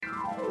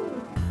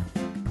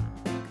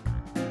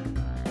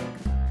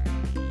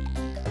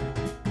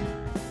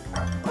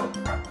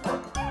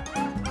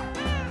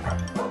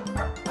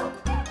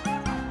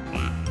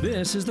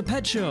This is The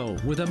Pet Show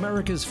with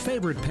America's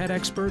favorite pet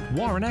expert,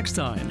 Warren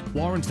Eckstein.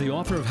 Warren's the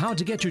author of How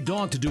to Get Your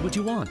Dog to Do What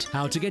You Want,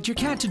 How to Get Your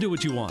Cat to Do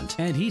What You Want,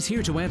 and he's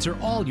here to answer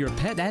all your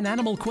pet and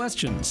animal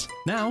questions.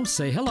 Now,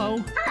 say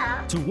hello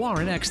to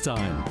Warren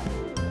Eckstein.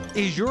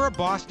 Is your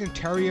Boston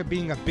Terrier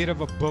being a bit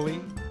of a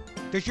bully?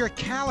 Does your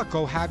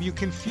Calico have you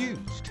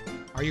confused?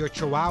 Are your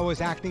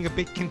Chihuahuas acting a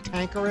bit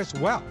cantankerous?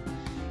 Well,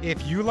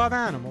 if you love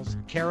animals,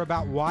 care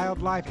about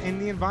wildlife and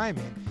the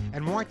environment,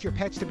 and want your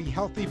pets to be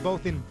healthy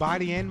both in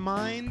body and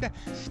mind,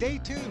 stay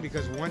tuned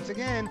because once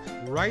again,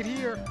 right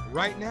here,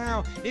 right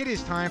now, it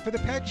is time for The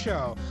Pet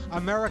Show,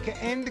 America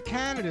and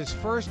Canada's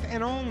first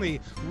and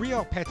only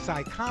real pet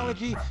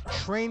psychology,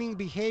 training,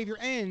 behavior,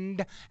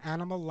 and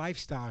animal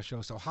lifestyle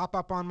show. So hop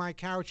up on my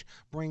couch,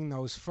 bring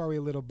those furry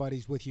little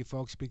buddies with you,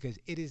 folks, because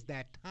it is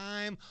that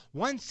time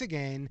once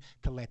again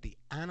to let the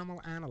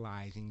animal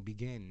analyzing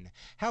begin.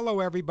 Hello,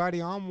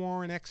 everybody. I'm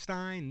Warren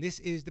Eckstein. This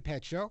is The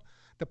Pet Show,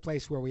 the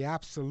place where we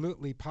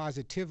absolutely,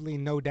 positively,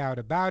 no doubt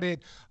about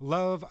it,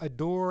 love,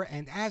 adore,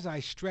 and as I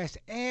stress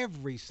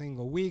every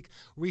single week,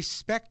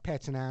 respect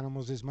pets and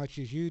animals as much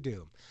as you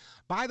do.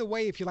 By the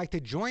way, if you'd like to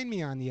join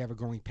me on the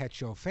ever-growing Pet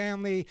Show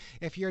family,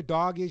 if your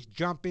dog is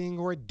jumping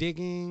or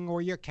digging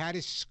or your cat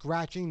is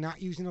scratching, not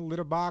using a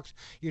litter box,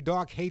 your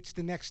dog hates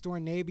the next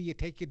door neighbor, you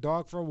take your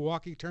dog for a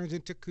walk, he turns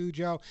into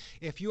Cujo.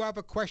 If you have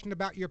a question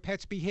about your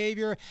pet's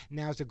behavior,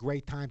 now's a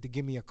great time to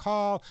give me a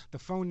call. The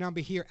phone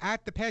number here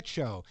at the Pet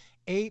Show,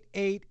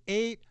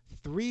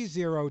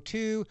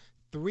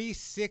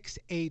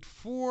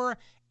 888-302-3684,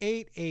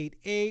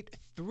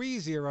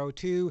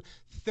 888-302-3684.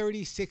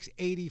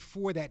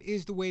 That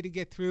is the way to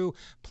get through.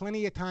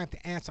 Plenty of time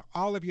to answer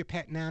all of your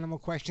pet and animal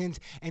questions.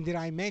 And did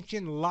I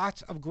mention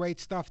lots of great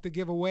stuff to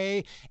give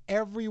away?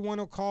 Everyone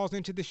who calls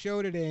into the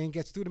show today and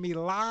gets through to me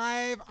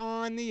live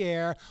on the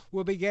air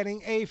will be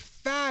getting a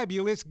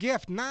fabulous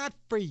gift, not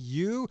for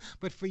you,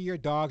 but for your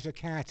dogs or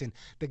cats. And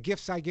the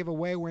gifts I give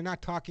away, we're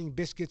not talking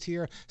biscuits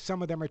here.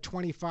 Some of them are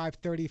 $25,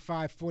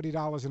 $35,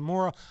 $40 and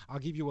more. I'll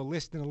give you a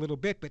list in a little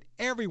bit, but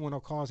everyone who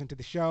calls into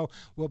the show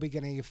will be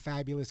getting a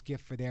fabulous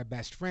gift for their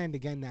best friend.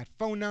 Again, that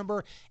phone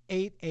number,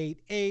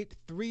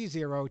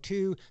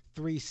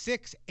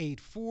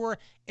 888-302-3684,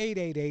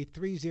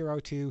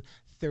 888-302-3684.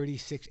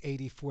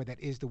 That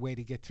is the way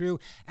to get through.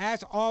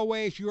 As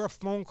always, your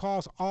phone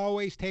calls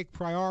always take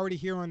priority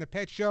here on the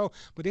Pet Show.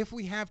 But if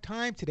we have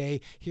time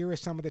today, here are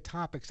some of the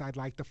topics I'd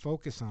like to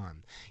focus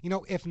on. You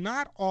know, if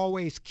not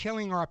always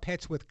killing our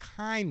pets with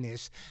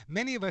kindness,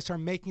 many of us are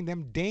making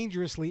them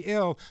dangerously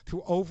ill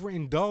through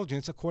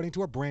overindulgence, according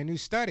to a brand new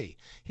study.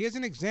 Here's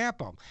an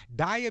example.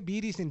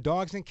 Diabetes in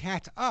dogs and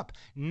cats up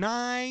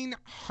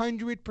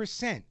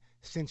 900%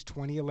 since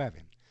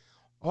 2011.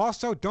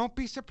 Also, don't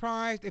be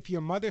surprised if your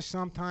mother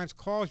sometimes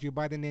calls you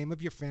by the name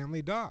of your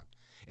family dog.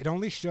 It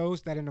only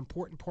shows that an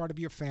important part of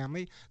your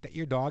family that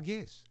your dog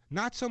is.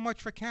 Not so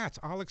much for cats.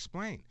 I'll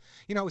explain.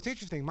 You know, it's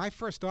interesting. My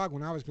first dog,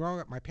 when I was growing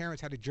up, my parents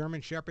had a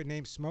German Shepherd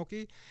named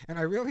Smokey, and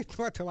I really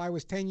thought till I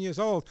was 10 years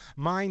old,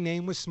 my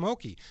name was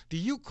Smokey. Do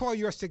you call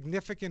your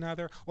significant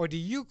other, or do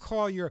you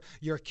call your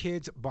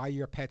kids by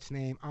your pet's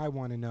name? I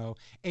want to know.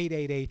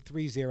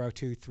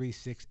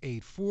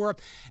 888-302-3684.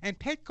 And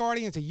pet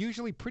guardians are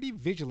usually pretty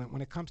vigilant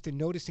when it comes to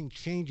noticing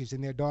changes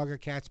in their dog or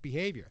cat's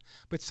behavior.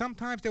 But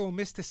sometimes they will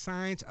miss the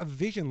signs of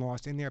vision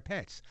loss in their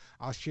pets.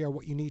 I'll share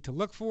what you need to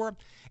look for.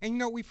 And you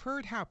know, we've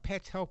heard how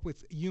pets help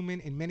with human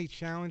in many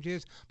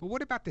challenges, but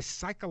what about the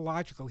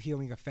psychological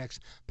healing effects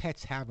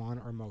pets have on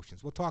our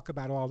emotions? We'll talk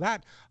about all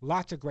that.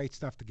 Lots of great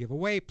stuff to give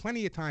away.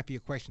 Plenty of time for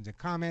your questions and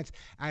comments.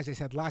 As I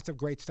said, lots of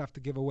great stuff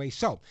to give away.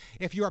 So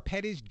if your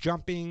pet is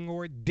jumping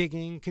or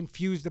digging,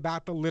 confused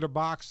about the litter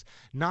box,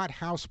 not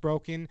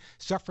housebroken,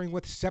 suffering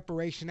with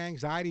separation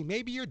anxiety,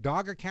 maybe your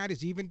dog or cat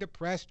is even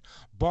depressed,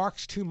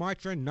 barks too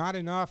much or not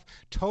enough,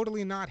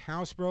 totally not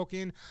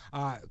housebroken,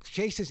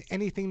 chases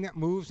anything that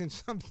moves and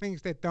some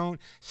things that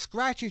don't,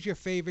 scratches your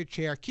favorite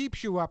chair,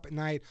 keeps you up at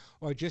night,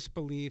 or just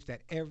believes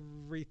that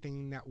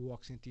everything that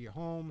walks into your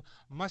home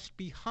must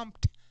be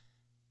humped,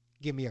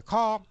 give me a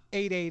call,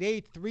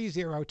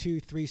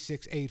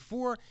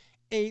 888-302-3684,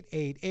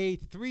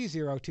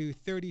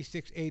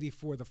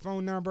 888-302-3684, the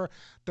phone number.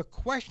 The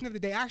question of the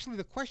day, actually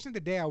the question of the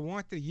day I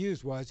wanted to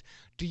use was,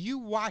 do you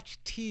watch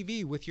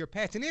TV with your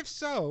pets? And if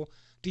so,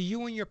 do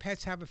you and your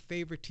pets have a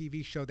favorite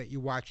TV show that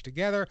you watch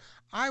together?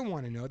 I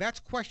want to know.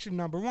 That's question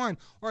number one.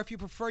 Or if you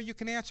prefer, you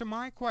can answer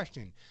my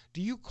question.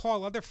 Do you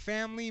call other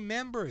family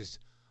members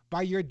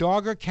by your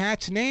dog or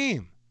cat's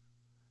name?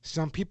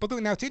 Some people do.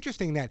 Now, it's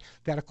interesting that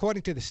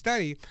according to the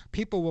study,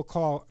 people will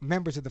call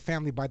members of the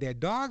family by their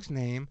dog's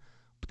name,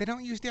 but they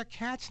don't use their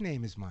cat's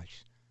name as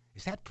much.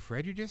 Is that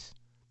prejudice?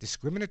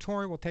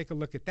 Discriminatory? We'll take a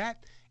look at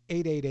that.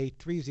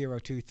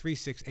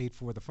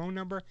 888-302-3684, the phone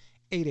number.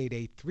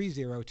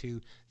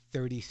 888-302-3684,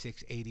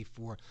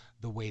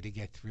 the way to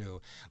get through.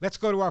 Let's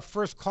go to our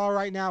first call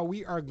right now.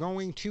 We are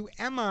going to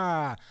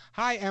Emma.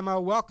 Hi, Emma.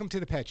 Welcome to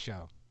the Pet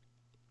Show.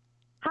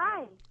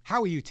 Hi.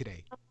 How are you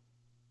today?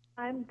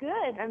 I'm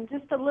good. I'm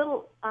just a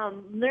little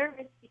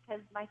nervous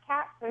because my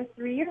cats are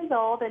 3 years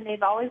old and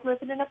they've always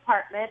lived in an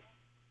apartment.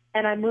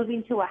 and I'm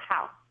moving to a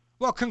house.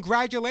 Well,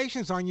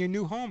 congratulations on your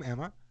new home,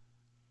 Emma.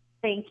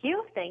 Thank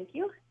you. Thank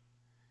you.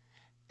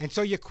 And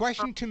so your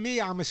question to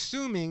me, I'm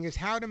assuming, is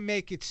how to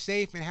make it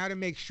safe and how to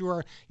make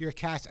sure your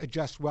cats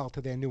adjust well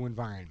to their new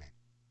environment.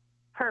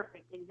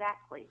 Perfect.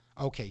 Exactly.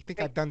 Okay,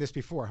 think I've done this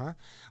before, huh?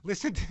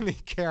 Listen to me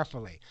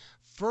carefully.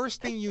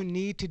 First thing you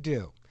need to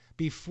do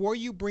before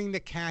you bring the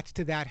cats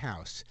to that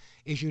house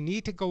is you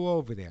need to go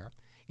over there.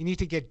 You need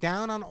to get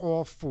down on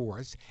all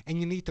fours, and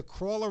you need to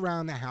crawl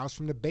around the house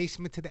from the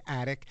basement to the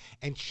attic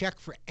and check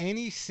for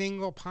any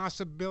single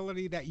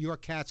possibility that your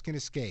cats can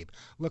escape.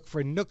 Look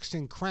for nooks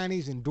and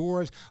crannies and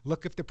doors.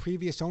 Look if the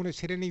previous owners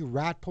hid any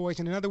rat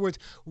poison. In other words,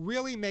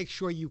 really make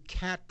sure you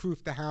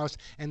cat-proof the house,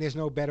 and there's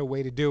no better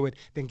way to do it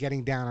than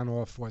getting down on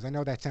all fours. I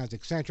know that sounds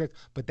eccentric,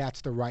 but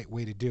that's the right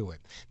way to do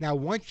it. Now,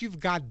 once you've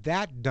got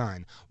that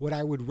done, what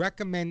I would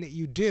recommend that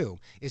you do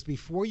is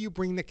before you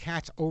bring the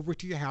cats over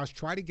to your house,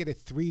 try to get a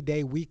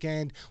 3-day weekend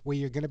where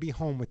you're going to be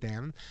home with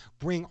them.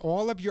 Bring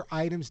all of your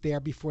items there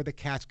before the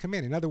cats come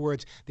in. In other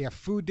words, their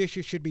food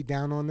dishes should be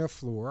down on the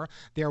floor.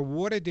 Their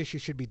water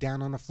dishes should be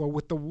down on the floor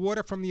with the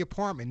water from the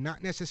apartment,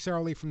 not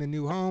necessarily from the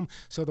new home,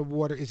 so the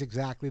water is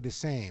exactly the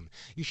same.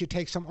 You should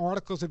take some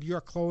articles of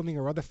your clothing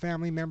or other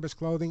family members'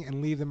 clothing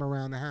and leave them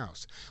around the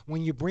house.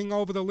 When you bring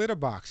over the litter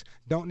box,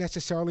 don't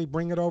necessarily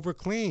bring it over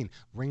clean.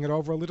 Bring it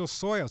over a little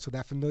soil so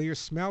that familiar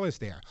smell is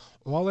there.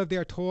 All of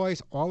their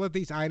toys, all of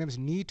these items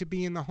need to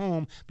be in the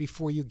home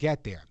before you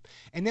get there.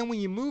 And then when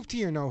you move to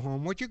your new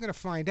home, what you're going to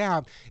find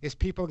out is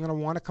people are going to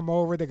want to come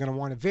over. They're going to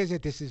want to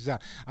visit. This is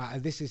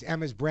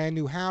Emma's brand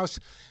new house.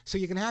 So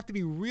you're going to have to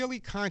be really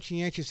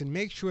conscientious and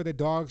make sure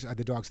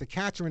the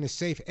cats are in a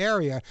safe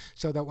area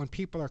so that when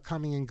people are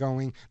coming and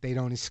going, they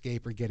don't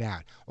escape or get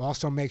out.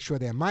 Also make sure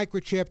they're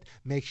microchipped.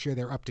 Make sure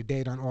they're up to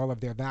date on all of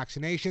their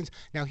vaccinations.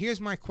 Now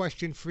here's my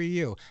question for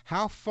you.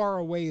 How far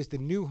away is the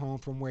new home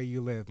from where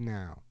you live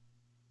now?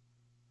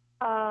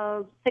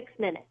 6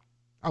 minutes.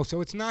 Oh,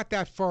 so it's not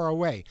that far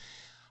away.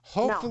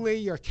 Hopefully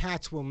No. your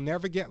cats will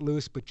never get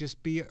loose, but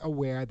just be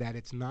aware that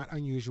it's not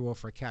unusual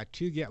for a cat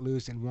to get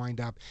loose and wind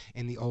up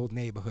in the old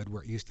neighborhood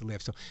where it used to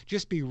live. So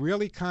just be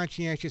really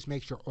conscientious.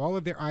 Make sure all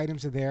of their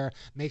items are there.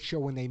 Make sure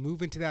when they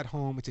move into that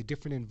home, it's a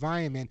different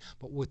environment,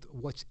 but with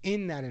what's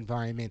in that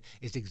environment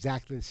is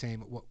exactly the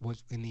same as what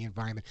was in the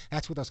environment.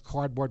 That's with those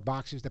cardboard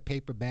boxes, the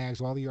paper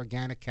bags, all the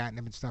organic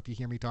catnip and stuff you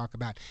hear me talk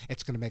about.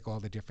 It's going to make all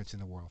the difference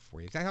in the world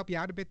for you. Does that help you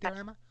out a bit there,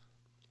 Emma?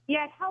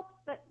 Yeah, it helps.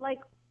 But like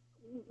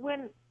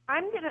when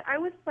I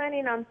was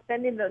planning on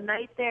spending the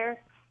night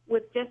there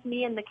with just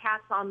me and the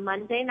cats on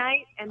Monday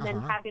night, and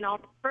then having all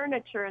the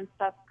furniture and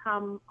stuff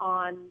come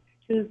on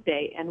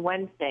Tuesday and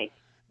Wednesday.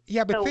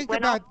 Yeah, but So think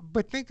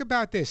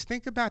about this.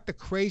 Think about the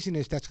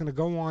craziness that's going to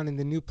go on in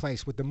the new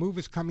place with the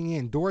movers coming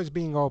in, doors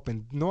being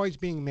opened, noise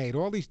being made,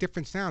 all these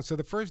different sounds. So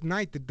the first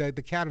night,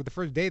 the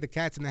first day the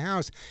cat's in the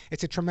house,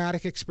 it's a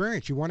traumatic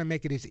experience. You want to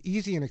make it as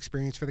easy an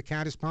experience for the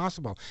cat as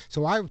possible.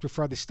 So I would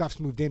prefer the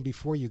stuff's moved in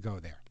before you go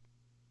there.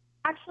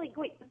 Actually,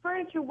 wait, the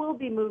furniture will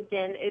be moved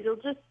in. It'll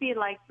just be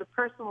like the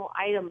personal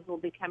items will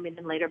be coming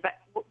in later. But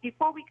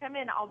before we come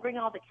in, I'll bring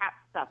all the cat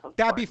stuff, of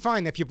That'd be course.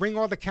 fine. If you bring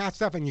all the cat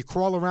stuff and you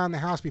crawl around the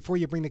house before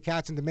you bring the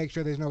cats in to make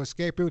sure there's no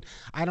escape route,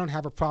 I don't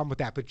have a problem with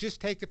that. But just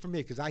take it from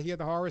me because I hear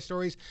the horror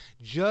stories.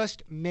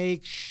 Just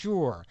make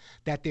sure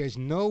that there's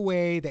no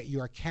way that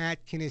your cat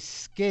can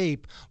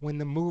escape when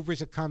the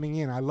movers are coming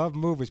in. I love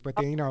movers, but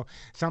they,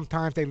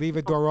 sometimes they leave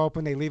a door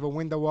open, they leave a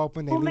window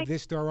open, they leave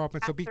this door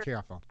open, so be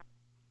careful.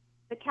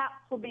 The cats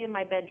will be in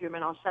my bedroom,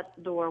 and I'll shut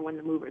the door when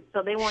the movers,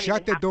 so they won't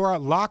Shut even the have door,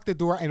 lock the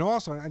door, and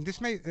also, and this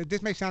may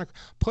sound,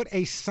 put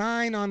a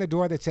sign on the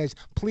door that says,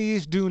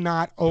 "Please do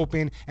not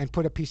open," and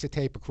put a piece of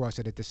tape across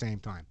it at the same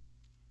time.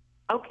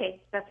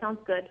 Okay, that sounds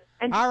good.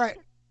 And All right.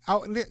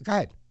 Oh, go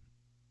ahead.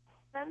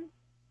 then,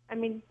 I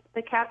mean,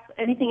 the cats.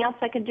 Anything else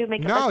I can do?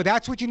 Make it No, less-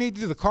 that's what you need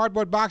to do. The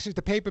cardboard boxes,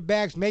 the paper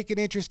bags, make it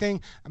interesting.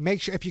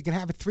 Make sure if you can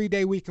have a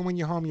 3-day weekend when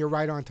you're home, you're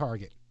right on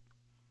target.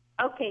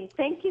 Okay,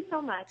 thank you so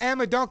much.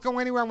 Emma, don't go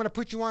anywhere. I'm going to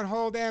put you on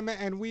hold, Emma,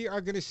 and we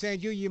are going to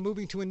send you. You're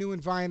moving to a new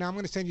environment. I'm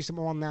going to send you some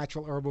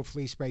all-natural herbal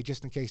flea spray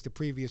just in case the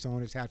previous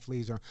owners had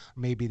fleas or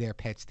maybe their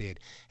pets did.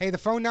 Hey, the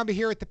phone number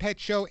here at the Pet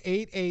Show,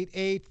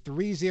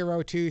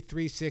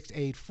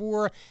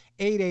 888-302-3684.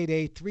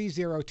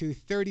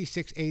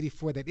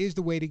 888-302-3684. That is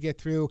the way to get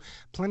through.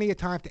 Plenty of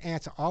time to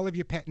answer all of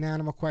your pet and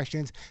animal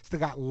questions. Still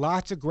got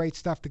lots of great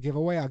stuff to give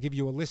away. I'll give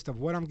you a list of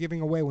what I'm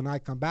giving away when I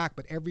come back,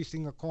 but every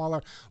single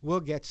caller will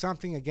get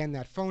something. Again,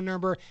 that phone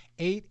number,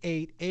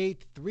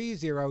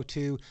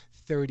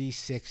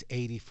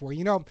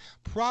 888-302-3684.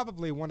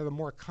 Probably one of the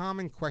more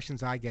common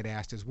questions I get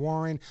asked is,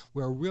 Warren,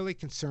 we're really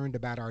concerned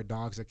about our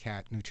dogs or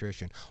cat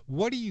nutrition.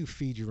 What do you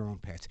feed your own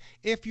pets?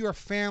 If your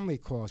family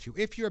calls you,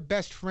 if your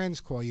best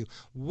friends call you,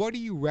 what do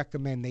you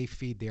recommend they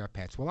feed their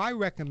pets? Well, I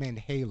recommend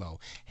Halo.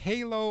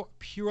 Halo,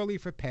 purely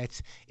for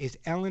pets, is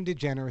Ellen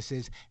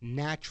DeGeneres'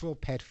 natural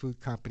pet food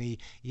company.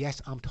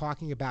 Yes, I'm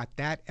talking about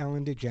that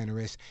Ellen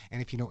DeGeneres,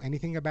 and if you know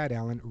anything about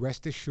Ellen,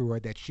 rest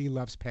assured that she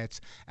loves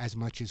pets as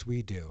much as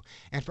we do.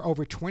 And for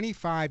over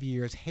 25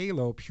 years,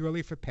 Halo,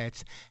 purely for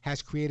pets,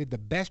 has created the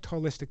best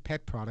holistic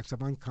pet products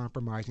of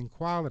uncompromising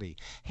quality.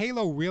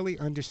 Halo really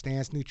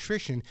understands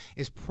nutrition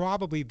is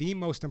probably the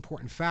most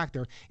important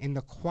factor in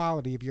the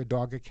quality of your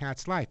dog or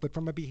cat's life. But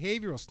from a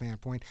behavioral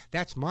standpoint,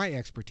 that's my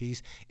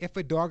expertise. If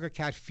a dog or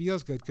cat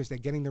feels good because they're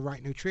getting the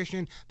right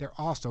nutrition, they're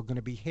also going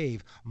to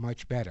behave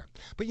much better.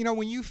 But you know,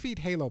 when you feed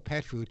Halo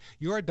pet food,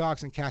 your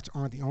dogs and cats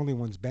aren't the only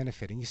ones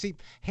benefiting. You see,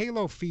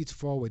 Halo feeds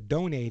forward,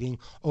 donating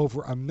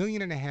over 1.5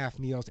 million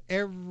meals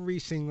every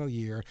single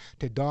year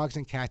to dogs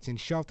and cats in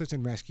shelters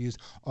and rescues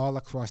all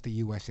across the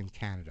U.S. and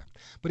Canada.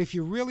 But if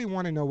you really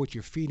want to know what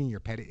you're feeding your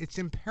pet, it's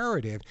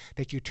imperative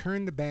that you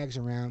turn the bags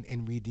around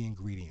and read the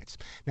ingredients.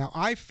 Now,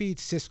 I feed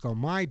Cisco,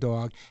 my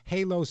dog,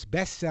 Halo's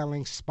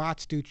best-selling spot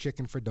stew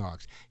chicken for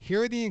dogs.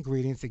 Here are the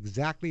ingredients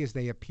exactly as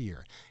they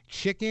appear.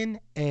 Chicken,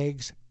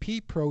 eggs,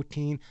 pea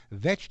protein,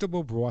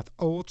 vegetable broth,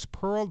 oats,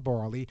 pearl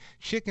barley,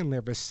 chicken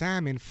liver,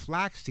 salmon,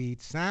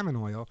 flaxseed, salmon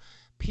oil,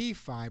 pea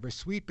fiber,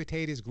 sweet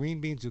potatoes, green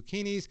beans,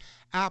 zucchinis,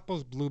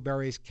 apples,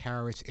 blueberries,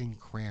 carrots, and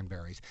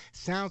cranberries.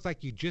 Sounds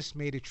like you just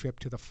made a trip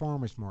to the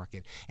farmer's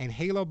market. And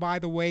Halo, by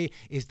the way,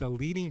 is the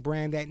leading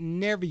brand that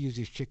never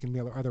uses chicken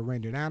meal or other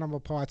rendered animal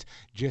parts,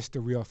 just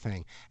the real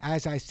thing.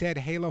 As I said,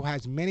 Halo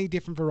has many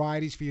different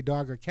varieties for your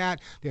dog or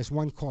cat. There's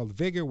one called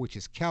Vigor, which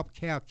is kelp,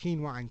 kale,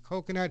 quinoa, and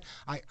coconut.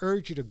 I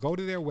urge you to go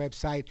to their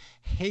website,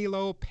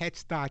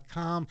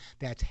 halopets.com.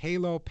 That's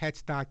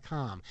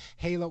halopets.com.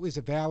 Halo is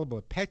available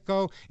at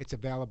Petco. It's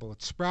available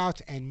at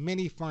Sprouts and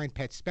many fine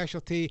pet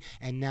specialty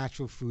and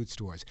natural food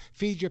stores.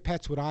 Feed your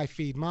pets what I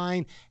feed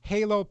mine,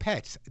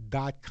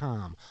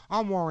 halopets.com.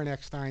 I'm Warren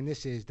Eckstein.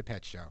 This is The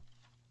Pet Show.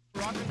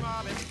 Rockin'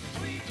 Robin,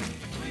 sweet,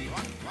 sweet,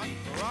 rockin'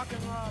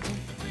 Robin.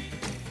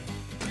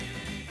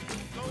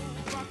 Go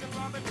rockin'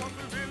 Robin, 'cause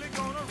we're really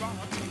gonna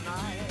rock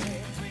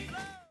tonight.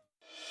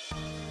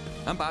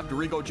 I'm Bob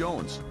DeRigo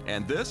Jones,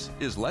 and this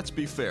is Let's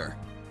Be Fair.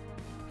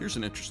 Here's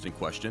an interesting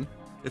question.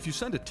 If you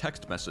send a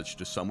text message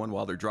to someone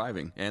while they're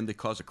driving and they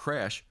cause a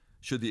crash,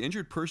 should the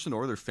injured person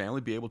or their family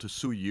be able to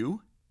sue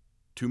you?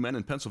 2 men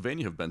in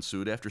Pennsylvania have been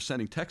sued after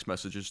sending text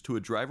messages to a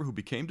driver who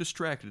became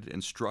distracted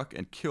and struck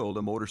and killed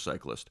a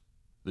motorcyclist.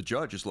 The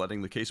judge is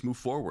letting the case move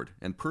forward,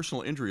 and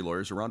personal injury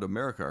lawyers around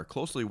America are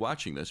closely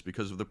watching this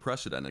because of the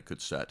precedent it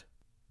could set.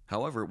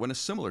 However, when a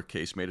similar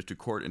case made it to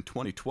court in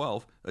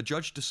 2012, a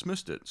judge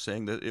dismissed it,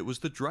 saying that it was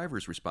the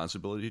driver's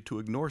responsibility to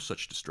ignore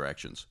such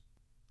distractions.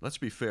 Let's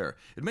be fair.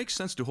 It makes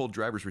sense to hold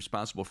drivers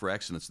responsible for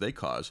accidents they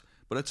cause,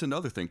 but it's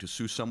another thing to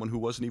sue someone who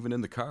wasn't even in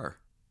the car.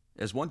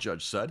 As one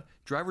judge said,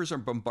 drivers are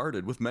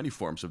bombarded with many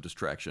forms of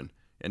distraction,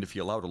 and if he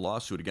allowed a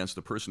lawsuit against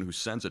the person who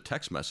sends a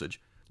text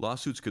message,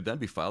 lawsuits could then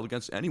be filed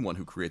against anyone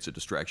who creates a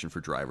distraction for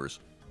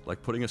drivers,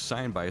 like putting a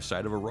sign by a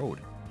side of a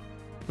road.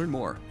 Learn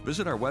more.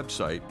 Visit our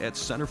website at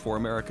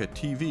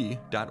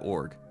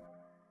centerforamericatv.org.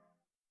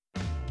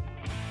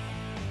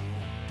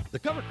 The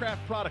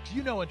Covercraft products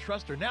you know and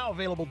trust are now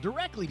available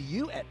directly to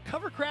you at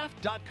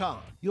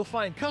covercraft.com. You'll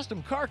find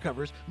custom car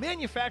covers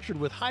manufactured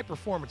with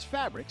high-performance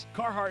fabrics,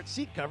 Carhartt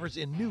seat covers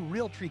in new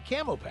Realtree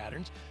camo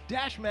patterns,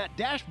 Dash Mat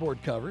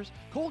dashboard covers,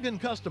 Colgan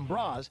custom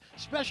bras,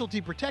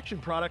 specialty protection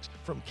products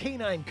from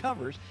K9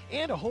 Covers,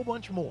 and a whole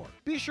bunch more.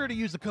 Be sure to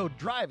use the code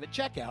DRIVE at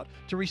checkout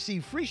to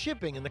receive free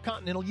shipping in the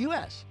continental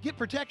U.S. Get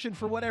protection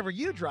for whatever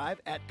you drive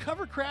at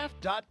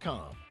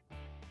covercraft.com.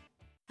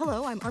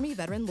 Hello, I'm Army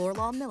veteran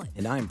Lorelaw Millett.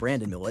 And I'm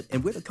Brandon Millett,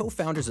 and we're the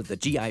co-founders of the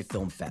GI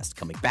Film Fest,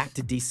 coming back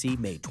to D.C.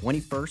 May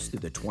 21st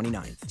through the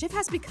 29th. GIF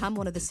has become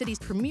one of the city's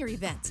premier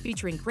events,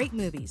 featuring great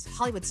movies,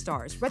 Hollywood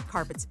stars, red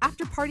carpets,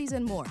 after parties,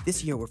 and more.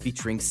 This year, we're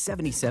featuring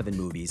 77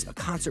 movies, a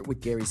concert with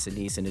Gary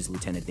Sinise and his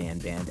Lieutenant Dan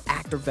Band,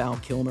 actor Val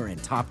Kilmer,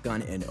 and Top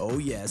Gun, and oh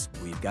yes,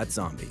 we've got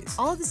zombies.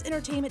 All of this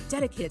entertainment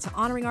dedicated to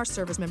honoring our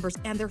service members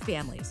and their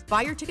families.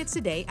 Buy your tickets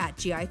today at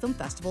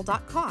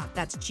gifilmfestival.com.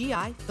 That's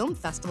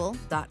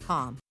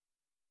gifilmfestival.com.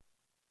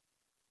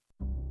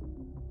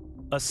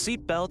 A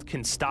seatbelt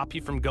can stop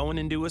you from going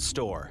into a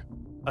store.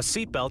 A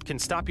seatbelt can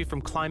stop you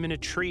from climbing a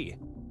tree.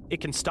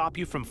 It can stop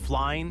you from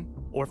flying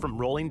or from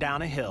rolling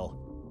down a hill.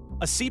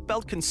 A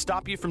seatbelt can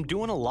stop you from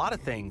doing a lot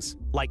of things,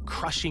 like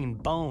crushing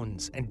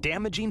bones and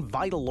damaging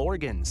vital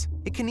organs.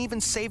 It can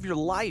even save your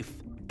life.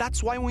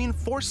 That's why we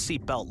enforce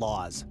seatbelt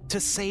laws, to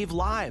save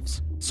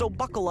lives. So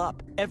buckle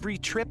up every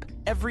trip,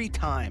 every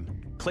time.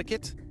 Click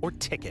it or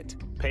ticket.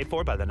 Paid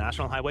for by the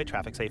National Highway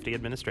Traffic Safety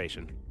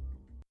Administration.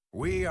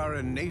 We are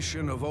a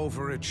nation of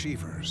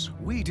overachievers.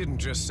 We didn't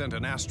just send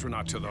an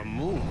astronaut to the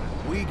moon.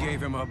 We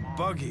gave him a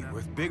buggy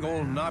with big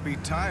old knobby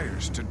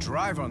tires to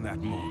drive on that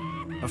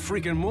moon. A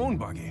freaking moon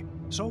buggy.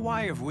 So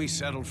why have we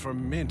settled for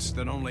mints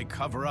that only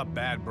cover up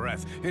bad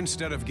breath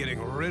instead of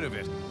getting rid of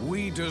it?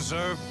 We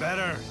deserve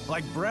better.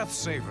 Like Breath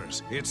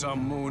Savers. It's a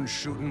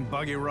moon-shooting,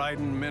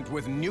 buggy-riding mint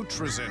with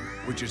Nutrizin,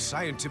 which is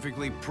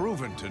scientifically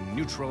proven to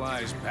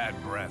neutralize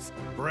bad breath.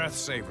 Breath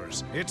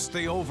Savers. It's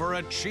the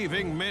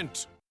overachieving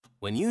mint.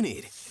 When you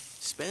need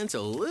spends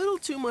a little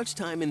too much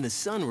time in the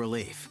sun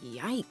relief.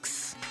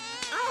 Yikes.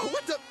 Ow,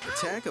 what the?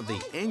 Attack of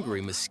the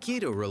angry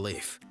mosquito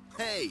relief.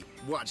 Hey,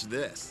 watch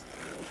this.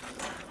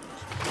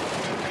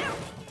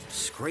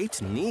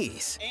 scraped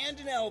knees. And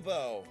an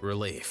elbow.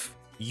 Relief.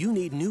 You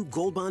need new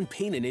Gold Bond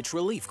Pain and Itch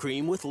Relief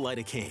Cream with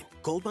lidocaine.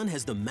 Gold Bond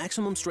has the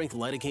maximum strength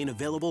lidocaine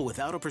available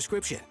without a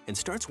prescription and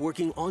starts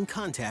working on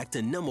contact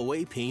to numb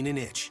away pain and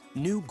itch.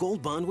 New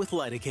Gold Bond with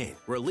lidocaine.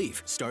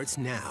 Relief starts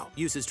now.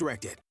 Use as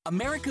directed.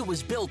 America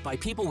was built by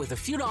people with a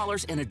few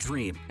dollars and a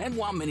dream. And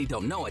while many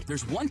don't know it,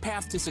 there's one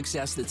path to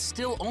success that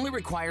still only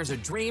requires a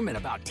dream and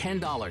about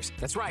 $10.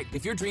 That's right.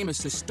 If your dream is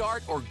to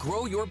start or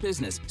grow your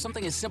business,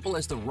 something as simple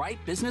as the right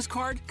business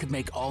card could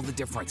make all the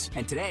difference.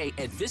 And today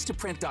at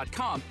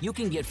Vistaprint.com, you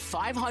can get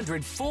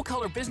 500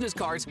 full-color business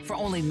cards for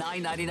only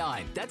 $9.99.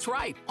 That's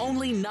right,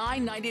 only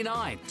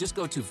 $9.99. Just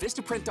go to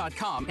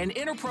Vistaprint.com and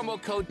enter promo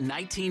code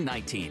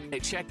 1919 at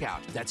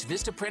checkout. That's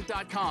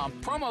Vistaprint.com,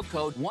 promo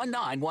code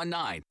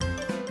 1919.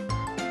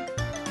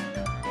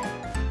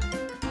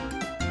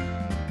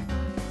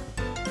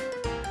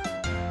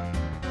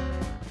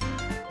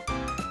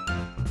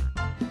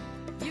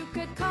 You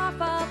could cough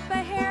up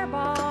a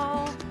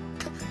hairball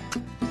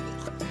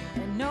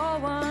and no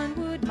one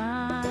would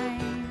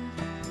mind.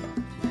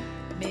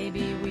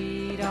 Maybe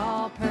we'd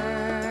all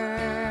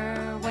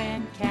purr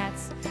when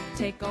cats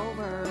take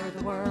over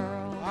the world.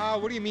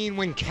 What do you mean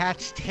when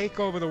cats take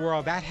over the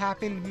world? That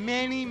happened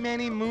many,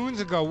 many moons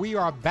ago. We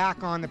are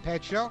back on the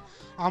Pet Show.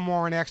 I'm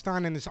Warren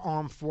Eckstein, and it's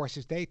Armed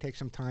Forces Day. Take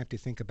some time to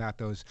think about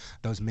those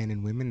men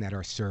and women that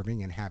are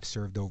serving and have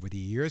served over the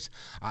years.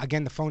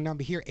 Again, the phone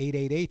number here,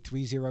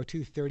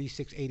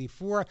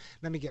 888-302-3684.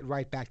 Let me get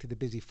right back to the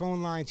busy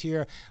phone lines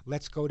here.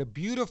 Let's go to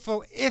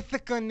beautiful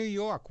Ithaca, New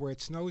York, where it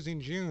snows in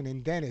June.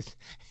 And Dennis.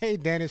 Hey,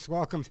 Dennis,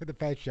 welcome to the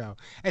Pet Show.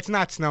 It's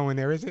not snowing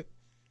there, is it?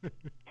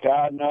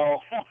 God, no.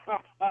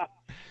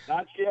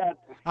 Not yet.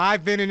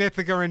 I've been in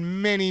Ithaca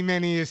in many,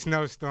 many a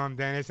snowstorm,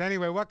 Dennis.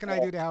 Anyway, what can I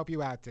do to help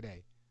you out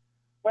today?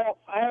 Well,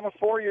 I have a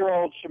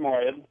 4-year-old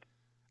Samoyed.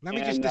 Let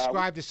me just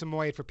describe the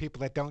Samoyed for people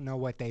that don't know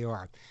what they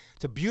are.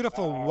 It's a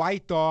beautiful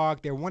white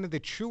dog. They're one of the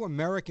true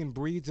American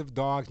breeds of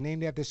dogs,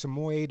 named after the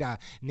Samoyed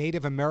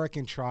Native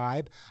American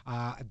tribe.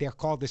 They're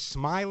called the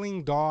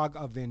Smiling Dog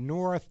of the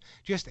North.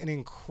 Just an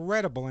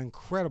incredible,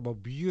 incredible,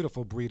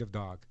 beautiful breed of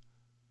dog.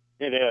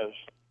 It is.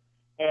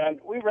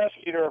 And we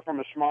rescued her from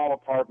a small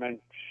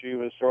apartment. She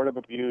was sort of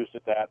abused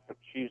at that, but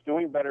she's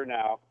doing better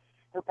now.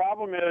 Her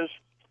problem is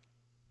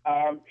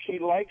she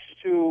likes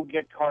to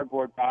get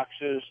cardboard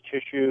boxes,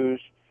 tissues,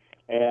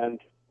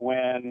 and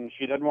when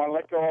she doesn't want to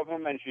let go of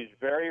them, and she's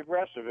very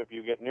aggressive if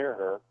you get near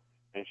her,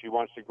 and she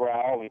wants to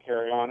growl and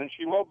carry on, and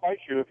she will bite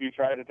you if you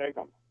try to take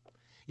them.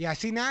 Yeah,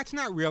 see, now it's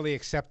not really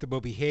acceptable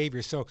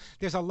behavior. So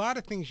there's a lot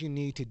of things you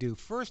need to do.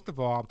 First of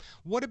all,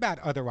 what about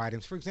other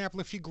items? For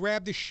example, if she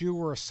grabbed a shoe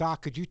or a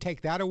sock, could you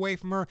take that away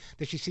from her?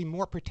 Does she seem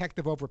more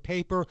protective over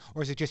paper,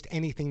 or is it just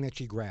anything that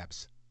she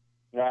grabs?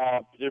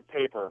 The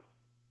paper.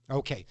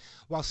 Okay.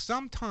 Well,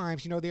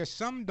 sometimes, there's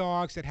some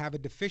dogs that have a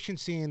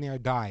deficiency in their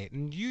diet,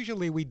 and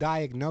usually we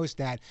diagnose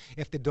that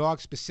if the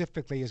dog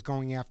specifically is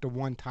going after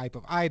one type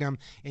of item.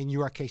 In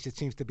your case, it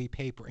seems to be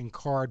paper and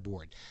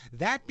cardboard.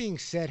 That being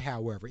said,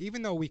 however,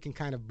 even though we can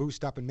kind of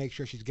boost up and make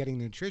sure she's getting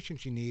the nutrition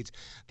she needs,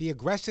 the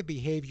aggressive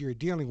behavior you're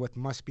dealing with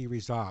must be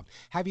resolved.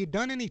 Have you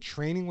done any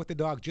training with the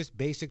dog, just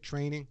basic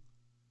training?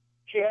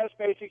 She has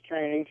basic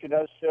training. She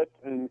does sit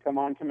and come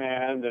on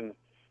command, and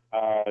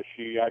I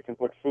can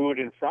put food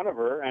in front of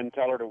her and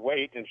tell her to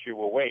wait, and she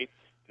will wait.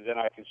 Then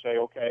I can say,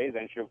 okay,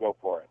 then she'll go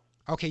for it.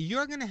 Okay,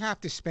 you're going to have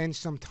to spend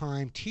some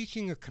time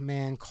teaching a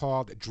command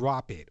called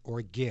drop it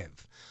or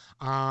give.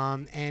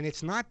 And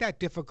it's not that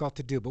difficult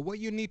to do, but what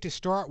you need to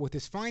start with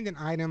is find an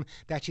item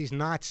that she's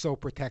not so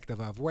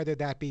protective of, whether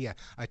that be a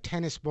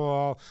tennis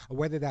ball or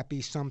whether that be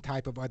some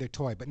type of other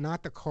toy, but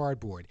not the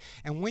cardboard.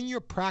 And when you're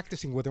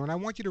practicing with her, and I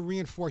want you to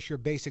reinforce your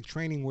basic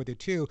training with her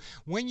too,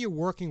 when you're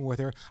working with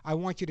her, I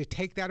want you to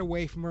take that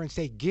away from her and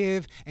say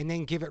give, and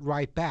then give it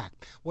right back.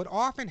 What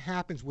often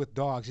happens with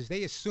dogs is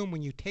they assume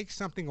when you take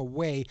something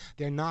away,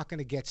 they're not going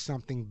to get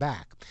something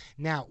back.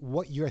 Now,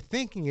 what you're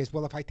thinking is,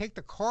 well, if I take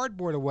the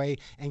cardboard away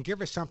and give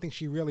her something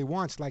she really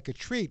wants, like a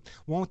treat,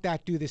 won't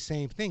that do the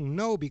same thing?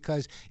 No,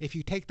 because if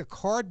you take the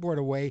cardboard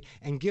away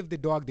and give the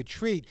dog the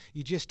treat,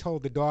 you just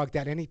told the dog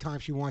that anytime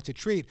she wants a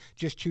treat,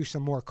 just choose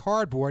some more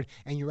cardboard,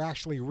 and you're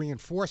actually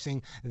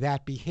reinforcing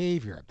that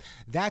behavior.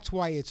 That's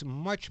why it's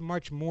much,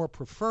 much more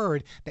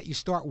preferred that you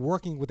start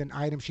working with an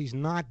item she's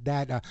not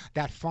that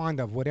fond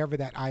of, whatever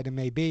that item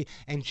may be,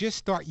 and just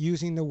start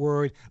using the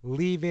word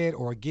leave it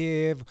or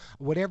give,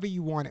 whatever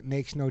you want. It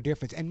makes no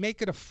difference, and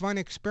make it a fun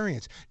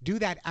experience. Do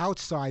that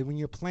outside when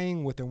you're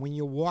playing with her, when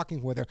you're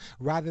walking with her,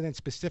 rather than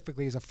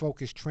specifically as a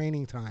focused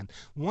training time.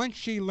 Once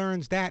she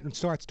learns that and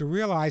starts to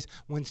realize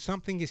when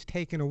something is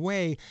taken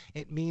away,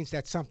 it means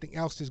that something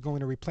else is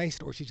going to replace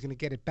it, or she's going to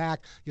get it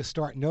back, you'll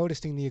start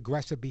noticing the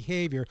aggressive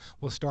behavior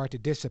will start to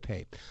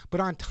dissipate. But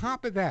on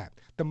top of that,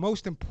 the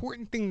most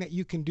important thing that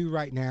you can do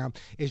right now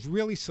is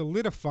really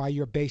solidify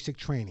your basic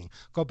training.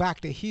 Go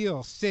back to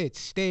heel, sit,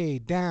 stay,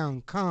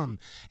 down, come.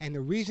 And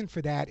the reason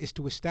for that is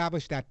to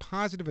establish that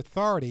positive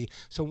authority,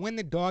 so when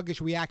the dog is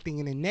reacting reacting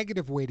in a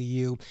negative way to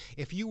you,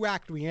 if you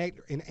react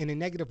in a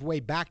negative way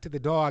back to the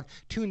dog,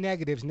 two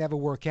negatives never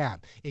work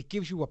out. It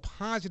gives you a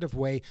positive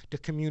way to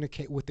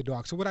communicate with the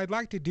dog. So what I'd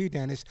like to do,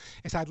 Dennis,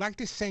 is I'd like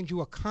to send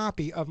you a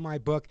copy of my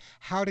book,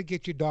 How to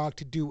Get Your Dog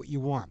to Do What You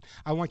Want.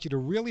 I want you to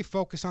really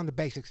focus on the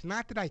basics.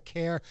 Not that I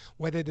care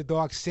whether the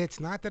dog sits,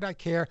 not that I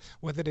care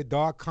whether the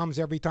dog comes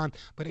every time,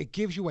 but it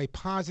gives you a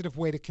positive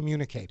way to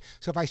communicate.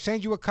 So if I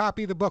send you a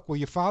copy of the book, will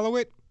you follow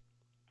it?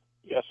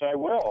 Yes, I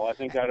will. I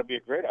think that would be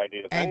a great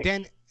idea.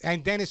 Thanks.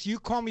 And Dennis, you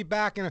call me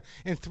back in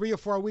 3 or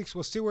 4 weeks.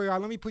 We'll see where you are.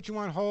 Let me put you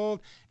on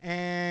hold,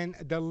 and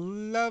the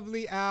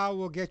lovely Al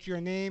will get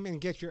your name and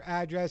get your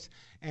address,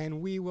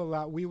 and we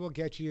will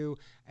get you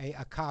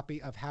a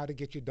copy of How to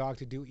Get Your Dog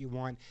to Do What You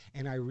Want.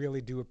 And I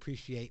really do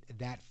appreciate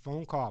that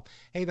phone call.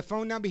 Hey, the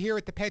phone number here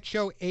at the Pet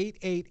Show,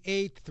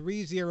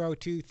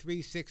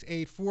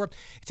 888-302-3684.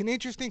 It's an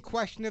interesting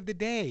question of the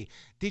day.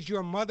 Did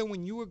your mother,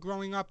 when you were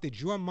growing up,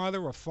 did your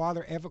mother or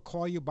father ever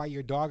call you by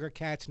your dog or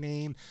cat's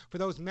name? For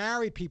those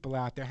married people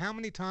out there, how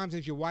many times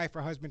has your wife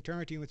or husband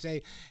turned to you and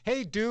say,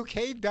 "Hey, Duke,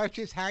 hey,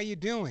 Duchess, how you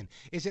doing?"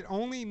 Is it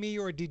only me,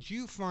 or did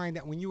you find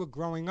that when you were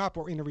growing up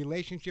or in a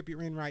relationship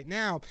you're in right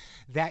now,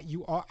 that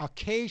you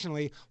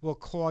occasionally will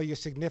call your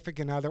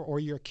significant other or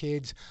your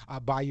kids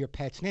by your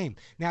pet's name?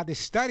 Now, this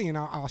study, and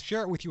I'll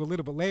share it with you a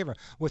little bit later,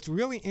 what's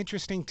really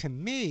interesting to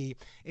me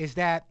is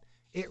that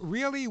it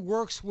really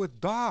works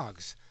with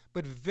dogs,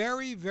 but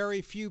very,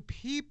 very few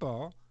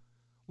people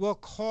will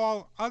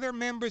call other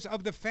members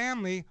of the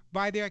family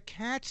by their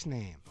cat's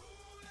name.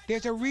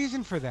 There's a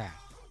reason for that.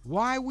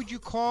 Why would you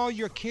call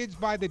your kids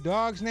by the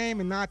dog's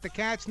name and not the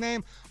cat's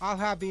name? I'll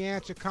have the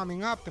answer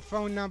coming up. The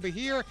phone number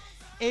here,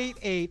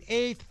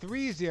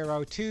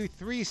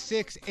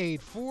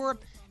 888-302-3684,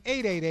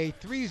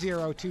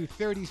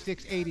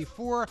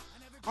 888-302-3684.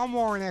 I'm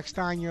Warren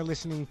Eckstein. You're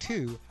listening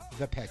to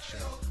The Pet Show.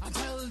 I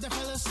tell the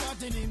fellas start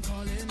the name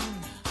calling.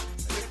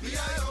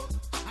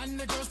 And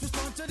the girls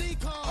respond to the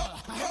call.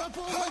 I have a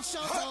poor one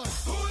shout out.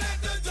 Who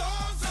let the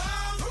dogs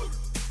out? Who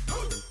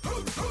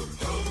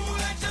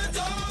let the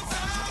dogs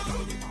out? Who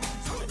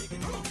let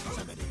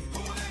the dogs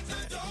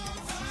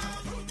out?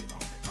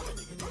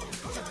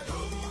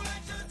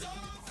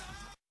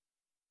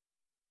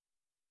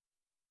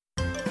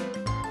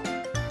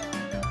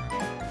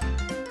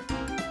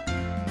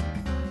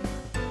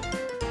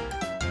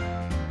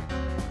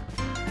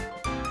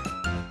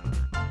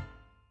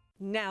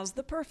 Now's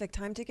the perfect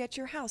time to get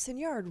your house and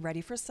yard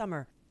ready for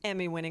summer.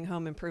 Emmy-winning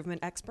home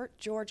improvement expert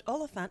George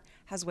Oliphant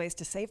has ways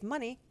to save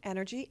money,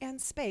 energy,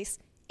 and space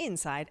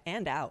inside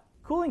and out.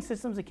 Cooling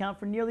systems account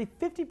for nearly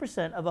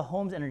 50% of a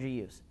home's energy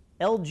use.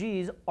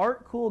 LG's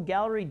ArtCool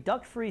Gallery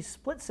duct-free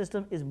split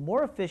system is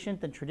more efficient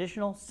than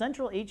traditional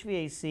central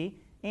HVAC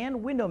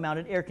and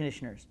window-mounted air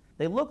conditioners.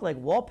 They look like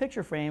wall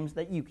picture frames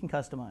that you can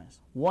customize.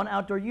 One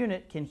outdoor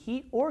unit can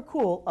heat or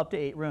cool up to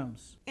 8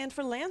 rooms. And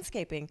for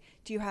landscaping,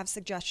 do you have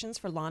suggestions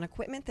for lawn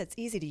equipment that's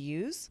easy to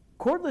use?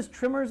 Cordless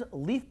trimmers,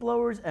 leaf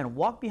blowers, and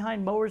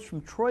walk-behind mowers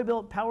from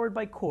Troy-Bilt powered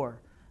by Core.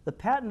 The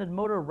patented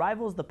motor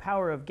rivals the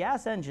power of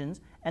gas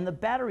engines, and the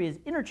battery is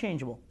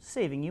interchangeable,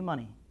 saving you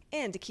money.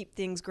 And to keep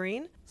things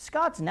green,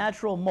 Scott's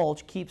natural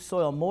mulch keeps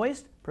soil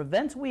moist,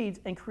 prevents weeds,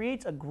 and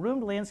creates a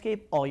groomed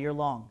landscape all year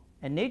long.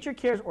 And Nature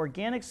Care's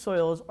organic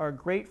soils are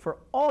great for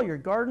all your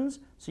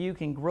gardens, so you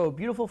can grow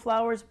beautiful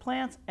flowers,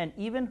 plants, and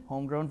even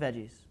homegrown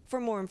veggies.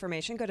 For more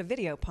information, go to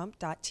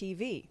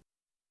videopump.tv.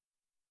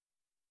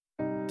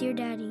 Dear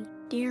Daddy,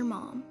 dear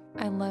Mom,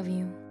 I love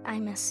you. I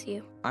miss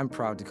you. I'm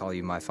proud to call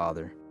you my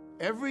father.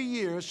 Every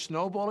year,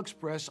 Snowball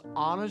Express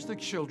honors the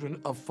children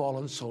of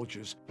fallen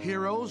soldiers,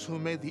 heroes who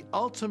made the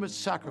ultimate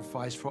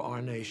sacrifice for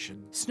our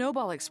nation.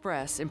 Snowball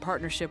Express, in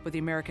partnership with the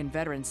American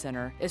Veterans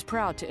Center, is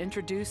proud to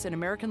introduce an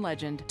American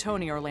legend,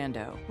 Tony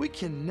Orlando. We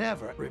can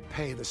never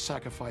repay the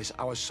sacrifice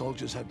our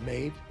soldiers have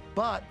made,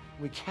 but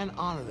we can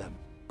honor them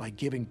by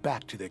giving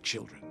back to their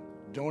children.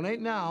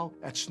 Donate now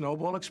at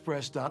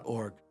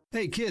snowballexpress.org.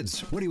 Hey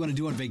kids, what do you want to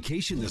do on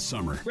vacation this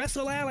summer?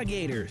 Wrestle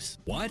alligators.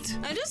 What?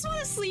 I just want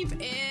to sleep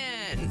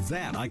in.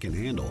 That I can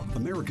handle.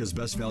 America's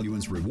Best Value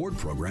Inns reward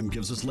program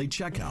gives us late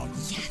checkout.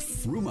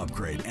 Yes. Room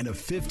upgrade and a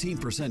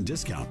 15%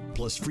 discount,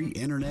 plus free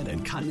internet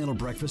and continental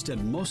breakfast at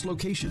most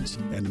locations.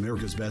 And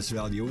America's Best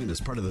Value Inn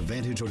is part of the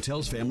Vantage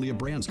Hotels family of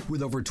brands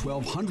with over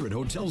 1,200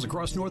 hotels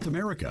across North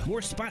America.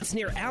 More spots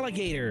near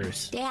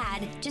alligators.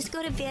 Dad, just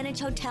go to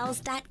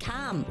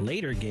VantageHotels.com.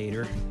 Later,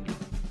 Gator.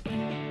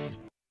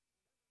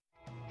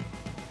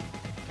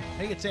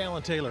 Hey, it's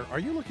Alan Taylor. Are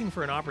you looking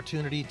for an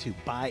opportunity to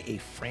buy a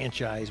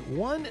franchise,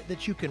 one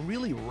that you can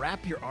really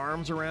wrap your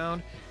arms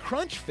around?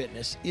 Crunch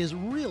Fitness is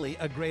really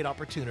a great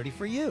opportunity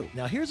for you.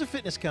 Now, here's a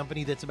fitness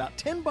company that's about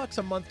 $10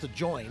 a month to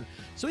join,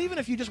 so even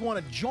if you just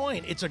want to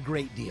join, it's a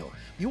great deal.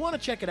 You want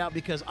to check it out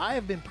because I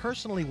have been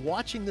personally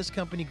watching this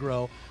company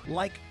grow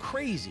like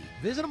crazy.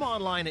 Visit them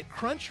online at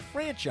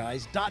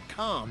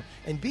crunchfranchise.com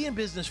and be in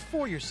business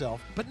for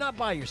yourself, but not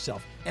by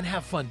yourself, and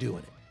have fun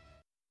doing it.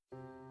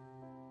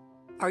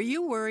 Are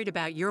you worried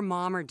about your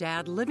mom or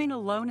dad living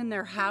alone in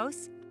their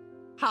house?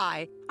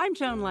 Hi, I'm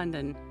Joan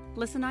London.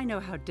 Listen, I know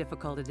how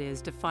difficult it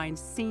is to find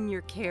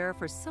senior care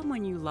for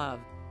someone you love.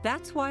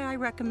 That's why I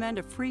recommend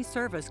a free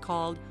service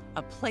called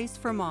A Place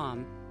for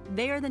Mom.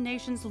 They are the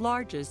nation's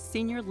largest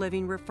senior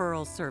living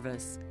referral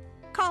service.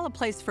 Call A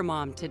Place for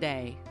Mom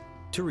today.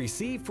 To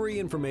receive free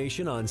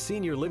information on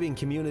senior living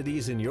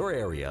communities in your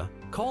area,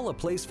 call A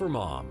Place for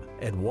Mom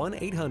at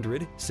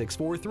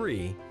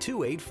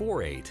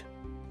 1-800-643-2848.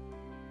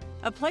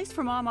 A Place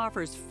for Mom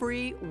offers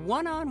free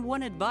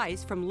one-on-one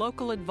advice from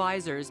local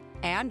advisors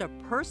and a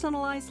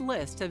personalized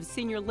list of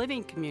senior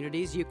living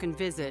communities you can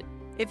visit.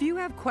 If you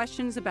have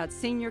questions about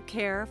senior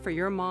care for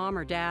your mom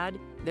or dad,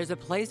 there's a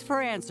place for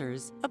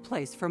answers, A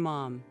Place for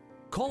Mom.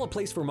 Call A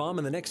Place for Mom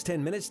in the next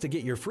 10 minutes to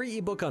get your free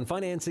ebook on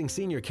financing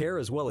senior care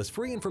as well as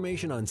free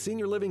information on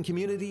senior living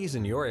communities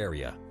in your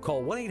area.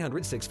 Call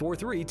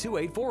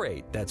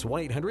 1-800-643-2848. That's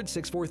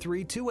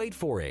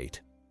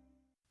 1-800-643-2848.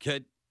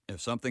 Kid, if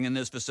something in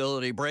this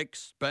facility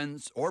breaks,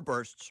 bends, or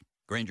bursts,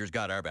 Granger's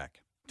got our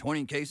back.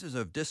 20 cases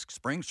of disc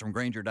springs from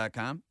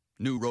Granger.com,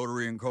 new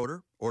rotary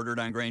encoder ordered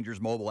on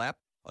Granger's mobile app,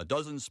 a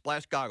dozen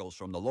splash goggles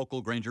from the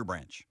local Granger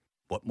branch.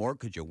 What more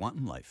could you want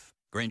in life?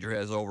 Granger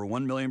has over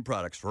 1 million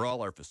products for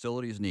all our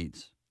facilities'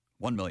 needs.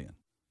 1 million.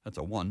 That's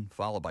a 1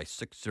 followed by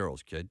 6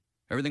 zeros, kid.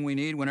 Everything we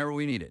need whenever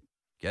we need it.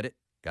 Get it?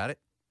 Got it?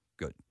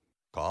 Good.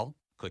 Call,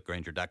 click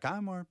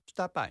Granger.com, or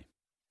stop by.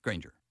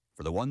 Granger,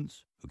 for the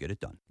ones who get it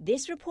done.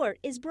 This report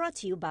is brought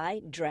to you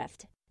by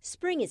Dreft.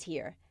 Spring is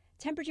here.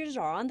 Temperatures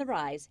are on the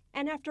rise,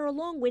 and after a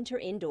long winter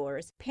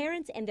indoors,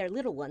 parents and their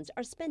little ones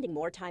are spending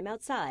more time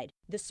outside.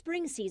 The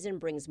spring season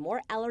brings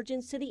more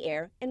allergens to the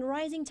air, and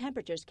rising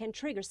temperatures can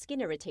trigger skin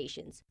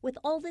irritations. With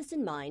all this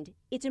in mind,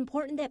 it's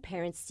important that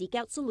parents seek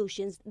out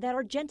solutions that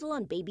are gentle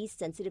on babies'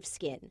 sensitive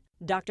skin.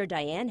 Dr.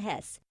 Diane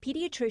Hess,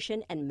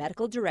 pediatrician and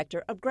medical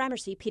director of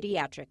Gramercy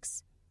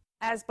Pediatrics.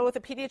 As both a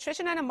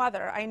pediatrician and a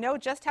mother, I know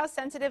just how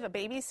sensitive a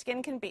baby's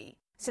skin can be.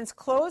 Since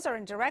clothes are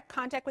in direct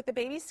contact with the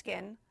baby's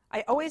skin,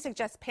 I always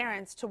suggest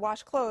parents to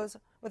wash clothes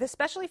with a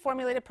specially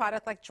formulated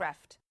product like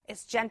Dreft.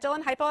 It's gentle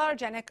and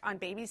hypoallergenic on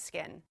baby's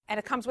skin, and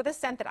it comes with a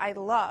scent that I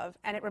love,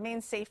 and it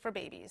remains safe for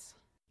babies.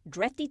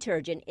 Dreft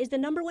detergent is the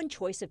 #1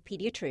 choice of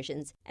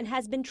pediatricians and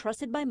has been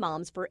trusted by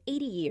moms for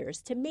 80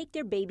 years to make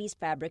their babies'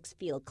 fabrics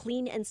feel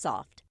clean and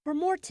soft. For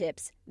more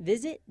tips,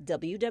 visit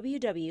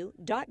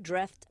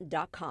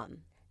www.dreft.com.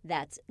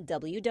 That's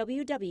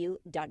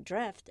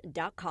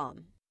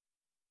www.dreft.com.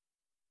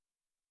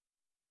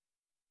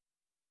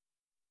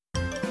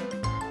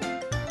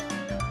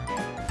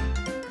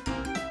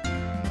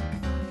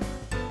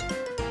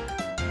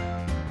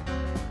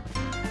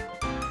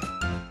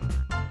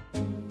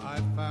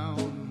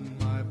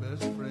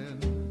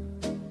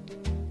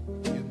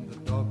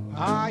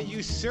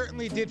 You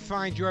certainly did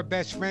find your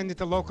best friend at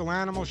the local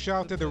animal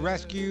shelter, the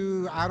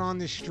rescue out on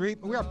the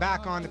street. We are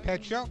back on the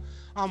Pet Show.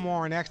 I'm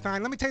Warren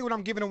Eckstein. Let me tell you what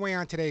I'm giving away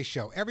on today's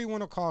show. Everyone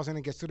who calls in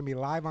and gets through to me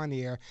live on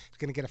the air is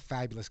going to get a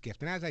fabulous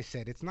gift. And as I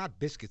said, it's not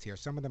biscuits here.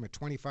 Some of them are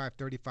 $25,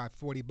 $35,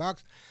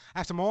 $40. I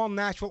have some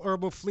all-natural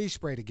herbal flea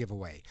spray to give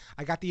away.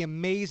 I got the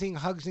amazing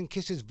Hugs and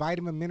Kisses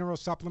vitamin mineral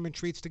supplement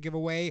treats to give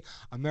away,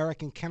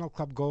 American Kennel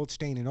Club Gold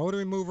Stain and Odor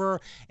Remover,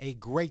 a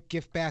great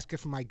gift basket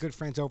from my good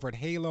friends over at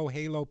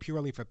Halo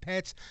Purely for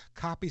Pets,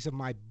 copies of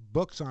my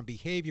books on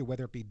behavior,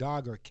 whether it be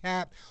dog or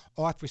cat,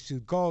 Art for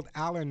Suit Gold,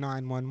 Aller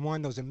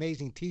 911, those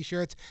amazing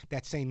t-shirts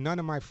that say none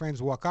of my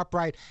friends walk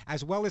upright,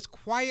 as well as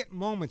Quiet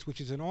Moments,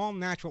 which is an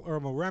all-natural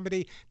herbal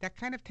remedy that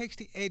kind of takes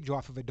the edge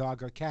off of a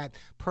dog or cat,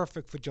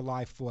 perfect for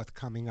July 4th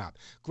coming up.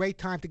 Great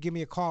time to give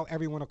me a call.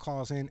 Everyone who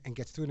calls in and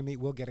gets through to me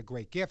will get a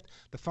great gift.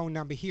 The phone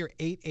number here,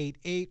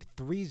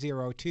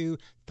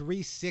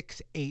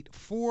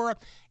 888-302-3684.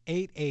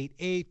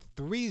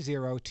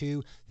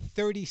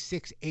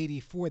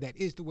 888-302-3684. That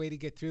is the way to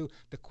get through.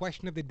 The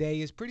question of the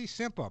day is pretty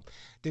simple.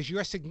 Does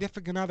your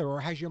significant other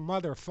or has your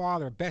mother,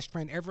 father, best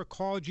friend ever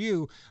called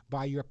you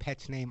by your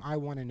pet's name? I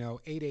want to know.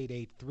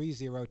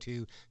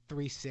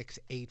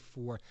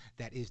 888-302-3684.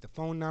 That is the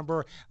phone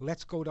number.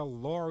 Let's go to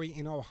Lori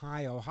in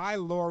Ohio. Hi,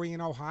 Lori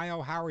in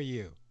Ohio. How are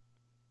you?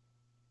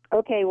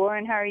 Okay,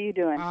 Warren, how are you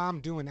doing?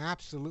 I'm doing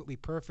absolutely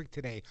perfect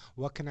today.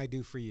 What can I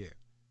do for you?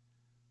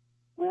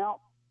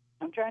 Well,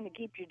 I'm trying to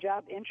keep your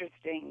job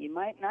interesting. You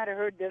might not have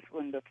heard this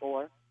one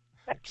before.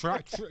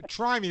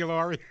 Try me,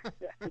 Lori.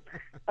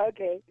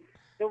 Okay.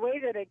 The way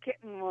that a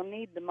kitten will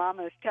need the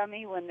mama's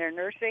tummy when they're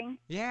nursing.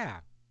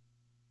 Yeah.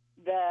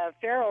 The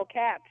feral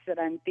cats that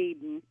I'm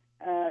feeding,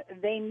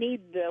 they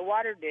need the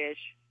water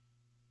dish.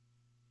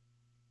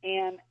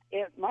 And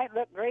it might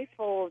look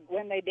graceful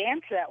when they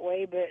dance that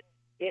way, but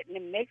it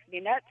makes me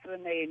nuts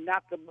when they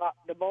knock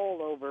the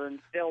bowl over and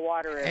spill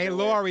water everywhere. Hey,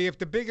 Lori, if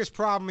the biggest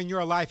problem in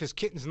your life is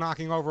kittens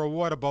knocking over a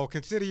water bowl,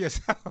 consider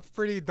yourself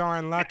pretty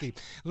darn lucky.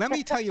 Let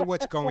me tell you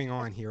what's going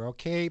on here,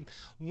 okay?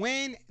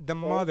 When the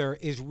mother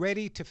is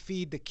ready to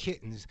feed the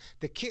kittens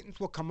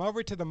will come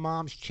over to the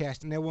mom's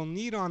chest, and they will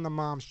knead on the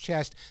mom's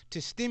chest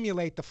to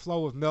stimulate the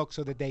flow of milk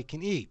so that they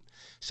can eat.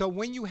 So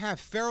when you have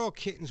feral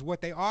kittens,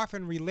 what they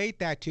often relate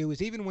that to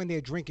is even when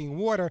they're drinking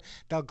water,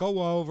 they'll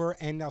go over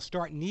and they'll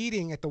start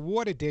kneading at the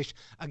water dish,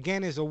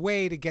 again, as a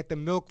way to get the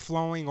milk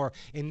flowing, or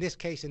in this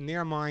case, in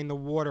their mind, the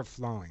water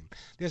flowing.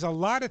 There's a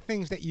lot of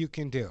things that you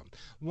can do.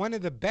 One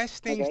of the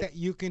best things that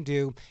you can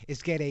do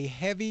is get a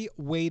heavy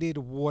weighted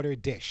water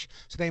dish.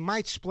 So they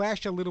might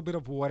splash a little bit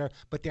of water,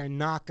 but they're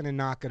not going to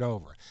knock it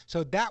over.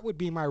 So that would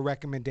be my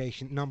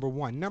recommendation, number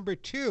one. Number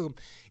two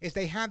is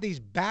they have these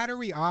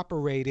battery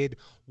operated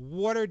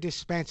water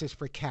dispensers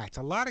for cats.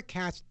 A lot of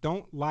cats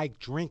don't like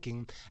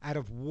drinking out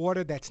of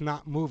water that's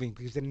not moving,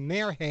 because in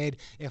their head,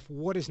 if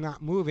water's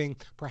not moving,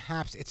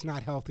 perhaps it's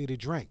not healthy to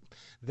drink.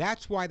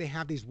 That's why they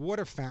have these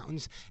water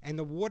fountains, and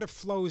the water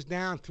flows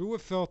down through a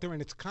filter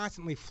and it's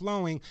constantly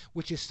flowing,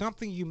 which is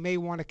something you may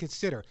want to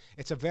consider.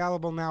 It's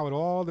available now at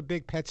all the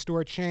big pet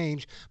store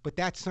chains, but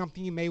that's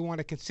something you may want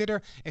to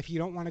consider. If you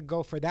don't want to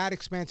go for that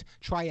expense,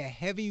 try a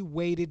heavy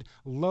weighted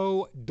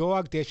low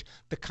dog dish,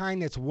 the kind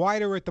that's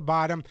wider at the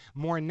bottom,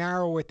 more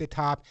narrow at the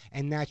top,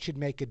 and that should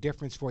make a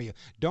difference for you.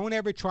 Don't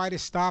ever try to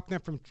stop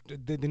them from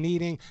the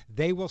kneading.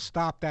 They will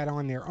stop that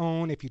on their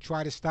own. If you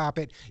try to stop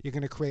it, you're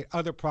going to create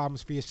other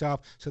problems for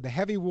yourself. So the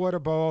heavy water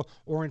bowl,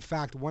 or in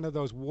fact one of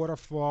those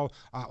waterfall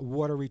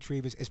water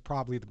retrievers, is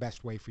probably the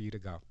best way for you to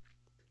go.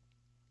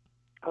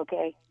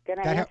 Okay. Can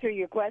I answer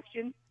your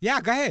question?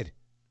 Yeah, go ahead.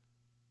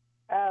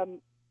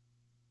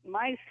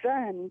 My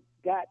son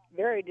got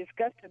very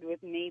disgusted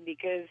with me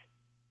because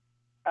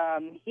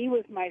he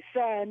was my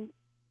son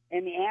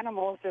and the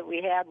animals that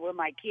we had were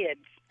my kids.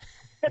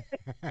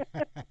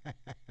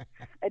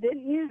 I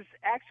didn't use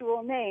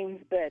actual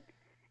names, but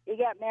he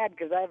got mad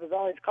because I was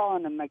always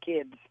calling them my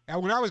kids.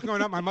 When I was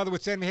growing up, my mother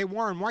would say to me, "Hey,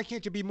 Warren, why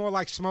can't you be more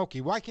like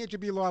Smokey? Why can't you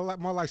be more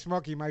like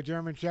Smokey, my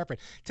German Shepherd?"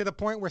 To the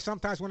point where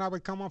sometimes when I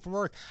would come home from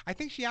work, I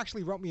think she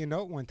actually wrote me a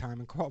note one time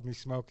and called me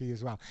Smokey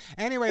as well.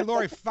 Anyway,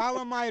 Lori,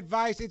 follow my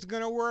advice. It's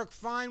going to work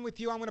fine with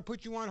you. I'm going to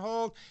put you on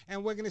hold,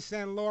 and we're going to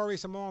send Lori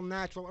some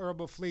all-natural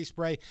herbal flea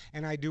spray,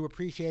 and I do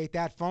appreciate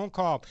that phone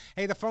call.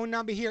 Hey, the phone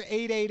number here,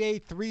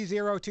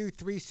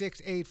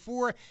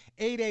 888-302-3684,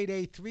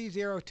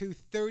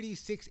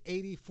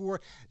 888-302-3684.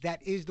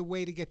 That is the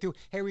way to get through.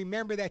 Hey,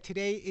 remember that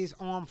today is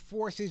Armed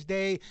Forces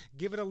Day.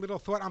 Give it a little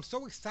thought. I'm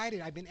so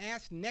excited. I've been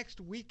asked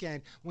next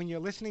weekend, when you're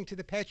listening to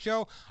the Pet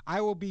Show, I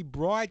will be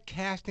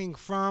broadcasting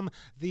from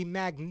the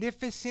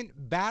magnificent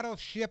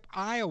battleship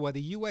Iowa,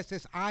 the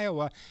USS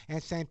Iowa, in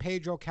San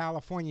Pedro,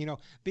 California. You know,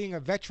 being a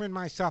veteran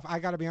myself, I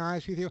got to be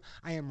honest with you,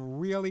 I am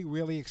really,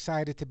 really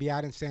excited to be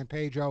out in San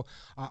Pedro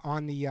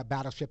on the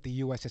battleship,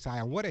 the USS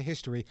Iowa. What a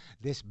history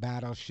this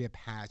battleship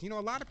has. You know,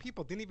 a lot of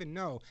people didn't even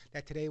know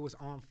that today was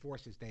Armed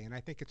Forces Day, and I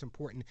think it's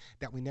important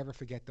that we never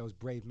forget those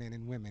brave men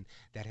and women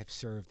that have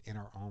served in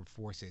our armed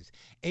forces.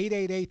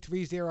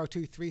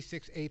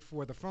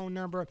 888-302-3684, the phone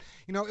number.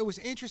 You know, it was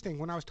interesting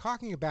when I was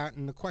talking about,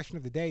 and the question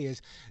of the day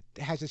is,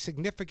 has a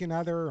significant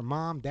other or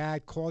mom,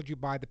 dad called you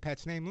by the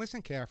pet's name?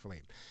 Listen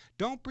carefully.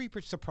 Don't be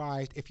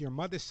surprised if your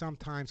mother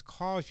sometimes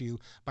calls you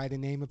by the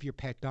name of your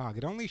pet dog.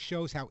 It only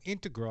shows how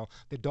integral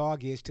the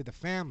dog is to the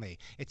family.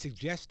 It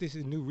suggests, this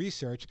is new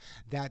research,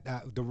 that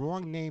the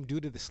wrong name due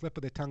to the slip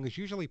of the tongue is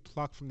usually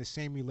plucked from the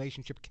same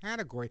relationship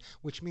category,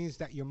 which means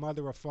that your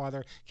mother or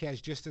father cares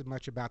just as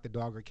much about the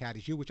dog or cat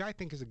as you, which I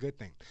think is a good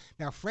thing.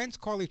 Now, friends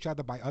call each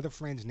other by other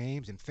friends'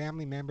 names, and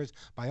family members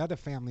by other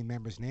family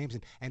members' names,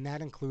 and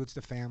that includes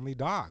the family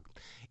dog.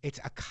 It's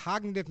a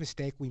cognitive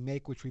mistake we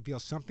make which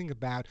reveals something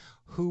about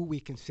who we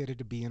consider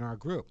to be in our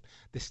group.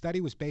 The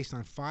study was based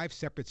on 5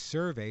 separate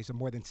surveys of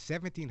more than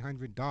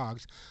 1,700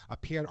 dogs,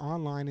 appeared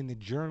online in the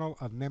Journal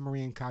of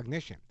Memory and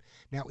Cognition.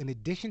 Now, in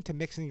addition to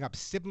mixing up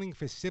sibling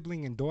for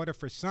sibling and daughter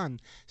for son,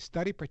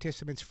 study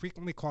participants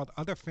frequently called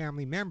other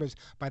family members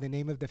by the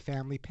name of the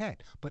family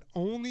pet, but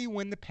only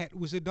when the pet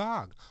was a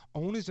dog.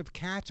 Owners of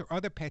cats or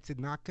other pets did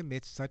not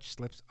commit such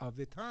slips of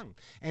the tongue.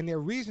 And their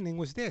reasoning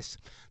was this: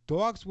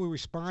 dogs will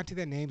respond to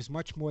their names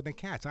much more than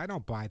cats. I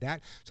don't buy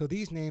that. So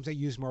these names are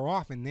used more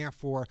often,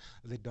 therefore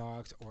the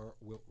dogs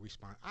will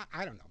respond.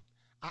 I don't know.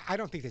 I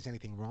don't think there's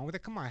anything wrong with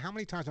it. Come on, how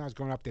many times when I was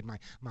growing up did my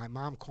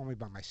mom call me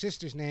by my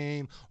sister's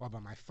name or by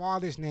my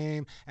father's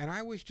name? And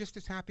I was just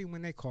as happy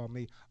when they called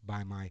me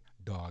by my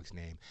dog's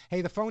name.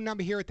 Hey, the phone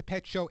number here at the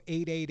Pet Show,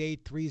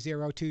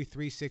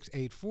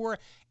 888-302-3684,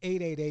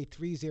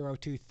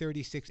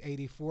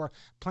 888-302-3684.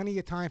 Plenty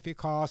of time for your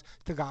calls.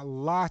 Still got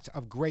lots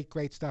of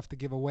great stuff to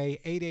give away.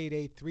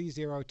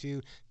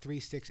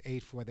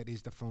 888-302-3684. That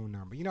is the phone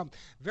number. You know,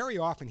 very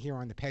often here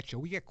on the Pet Show,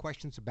 we get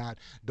questions about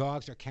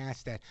dogs or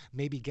cats that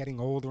may be getting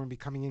older and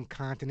becoming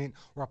incontinent,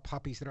 or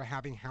puppies that are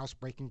having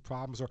housebreaking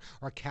problems, or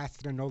cats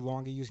that are no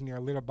longer using their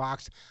litter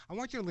box. I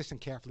want you to listen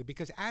carefully,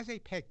 because as a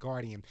pet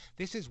guardian,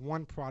 this is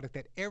one product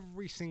that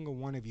every single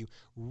one of you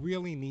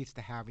really needs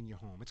to have in your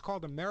home. It's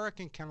called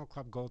American Kennel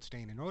Club Gold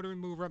Stain and Odor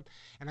Remover,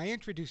 and I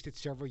introduced it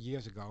several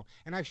years ago,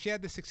 and I've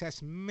shared the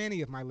success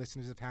many of my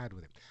listeners have had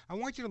with it. I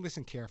want you to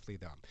listen carefully,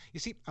 though.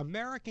 You see,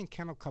 American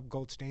Kennel Club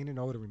Gold Stain and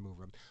Odor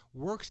Remover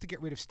works to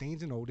get rid of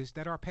stains and odors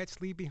that our pets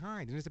leave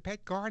behind. And as a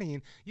pet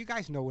guardian, you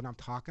guys know what I'm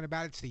talking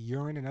about. It's the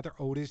urine and other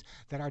odors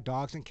that our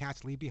dogs and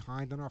cats leave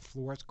behind on our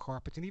floors,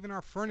 carpets, and even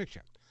our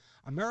furniture.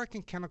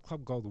 American Kennel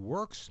Club Gold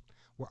works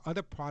where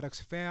other products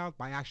failed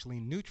by actually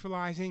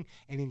neutralizing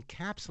and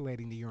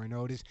encapsulating the urine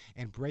odors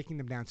and breaking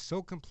them down so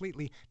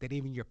completely that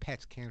even your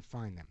pets can't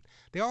find them.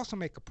 They also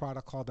make a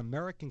product called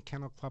American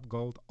Kennel Club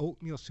Gold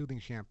Oatmeal Soothing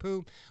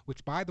Shampoo,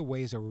 which, by the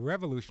way, is a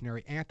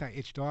revolutionary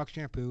anti-itch dog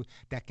shampoo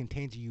that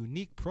contains a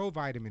unique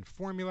provitamin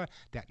formula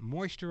that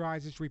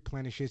moisturizes,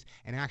 replenishes,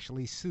 and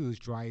actually soothes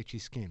dry, itchy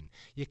skin.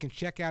 You can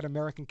check out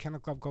American Kennel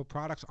Club Gold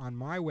products on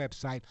my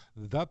website,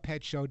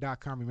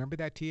 thepetshow.com. Remember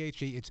that THE,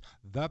 it's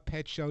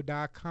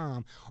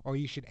thepetshow.com, or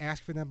you should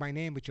ask for them by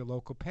name at your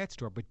local pet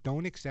store, but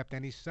don't accept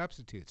any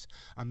substitutes.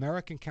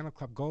 American Kennel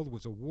Club Gold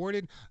was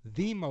awarded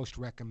the most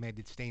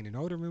recommended stain and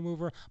odor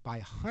remover by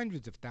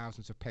hundreds of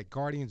thousands of pet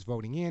guardians,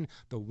 voting in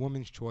the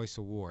Woman's Choice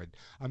Award.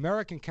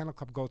 American Kennel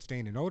Club Gold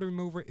Stain and Odor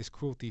Remover is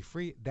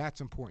cruelty-free. That's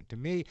important to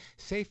me.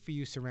 Safe for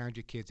use around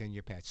your kids and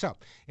your pets. So,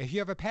 if you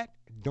have a pet,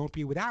 don't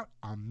be without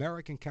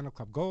American Kennel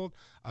Club Gold,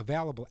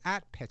 available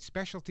at pet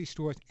specialty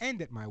stores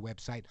and at my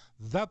website,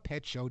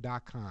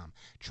 thepetshow.com.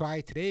 Try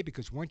it today,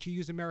 because once you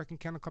use American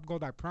Kennel Club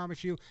Gold, I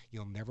promise you,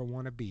 you'll never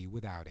want to be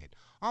without it.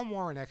 I'm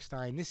Warren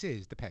Eckstein. This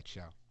is The Pet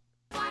Show.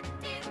 What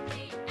did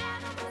the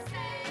animal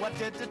say? What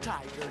did the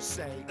tiger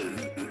say?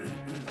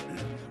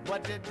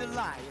 What did the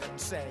lion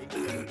say?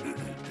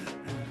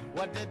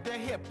 What did the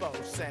hippo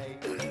say?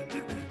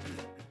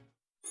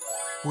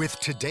 With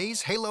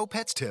today's Halo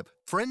Pets tip,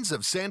 friends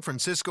of San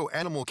Francisco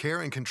Animal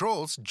Care and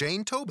Control's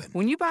Jane Tobin.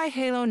 When you buy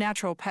Halo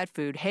natural pet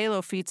food,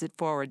 Halo feeds it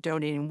forward,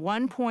 donating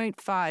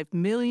 1.5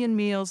 million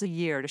meals a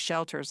year to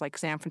shelters like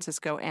San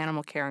Francisco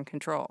Animal Care and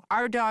Control.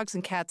 Our dogs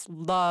and cats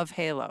love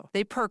Halo.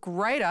 They perk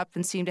right up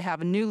and seem to have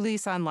a new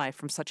lease on life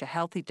from such a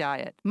healthy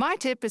diet. My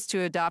tip is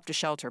to adopt a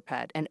shelter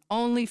pet and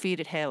only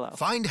feed it Halo.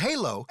 Find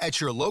Halo at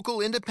your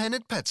local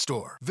independent pet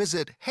store.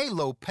 Visit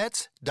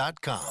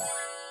halopets.com.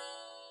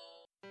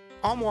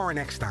 I'm Warren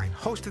Eckstein,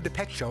 host of The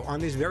Pet Show on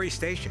this very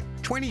station.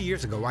 20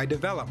 years ago, I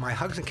developed my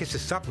Hugs and Kisses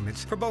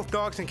supplements for both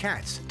dogs and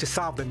cats to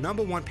solve the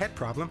 #1 pet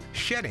problem,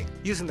 shedding.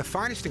 Using the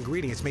finest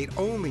ingredients made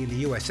only in the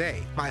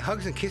USA, my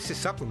Hugs and Kisses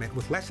supplement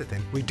with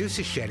lecithin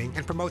reduces shedding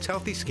and promotes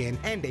healthy skin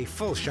and a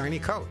full shiny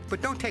coat.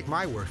 But don't take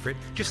my word for it.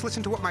 Just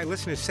listen to what my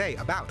listeners say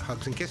about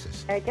Hugs and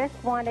Kisses. I just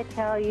want to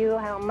tell you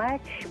how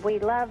much we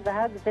love the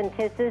Hugs and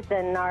Kisses,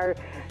 and our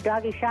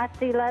doggy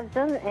Shotzi loves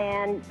them,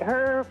 and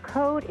her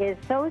coat is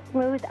so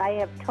smooth. I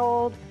have told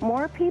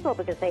more people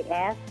because they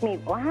ask me,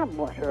 wow,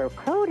 her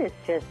coat is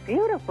just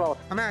beautiful.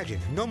 Imagine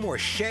no more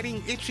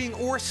shedding, itching,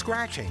 or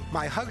scratching.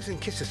 My Hugs and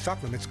Kisses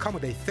supplements come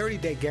with a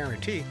 30-day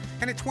guarantee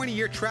and a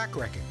 20-year track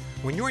record.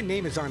 When your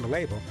name is on the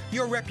label,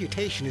 your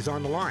reputation is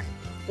on the line.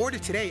 Order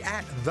today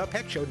at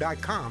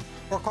thepetshow.com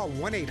or call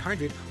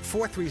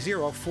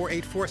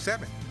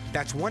 1-800-430-4847.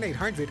 That's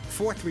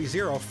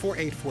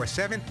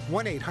 1-800-430-4847,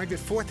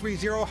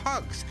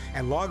 1-800-430-HUGS,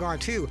 and log on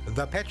to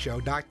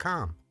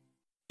thepetshow.com.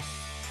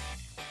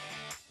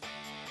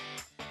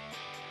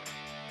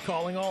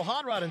 Calling all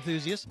hot rod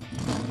enthusiasts.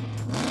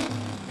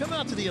 Come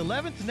out to the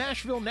 11th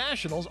Nashville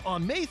Nationals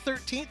on May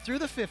 13th through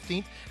the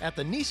 15th at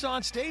the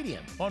Nissan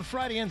Stadium. On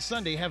Friday and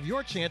Sunday, have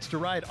your chance to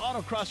ride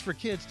autocross for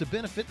kids to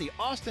benefit the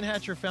Austin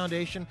Hatcher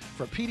Foundation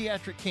for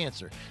Pediatric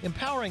Cancer,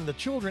 empowering the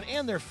children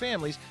and their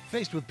families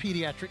faced with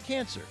pediatric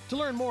cancer. To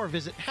learn more,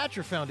 visit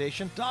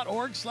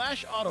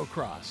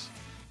hatcherfoundation.org/autocross.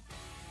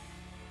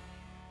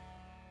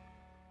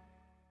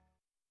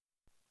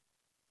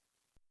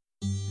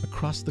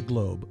 Across the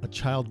globe, a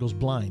child goes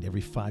blind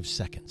every 5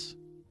 seconds.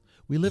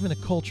 We live in a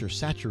culture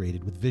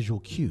saturated with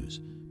visual cues,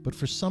 but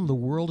for some, the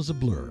world is a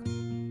blur.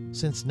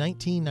 Since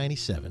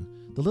 1997,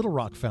 the Little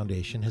Rock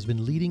Foundation has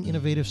been leading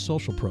innovative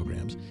social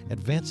programs,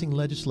 advancing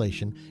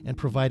legislation, and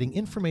providing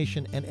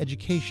information and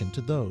education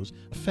to those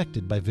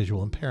affected by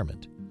visual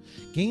impairment.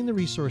 Gain the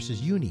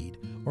resources you need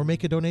or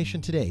make a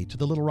donation today to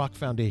the Little Rock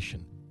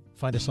Foundation.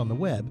 Find us on the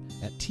web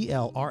at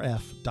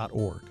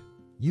tlrf.org.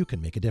 You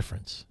can make a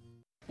difference.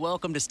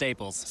 Welcome to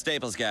Staples.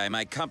 Staples guy,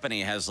 my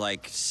company has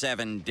like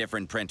 7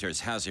 different printers.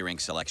 How's your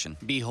ink selection?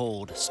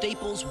 Behold,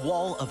 Staples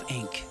Wall of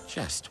Ink.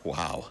 Just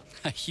wow.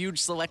 A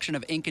huge selection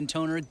of ink and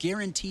toner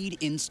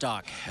guaranteed in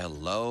stock.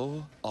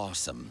 Hello?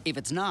 Awesome. If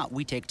it's not,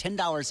 we take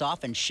 $10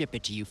 off and ship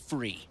it to you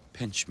free.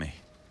 Pinch me.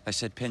 I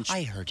said pinch.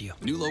 I heard you.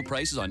 New low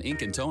prices on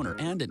ink and toner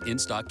and an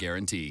in-stock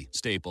guarantee.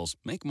 Staples.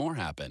 Make more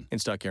happen.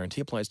 In-stock guarantee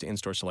applies to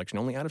in-store selection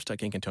only.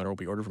 Out-of-stock ink and toner will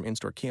be ordered from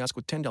in-store kiosk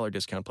with $10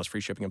 discount plus free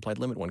shipping applied.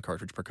 Limit 1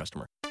 cartridge per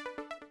customer.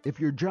 If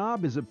your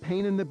job is a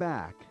pain in the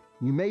back,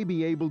 you may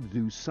be able to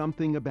do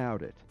something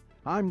about it.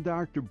 I'm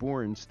Dr.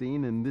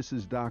 Borenstein, and this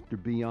is Dr.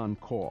 B on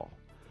Call.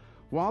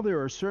 While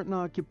there are certain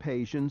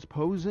occupations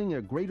posing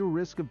a greater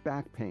risk of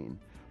back pain,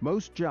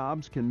 Most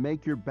jobs can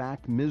make your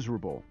back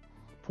miserable.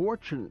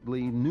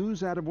 Fortunately,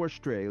 news out of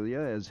Australia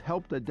has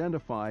helped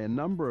identify a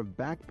number of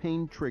back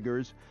pain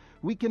triggers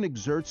we can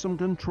exert some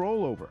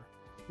control over.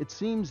 It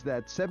seems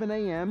that 7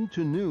 a.m.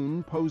 to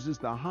noon poses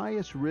the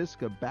highest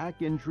risk of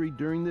back injury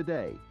during the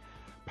day,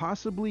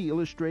 possibly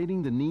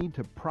illustrating the need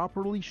to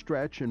properly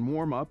stretch and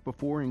warm up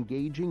before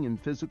engaging in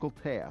physical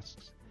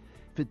tasks.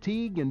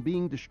 Fatigue and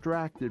being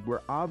distracted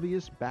were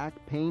obvious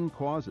back pain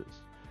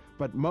causes,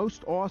 but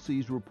most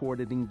Aussies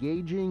reported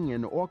engaging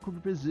in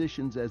awkward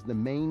positions as the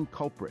main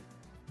culprit.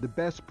 The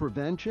best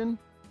prevention?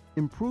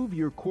 Improve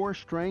your core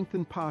strength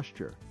and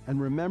posture,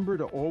 and remember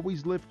to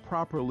always lift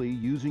properly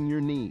using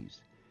your knees.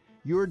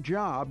 Your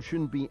job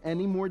shouldn't be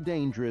any more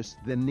dangerous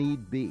than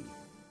need be.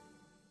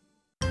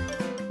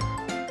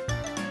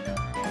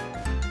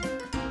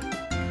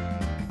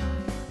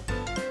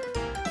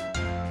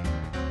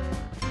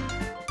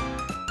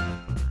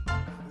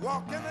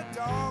 Walking the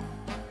dog.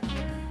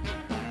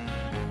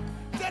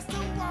 Just a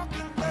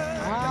walking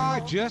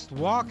Just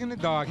walking the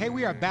dog. Hey,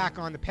 we are back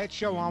on the Pet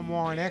Show. I'm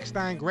Warren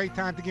Eckstein. Great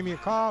time to give me a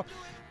call.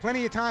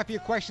 Plenty of time for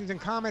your questions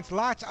and comments.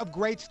 Lots of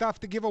great stuff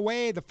to give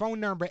away. The phone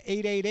number,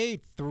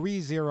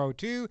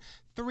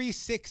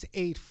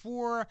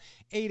 888-302-3684,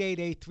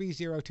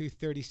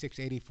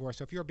 888-302-3684.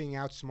 So if you're being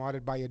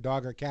outsmarted by your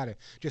dog or cat or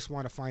just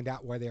want to find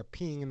out why they're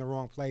peeing in the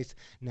wrong place,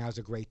 now's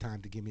a great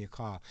time to give me a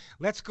call.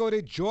 Let's go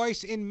to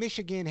Joyce in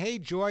Michigan. Hey,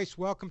 Joyce,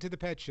 welcome to the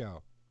Pet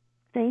Show.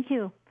 Thank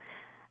you.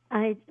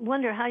 I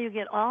wonder how you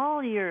get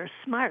all your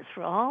smarts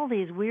for all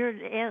these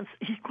weird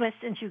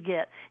questions you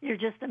get. You're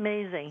just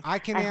amazing. I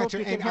can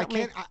answer, and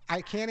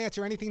I can't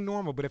answer anything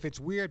normal, but if it's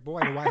weird, boy,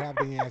 do I have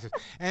the answers.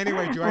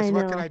 Anyway, Joyce,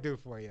 what can I do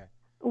for you?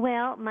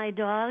 Well, my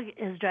dog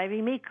is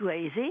driving me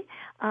crazy.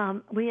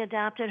 We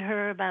adopted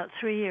her about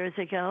 3 years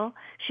ago.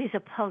 She's a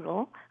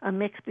puggle, a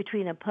mix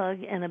between a pug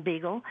and a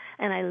beagle,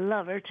 and I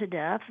love her to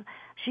death.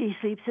 She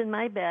sleeps in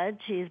my bed.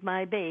 She's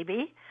my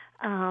baby.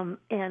 And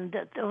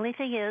the only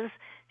thing is,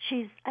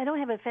 I don't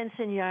have a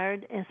fenced-in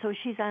yard, and so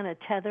she's on a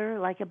tether,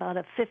 like about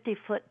a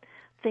 50-foot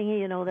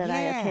thingy, that I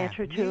attach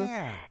her to.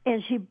 Yeah.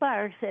 And she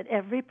barks at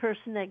every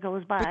person that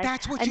goes by. But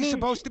that's what she's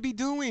supposed to be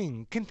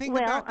doing. About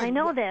Well, I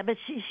know that, but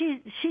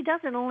she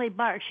doesn't only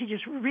bark. She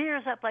just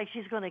rears up like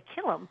she's going to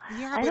kill them.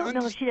 Yeah, I don't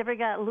know if she ever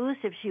got loose,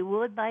 if she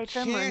would bite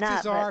them or not.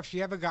 Chances are, if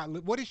she ever got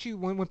loose. What is she,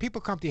 when people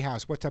come to your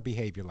house, what's her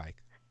behavior like?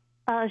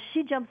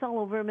 She jumps all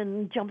over him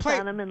and jumps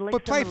on him and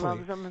licks him and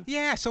loves him.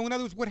 Yeah, so in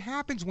other words, what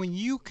happens when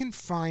you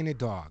confine a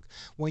dog,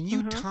 when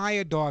you tie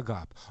a dog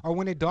up, or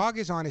when a dog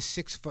is on a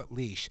 6-foot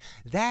leash,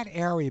 that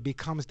area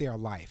becomes their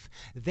life.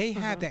 They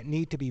have that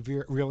need to be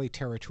really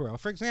territorial.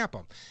 For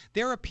example,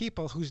 there are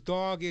people whose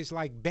dog is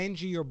like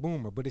Benji or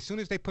Boomer, but as soon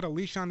as they put a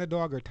leash on the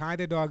dog or tie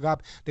the dog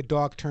up, the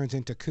dog turns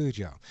into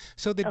Cujo.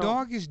 So the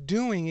dog is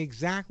doing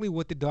exactly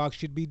what the dog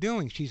should be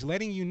doing. She's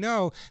letting you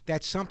know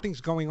that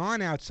something's going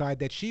on outside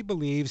that she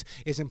believes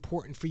is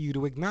important for you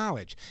to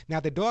acknowledge. Now,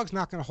 the dog's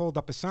not going to hold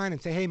up a sign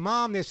and say, hey,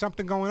 Mom, there's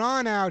something going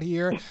on out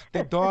here.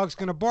 The dog's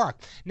going to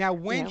bark. Now,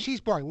 when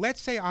she's barking, let's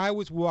say I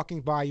was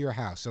walking by your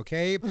house,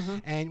 okay?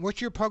 And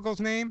what's your puggle's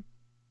name?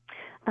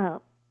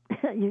 I'm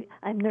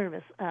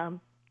nervous. I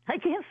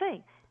can't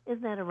think.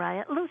 Isn't that a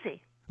riot?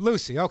 Lucy.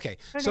 Lucy, okay.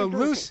 So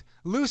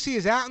Lucy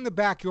is out in the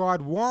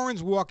backyard.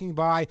 Warren's walking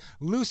by.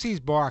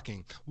 Lucy's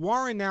barking.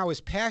 Warren now is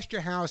past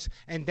your house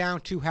and down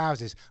 2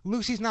 houses.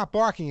 Lucy's not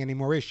barking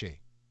anymore, is she?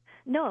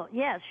 No,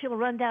 yes, she'll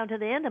run down to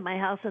the end of my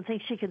house and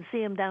think she can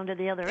see him down to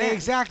the other end.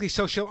 Exactly.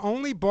 So she'll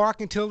only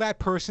bark until that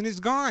person is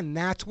gone.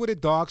 That's what a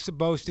dog's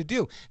supposed to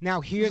do. Now,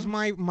 here's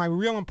my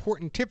real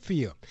important tip for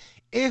you.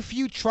 If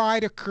you try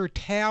to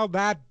curtail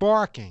that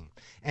barking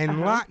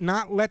and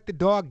not let the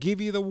dog give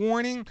you the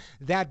warning,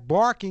 that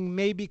barking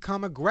may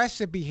become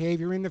aggressive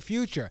behavior in the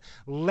future.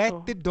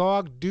 Let the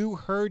dog do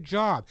her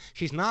job.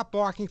 She's not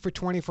barking for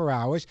 24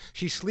 hours.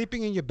 She's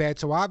sleeping in your bed,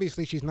 so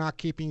obviously she's not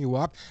keeping you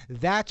up.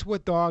 That's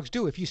what dogs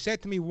do. If you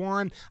said to me,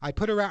 Warren, I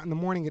put her out in the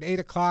morning at 8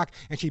 o'clock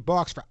and she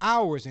barks for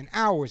hours and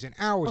hours and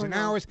hours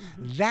hours,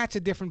 that's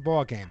a different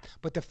ballgame.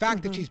 But the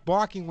fact that she's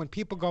barking when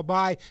people go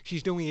by,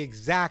 she's doing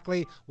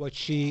exactly what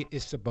she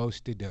is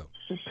supposed to do.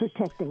 She's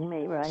protecting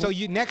me, right? So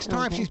next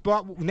time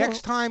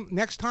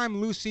next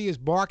time Lucy is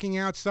barking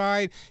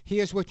outside,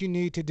 here's what you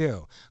need to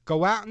do.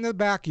 Go out in the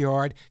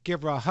backyard,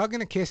 give her a hug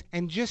and a kiss,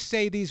 and just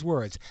say these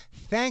words.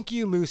 Thank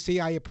you,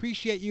 Lucy. I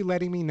appreciate you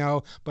letting me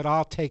know, but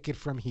I'll take it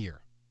from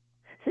here.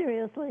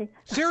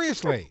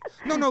 Seriously?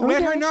 No,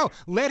 let her know.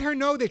 Let her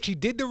know that she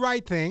did the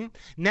right thing.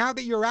 Now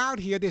that you're out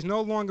here, there's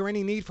no longer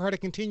any need for her to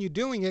continue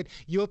doing it.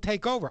 You'll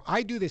take over.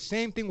 I do the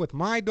same thing with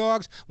my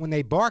dogs. When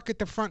they bark at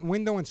the front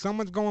window and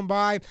someone's going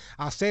by,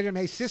 I'll say to them,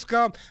 hey,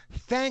 Cisco,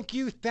 thank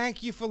you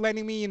for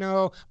letting me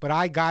know, but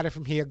I got it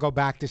from here. Go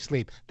back to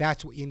sleep.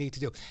 That's what you need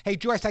to do. Hey,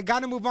 Joyce, I got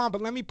to move on,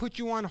 but let me put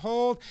you on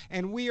hold,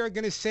 and we are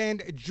going to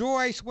send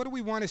Joyce. What do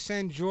we want to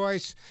send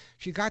Joyce?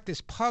 She got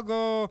this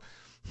puggle.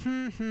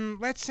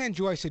 Let's send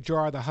Joyce a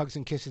jar of the Hugs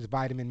and Kisses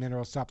vitamin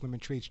mineral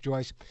supplement treats,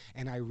 Joyce,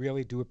 and I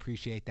really do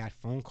appreciate that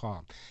phone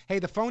call. Hey,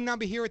 the phone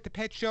number here at the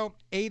Pet Show,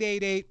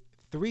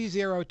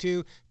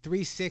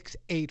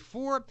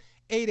 888-302-3684.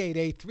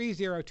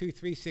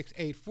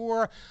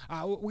 888-302-3684.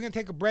 We're going to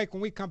take a break.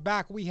 When we come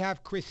back, we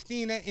have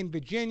Christina in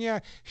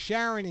Virginia,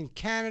 Sharon in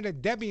Canada,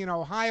 Debbie in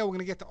Ohio. We're going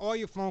to get to all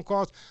your phone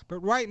calls. But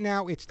right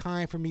now, it's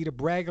time for me to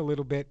brag a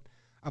little bit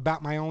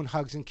about my own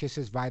Hugs and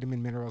Kisses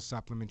vitamin mineral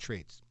supplement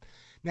treats.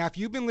 Now, if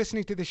you've been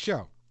listening to the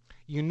show,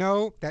 you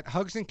know that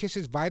Hugs and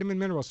Kisses vitamin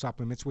mineral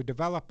supplements were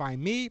developed by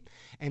me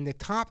and the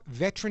top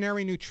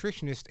veterinary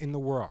nutritionist in the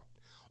world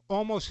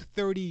almost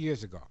 30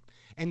 years ago.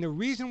 And the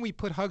reason we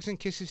put Hugs and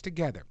Kisses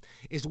together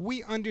is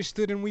we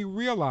understood and we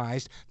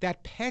realized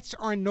that pets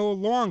are no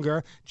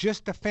longer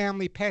just a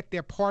family pet.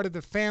 They're part of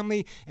the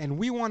family, and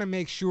we want to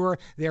make sure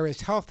they're as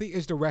healthy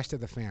as the rest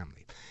of the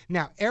family.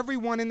 Now,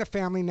 everyone in the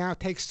family now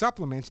takes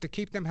supplements to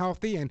keep them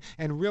healthy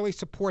and really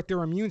support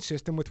their immune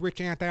system with rich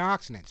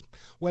antioxidants.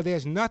 Well,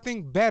 there's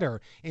nothing better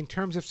in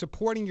terms of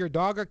supporting your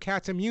dog or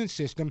cat's immune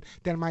system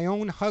than my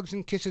own Hugs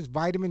and Kisses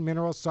vitamin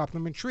mineral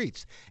supplement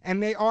treats. And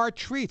they are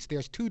treats.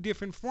 There's two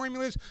different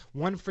formulas,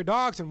 one for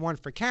dogs and one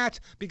for cats,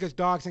 because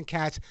dogs and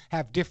cats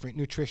have different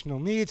nutritional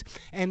needs,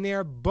 and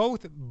they're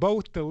both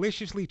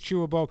deliciously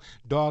chewable.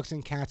 Dogs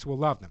and cats will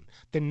love them.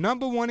 The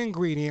number one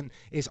ingredient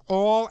is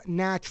all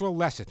natural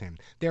lecithin.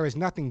 There is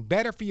nothing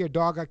better for your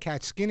dog or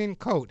cat's skin and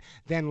coat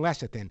than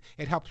lecithin.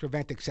 It helps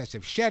prevent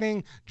excessive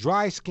shedding,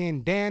 dry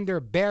skin, dander,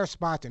 bare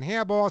spots, and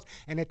hairballs,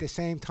 and at the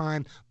same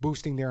time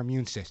boosting their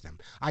immune system.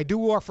 I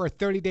do offer a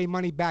 30-day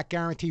money-back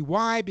guarantee.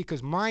 Why?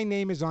 Because my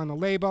name is on the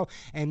label,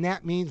 and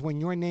that means when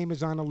your name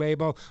is on the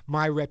label,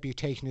 my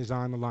reputation is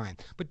on the line.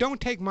 But don't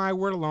take my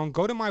word alone.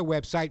 Go to my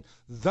website,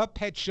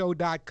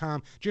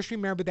 thepetshow.com. Just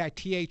remember that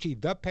THE,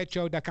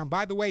 thepetshow.com.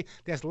 By the way,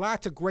 there's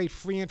lots of great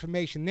free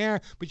information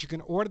there, but you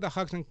can order the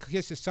Hugs and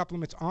Kisses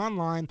supplements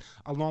online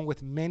along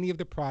with many of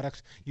the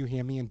products you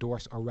hear me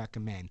endorse or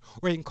recommend.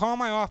 Or you can call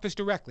my office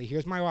directly.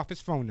 Here's my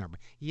office phone number.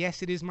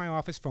 Yes, it is my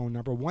office phone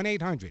number,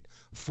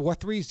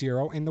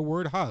 1-800-430 in the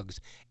word HUGS,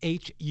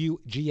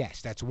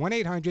 HUGS. That's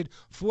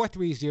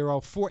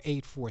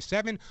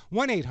 1-800-430-4847,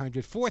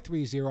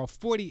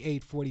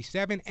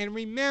 1-800-430-4847. And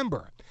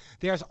remember,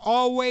 there's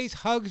always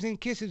Hugs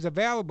and Kisses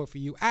available for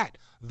you at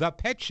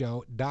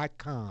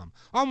thepetshow.com.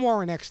 I'm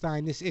Warren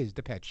Eckstein. This is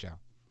The Pet Show.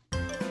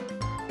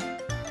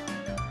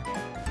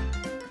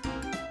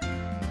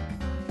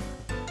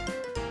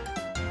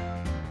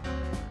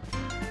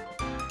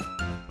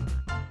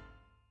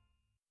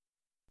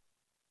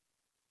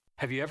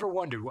 Have you ever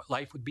wondered what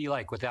life would be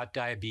like without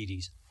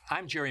diabetes?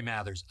 I'm Jerry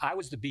Mathers. I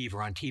was the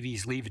Beaver on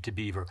TV's Leave It to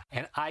Beaver,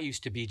 and I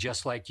used to be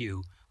just like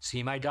you.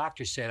 See, my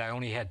doctor said I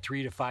only had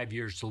 3 to 5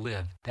 years to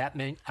live. That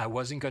meant I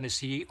wasn't going to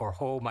see or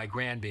hold my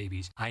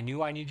grandbabies. I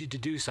knew I needed to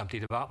do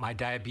something about my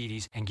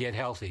diabetes and get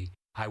healthy.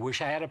 I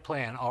wish I had a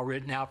plan all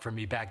written out for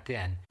me back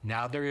then.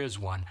 Now there is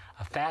one,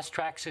 a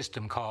fast-track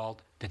system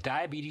called the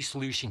Diabetes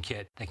Solution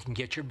Kit that can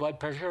get your blood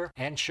pressure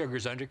and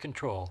sugars under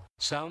control.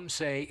 Some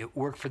say it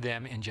worked for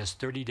them in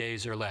just 30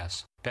 days or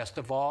less. Best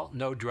of all,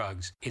 no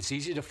drugs. It's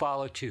easy to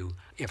follow too.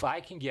 If I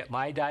can get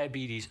my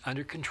diabetes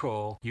under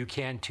control, you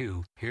can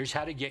too. Here's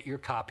how to get your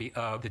copy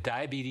of the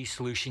Diabetes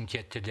Solution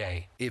Kit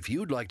today. If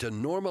you'd like to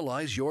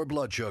normalize your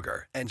blood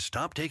sugar and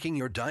stop taking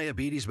your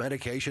diabetes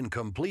medication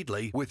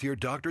completely with your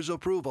doctor's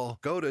approval,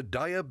 go to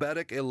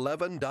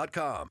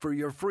diabetic11.com for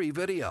your free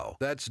video.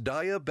 That's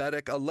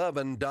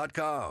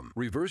diabetic11.com.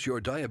 Reverse your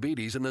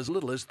diabetes in as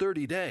little as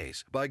 30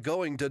 days by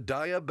going to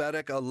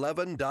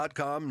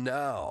diabetic11.com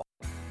now.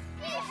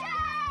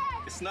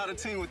 It's not a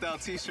team without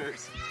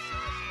t-shirts.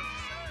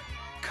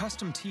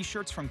 Custom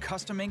t-shirts from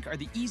Custom Ink are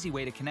the easy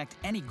way to connect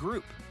any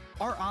group.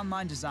 Our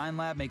online design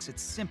lab makes it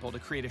simple to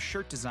create a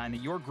shirt design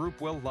that your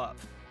group will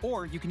love.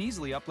 Or you can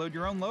easily upload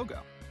your own logo.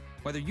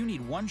 Whether you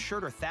need one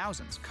shirt or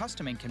thousands,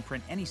 Custom Ink can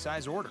print any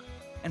size order.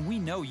 And we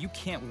know you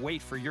can't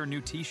wait for your new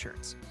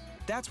t-shirts.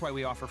 That's why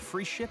we offer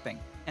free shipping,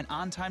 and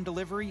on-time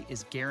delivery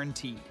is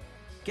guaranteed.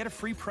 Get a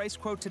free price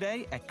quote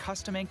today at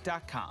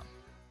customink.com.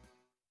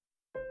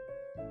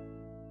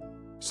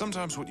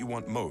 Sometimes what you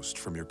want most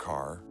from your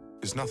car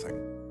is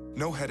nothing.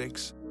 No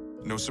headaches,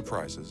 no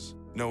surprises,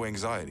 no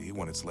anxiety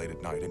when it's late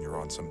at night and you're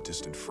on some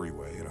distant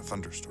freeway in a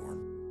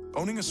thunderstorm.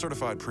 Owning a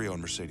certified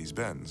pre-owned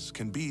Mercedes-Benz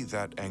can be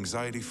that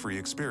anxiety-free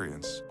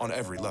experience on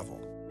every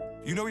level.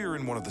 You know you're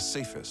in one of the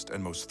safest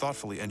and most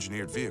thoughtfully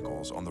engineered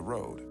vehicles on the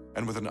road.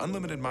 And with an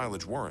unlimited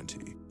mileage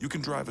warranty, you can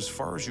drive as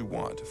far as you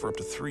want for up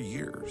to 3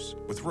 years,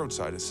 with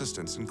roadside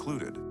assistance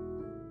included.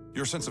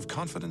 Your sense of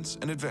confidence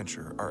and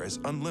adventure are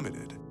as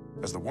unlimited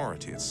as the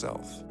warranty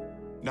itself.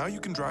 Now you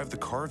can drive the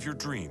car of your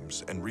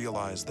dreams and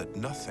realize that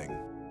nothing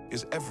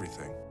is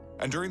everything.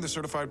 And during the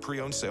Certified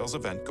Pre-Owned Sales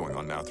event going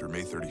on now through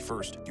May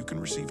 31st, you can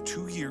receive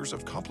 2 years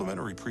of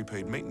complimentary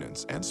prepaid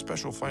maintenance and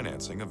special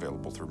financing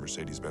available through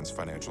Mercedes-Benz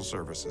Financial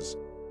Services.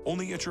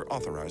 Only at your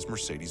authorized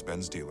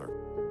Mercedes-Benz dealer.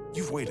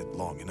 You've waited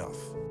long enough.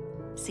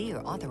 See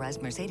your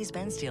authorized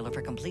Mercedes-Benz dealer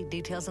for complete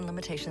details and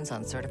limitations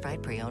on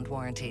certified pre-owned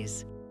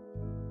warranties.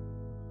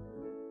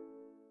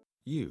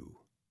 You,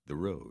 the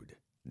road,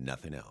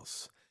 nothing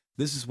else.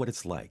 This is what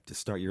it's like to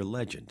start your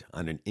legend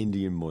on an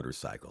Indian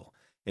motorcycle.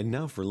 And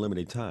now for a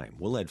limited time,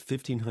 we'll add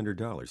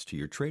 $1,500 to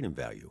your trade-in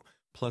value,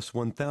 plus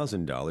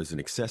 $1,000 in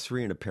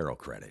accessory and apparel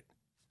credit.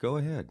 Go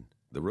ahead.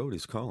 The road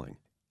is calling.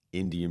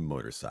 Indian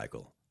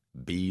Motorcycle.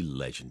 Be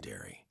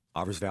legendary.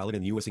 Offers valid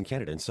in the U.S. and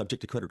Canada and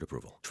subject to credit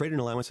approval. Trade-in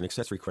allowance and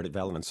accessory credit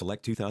valid on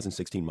select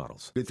 2016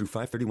 models. Good through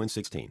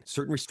 5/31/16.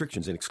 Certain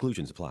restrictions and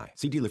exclusions apply.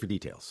 See dealer for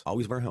details.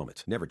 Always wear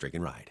helmet. Never drink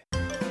and ride.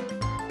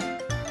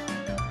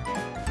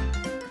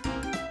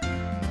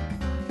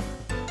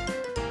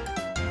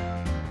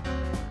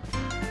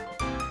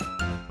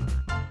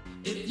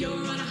 If you're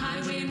on a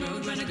highway and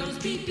road runner goes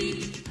beep,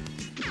 beep.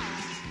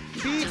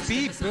 Beep,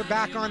 beep. We're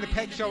back on the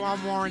Pet Show.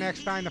 I'm Warren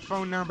Eckstein. The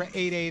phone number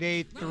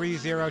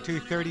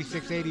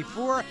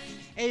 888-302-3684.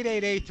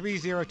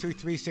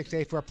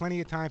 888-302-3684.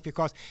 Plenty of time for your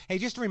calls. Hey,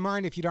 just a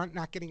reminder, if you're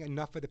not getting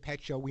enough of the Pet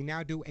Show, we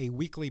now do a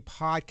weekly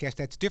podcast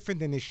that's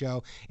different than the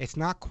show. It's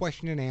not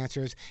question and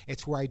answers.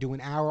 It's where I do an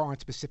hour on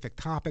specific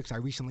topics. I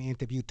recently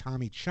interviewed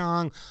Tommy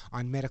Chong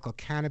on medical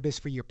cannabis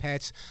for your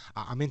pets.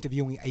 I'm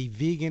interviewing a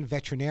vegan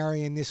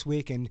veterinarian this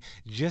week, and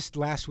just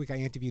last week I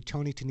interviewed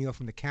Tony Tennille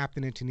from the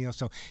Captain and Tennille.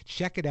 So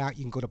check it out.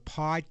 You can go to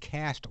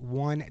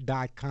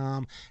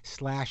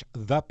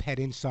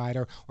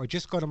podcast1.com/thepetiinsider, or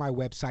just go to my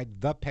website,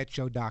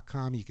 thepetshow.com.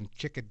 You can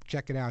check it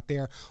out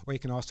there, or you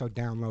can also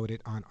download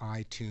it on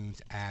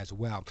iTunes as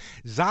well.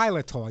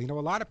 Xylitol. You know, a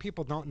lot of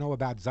people don't know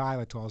about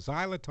xylitol.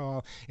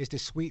 Xylitol is the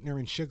sweetener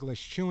in sugarless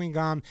chewing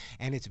gum,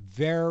 and it's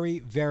very,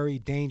 very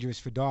dangerous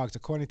for dogs.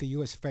 According to the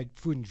U.S.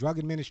 Food and Drug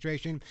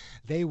Administration,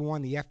 they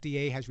warn the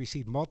FDA has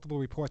received multiple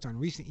reports on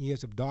recent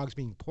years of dogs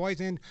being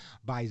poisoned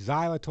by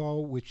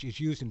xylitol, which is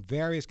used in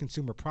various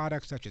consumer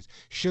products such as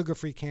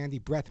sugar-free candy,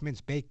 breath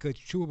mints, baked goods,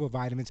 chewable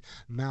vitamins,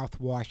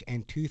 mouthwash,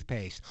 and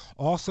toothpaste.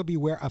 Also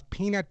beware of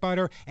peanut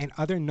butter and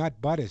other nut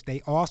butters.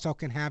 They also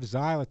can have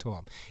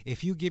xylitol.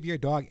 If you give your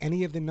dog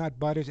any of the nut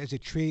butters as a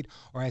treat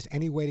or as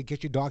any way to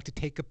get your dog to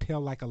take a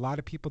pill like a lot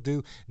of people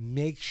do,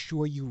 make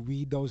sure you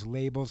read those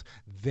labels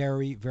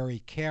very, very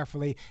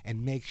carefully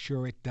and make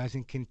sure it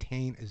doesn't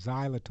contain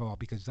xylitol,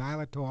 because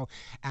xylitol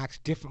acts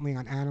differently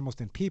on animals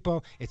than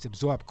people. It's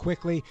absorbed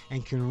quickly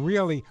and can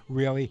really,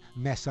 really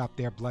mess up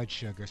their blood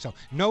sugar. So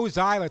no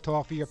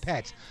xylitol for your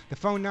pets. The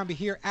phone number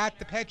here at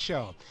the Pet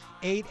Show,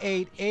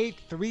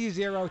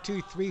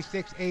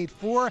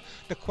 888-302-3684.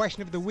 The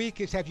question of the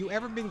week is, have you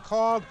ever been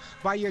called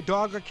by your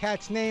dog or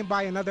cat's name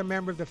by another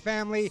member of the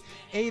family?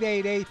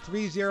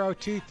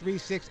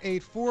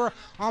 888-302-3684.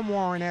 I'm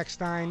Warren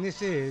Eckstein.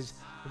 This is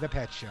The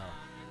Pet Show.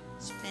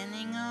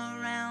 Spinning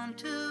around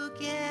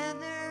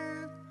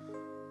together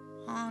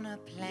on a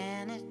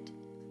planet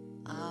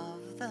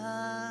of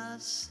the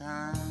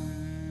sun.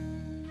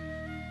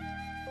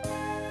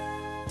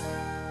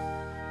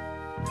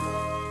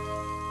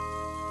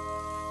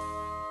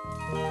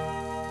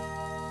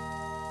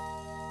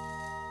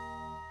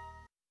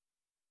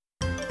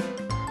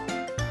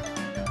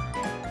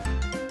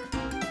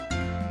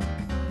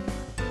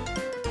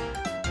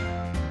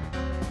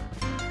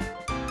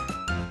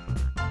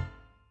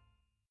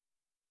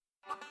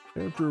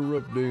 After a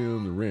rough day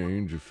on the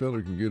range, a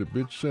feller can get a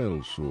bit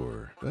saddle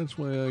sore. That's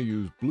why I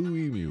use Blue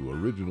Emu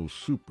Original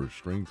Super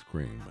Strength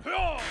Cream.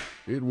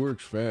 It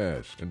works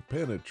fast and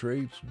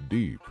penetrates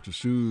deep to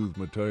soothe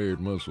my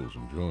tired muscles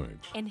and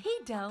joints. And he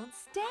don't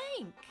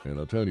stink. And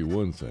I'll tell you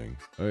one thing,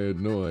 I had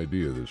no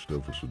idea this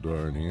stuff was so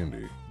darn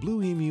handy.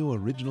 Blue Emu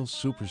Original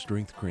Super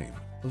Strength Cream.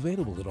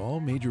 Available at all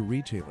major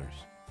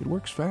retailers. It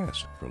works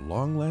fast for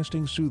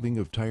long-lasting soothing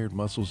of tired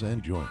muscles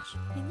and joints.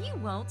 And you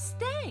won't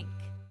stink.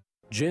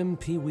 Jim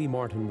Pee Wee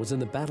Martin was in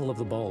the Battle of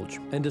the Bulge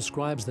and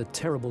describes the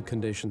terrible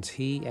conditions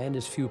he and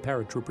his few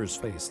paratroopers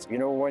faced. You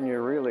know, when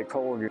you're really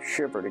cold, you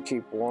shiver to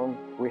keep warm.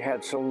 We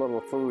had so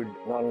little food,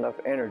 not enough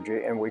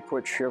energy, and we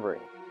quit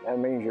shivering. That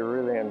means you're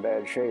really in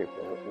bad shape.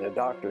 The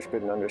doctors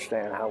couldn't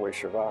understand how we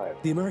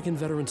survived. The American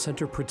Veterans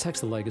Center protects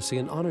the legacy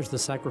and honors the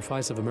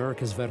sacrifice of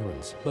America's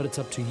veterans, but it's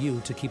up to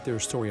you to keep their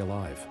story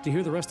alive. To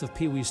hear the rest of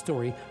Pee Wee's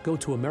story, go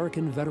to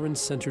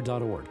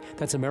AmericanVeteransCenter.org.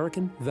 That's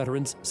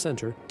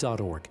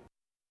AmericanVeteransCenter.org.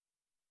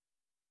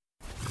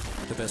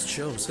 The best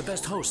shows, the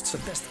best hosts, the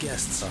best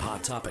guests, the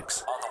hot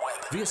topics. On the web,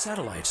 via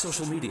satellite,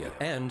 social media,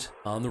 and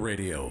on the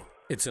radio.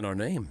 It's in our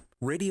name,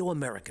 Radio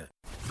America.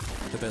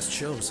 The best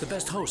shows, the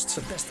best hosts,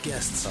 the best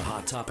guests, the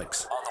hot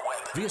topics. On the web,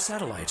 via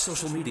satellite,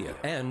 social media,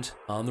 and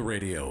on the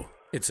radio.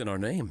 It's in our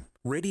name,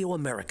 Radio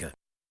America.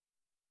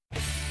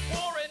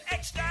 Warren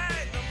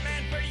Eckstein, the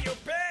man for your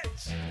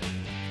pets.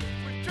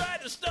 We tried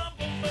to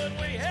stumble, but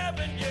we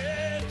haven't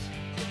yet.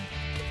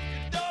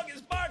 Your dog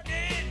is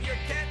barking, your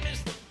cat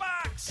missed the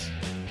box.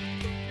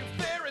 Your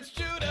ferret's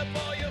chewed up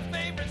all your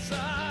favorite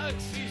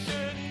socks. He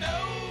sure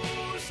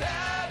knows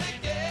how to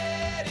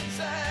get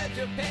inside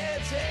your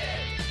pet's head.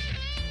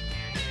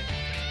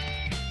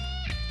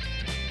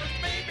 But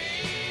maybe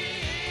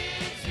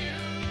it's you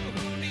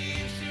who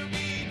needs to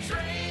be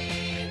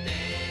trained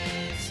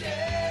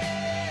instead.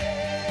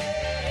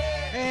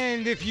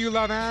 And if you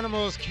love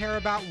animals, care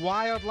about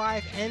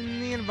wildlife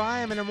and the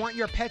environment, and want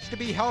your pets to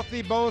be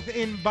healthy both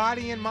in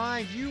body and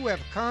mind, you have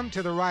come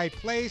to the right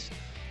place.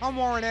 I'm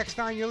Warren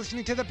Eckstein. You're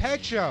listening to The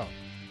Pet Show.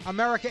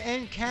 America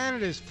and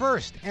Canada's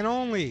first and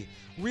only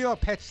real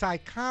pet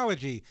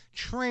psychology,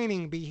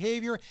 training,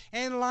 behavior,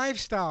 and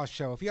lifestyle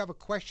show. If you have a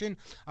question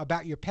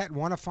about your pet,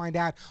 want to find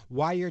out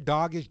why your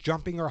dog is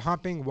jumping or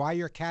humping, why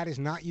your cat is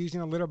not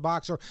using a litter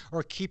box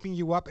or keeping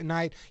you up at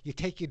night, you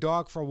take your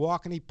dog for a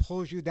walk and he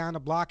pulls you down the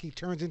block, he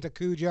turns into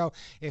Cujo.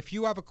 If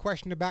you have a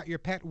question about your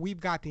pet, we've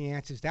got the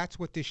answers. That's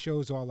what this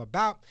show's all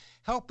about.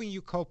 Helping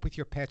you cope with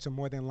your pets, or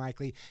more than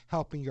likely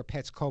helping your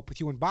pets cope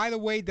with you. And by the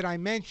way, did I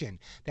mention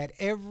that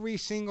every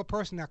single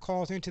person that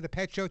calls into the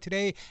Pet Show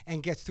today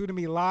and gets through to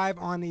me live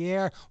on the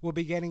air will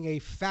be getting a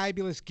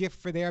fabulous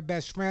gift for their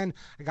best friend.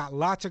 I got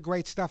lots of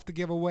great stuff to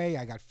give away.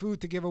 I got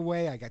food to give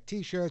away. I got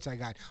t-shirts. I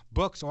got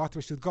books,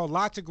 Authors Who Go.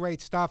 Lots of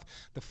great stuff.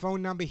 The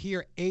phone number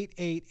here,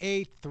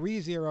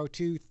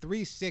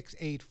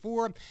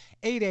 888-302-3684.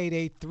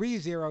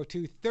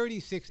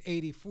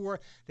 888-302-3684.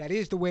 That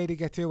is the way to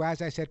get through.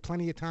 As I said,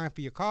 plenty of time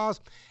for your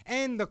calls.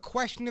 And the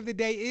question of the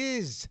day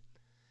is,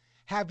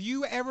 have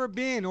you ever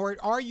been, or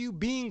are you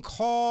being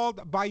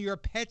called by your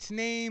pet's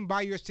name,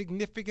 by your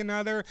significant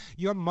other,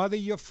 your mother,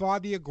 your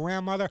father, your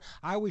grandmother?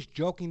 I was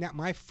joking that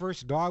my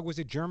first dog was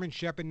a German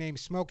Shepherd named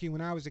Smokey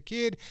when I was a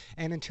kid,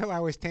 and until I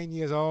was 10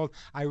 years old,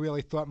 I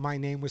really thought my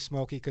name was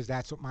Smokey because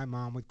that's what my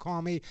mom would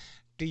call me.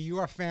 Do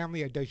your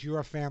family, or does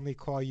your family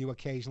call you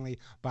occasionally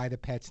by the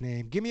pet's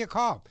name? Give me a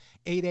call,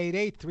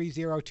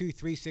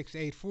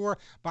 888-302-3684.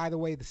 By the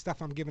way, the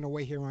stuff I'm giving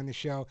away here on the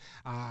show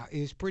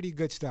is pretty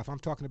good stuff. I'm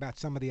talking about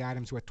some of the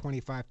items worth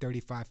 $25,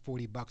 $35,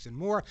 $40 and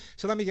more.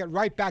 So let me get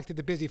right back to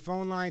the busy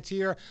phone lines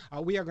here.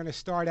 We are going to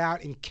start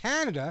out in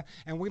Canada,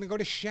 and we're going to go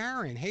to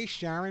Sharon. Hey,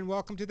 Sharon,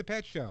 welcome to the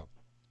Pet Show.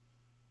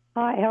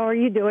 Hi, how are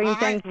you doing?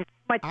 Thank you so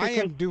much for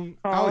taking the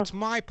call. Oh, it's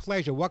my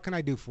pleasure. What can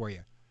I do for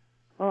you?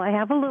 Well, I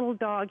have a little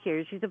dog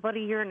here. She's about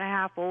 1.5 years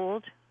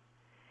old.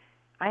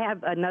 I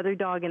have another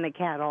dog and a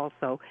cat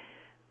also.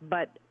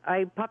 But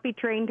I puppy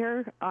trained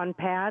her on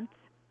pads.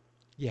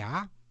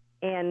 Yeah.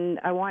 And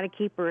I want to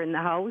keep her in the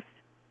house.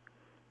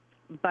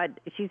 But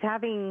she's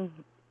having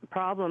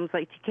problems.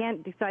 Like, she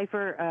can't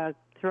decipher a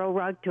throw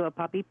rug to a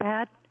puppy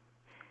pad.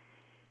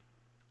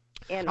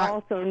 And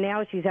also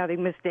now she's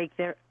having mistakes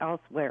there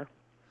elsewhere.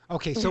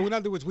 Okay, so in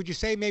other words, would you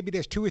say maybe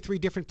there's 2 or 3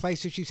 different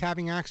places she's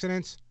having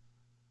accidents?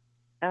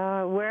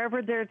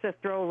 Wherever there's a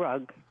throw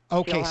rug.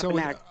 Okay, so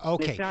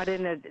it's not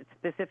in a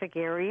specific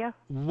area.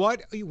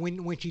 What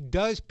when she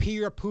does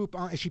pee or poop?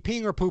 Is she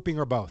peeing or pooping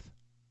or both?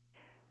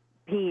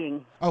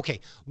 Peeing. Okay,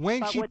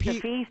 when but she with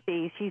the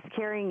feces, she's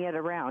carrying it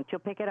around. She'll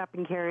pick it up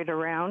and carry it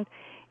around,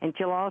 and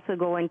she'll also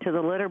go into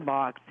the litter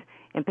box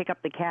and pick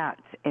up the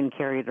cats and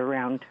carry it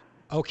around.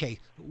 Okay,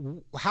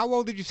 how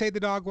old did you say the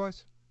dog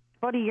was?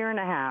 About 1.5 years.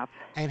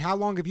 And how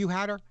long have you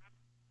had her?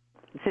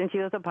 Since she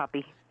was a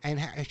puppy.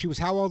 And she was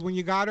how old when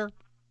you got her?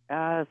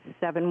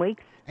 7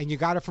 weeks. And you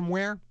got her from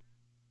where?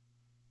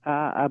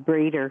 A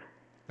breeder.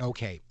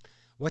 Okay.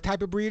 What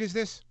type of breed is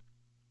this?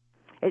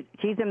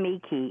 She's a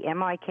Miki,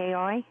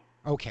 M-I-K-I.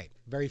 Okay,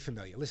 very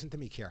familiar. Listen to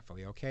me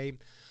carefully, okay?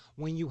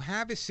 When you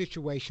have a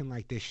situation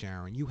like this,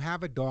 Sharon, you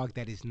have a dog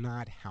that is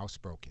not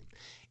housebroken.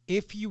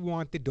 If you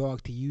want the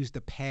dog to use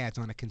the pads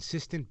on a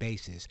consistent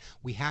basis,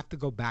 we have to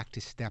go back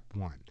to step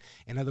 1.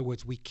 In other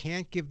words, we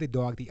can't give the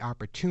dog the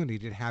opportunity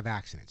to have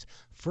accidents.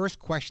 First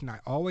question I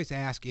always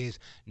ask is,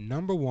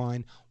 number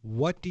 1,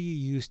 what do you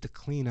use to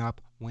clean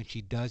up when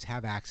she does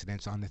have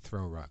accidents on the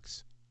throw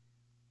rugs?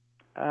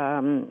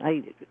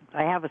 I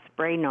have a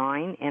spray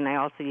 9, and I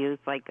also use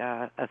like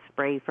a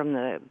spray from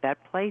the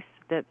vet place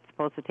that's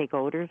supposed to take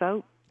odors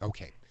out.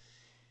 Okay.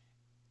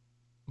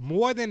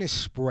 More than a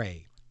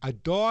spray, a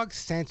dog's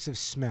sense of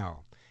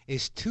smell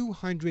is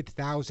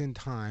 200,000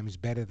 times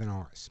better than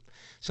ours.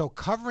 So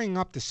covering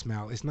up the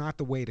smell is not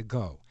the way to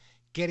go.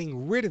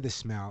 Getting rid of the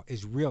smell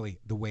is really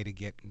the way to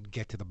get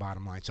to the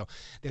bottom line. So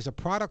there's a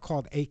product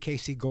called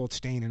AKC Gold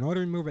Stain and Odor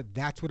Remover.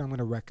 That's what I'm going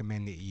to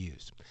recommend that you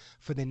use.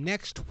 For the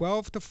next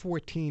 12 to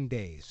 14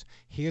 days,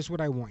 here's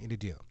what I want you to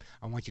do.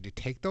 I want you to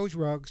take those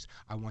rugs.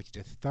 I want you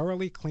to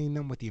thoroughly clean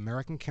them with the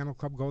American Kennel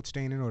Club Gold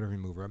Stain and Odor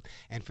Remover.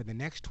 And for the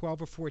next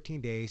 12 or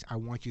 14 days, I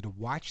want you to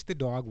watch the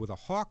dog with a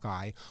hawk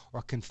eye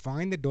or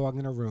confine the dog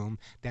in a room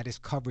that is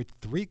covered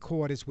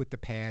 3/4 with the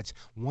pads,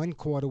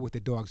 1/4 with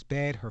the dog's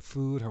bed, her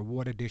food, her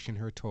water dish,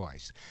 and her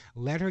toys.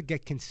 Let her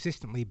get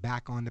consistently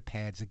back on the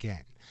pads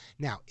again.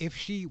 Now,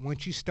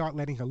 once you start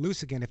letting her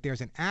loose again, if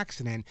there's an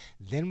accident,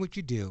 then what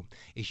you do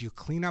is you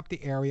clean up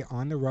the area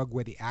on the rug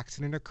where the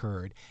accident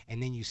occurred,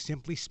 and then you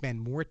simply spend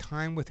more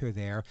time with her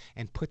there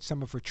and put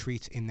some of her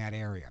treats in that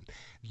area.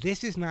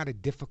 This is not a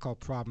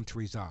difficult problem to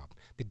resolve.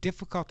 The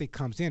difficulty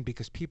comes in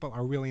because people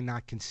are really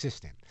not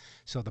consistent.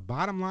 So the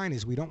bottom line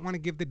is we don't want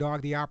to give the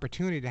dog the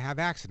opportunity to have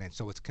accidents.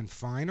 So it's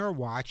confine or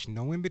watch,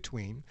 no in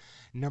between.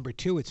 Number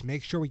 2, it's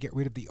make sure we get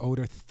rid of the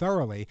odor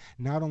thoroughly,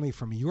 not only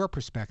from your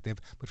perspective,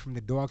 but from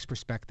the dog's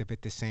perspective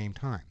at the same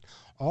time.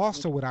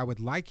 Also, what I would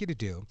like you to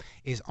do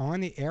is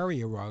on the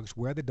area rugs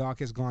where the dog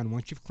has gone,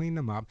 once you've cleaned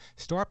them up,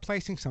 start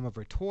placing some of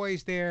her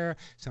toys there,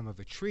 some of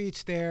her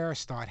treats there,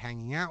 start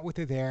hanging out with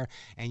her there,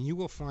 and you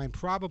will find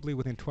probably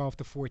within 12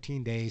 to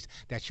 14 days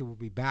that she will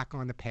be back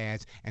on the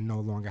pads and no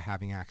longer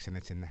having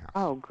accidents in the house.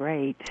 Oh,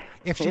 great.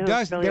 If she it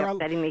does, was really there are...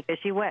 upsetting me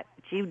because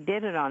she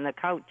did it on the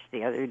couch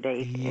the other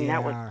day, and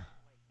that was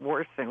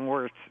worse and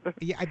worse.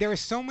 Yeah, there are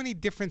so many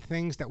different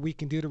things that we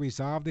can do to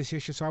resolve this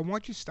issue. So I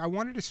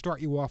wanted to start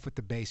you off with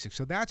the basics.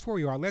 So that's where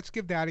we are. Let's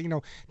give that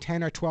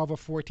 10 or 12 or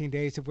 14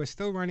 days. If we're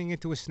still running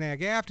into a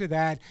snag after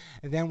that,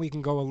 then we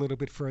can go a little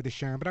bit further,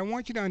 Sharon. But I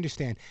want you to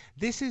understand,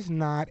 this is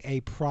not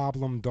a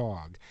problem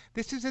dog.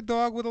 This is a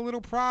dog with a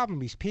little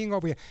problem. He's peeing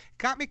over here.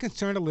 Got me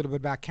concerned a little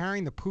bit about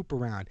carrying the poop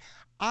around.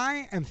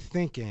 I am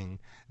thinking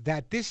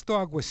that this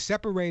dog was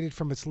separated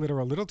from its litter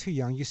a little too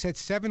young. You said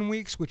 7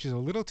 weeks, which is a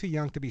little too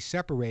young to be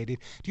separated.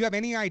 Do you have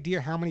any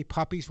idea how many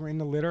puppies were in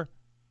the litter?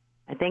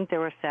 I think there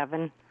were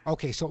 7.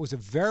 Okay, so it was a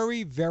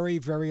very, very,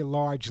 very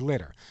large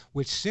litter,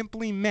 which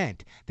simply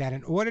meant that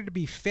in order to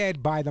be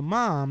fed by the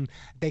mom,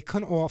 they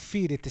couldn't all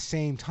feed at the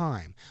same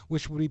time,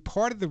 which would be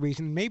part of the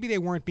reason. Maybe they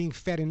weren't being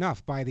fed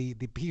enough by the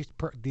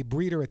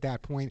breeder at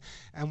that point.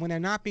 And when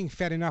they're not being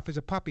fed enough as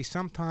a puppy,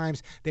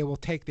 sometimes they will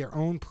take their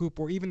own poop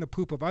or even the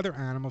poop of other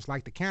animals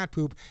like the cat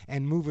poop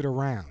and move it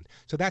around.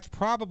 So that's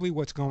probably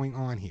what's going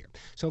on here.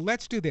 So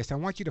let's do this. I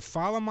want you to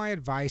follow my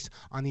advice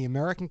on the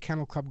American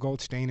Kennel Club Gold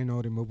Stain and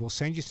Odor Removal. We'll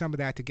send you some of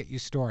that to get you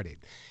started.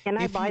 Can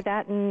I buy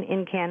that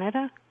in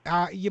Canada?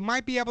 You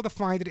might be able to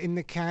find it in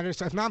the Canada.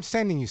 So if not, I'm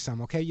sending you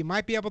some, okay? You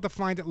might be able to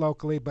find it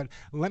locally, but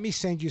let me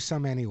send you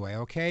some anyway,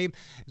 okay?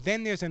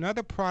 Then there's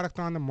another product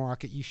on the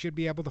market you should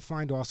be able to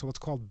find also. It's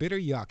called Bitter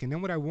Yuck. And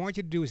then what I want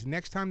you to do is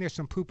next time there's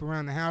some poop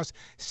around the house,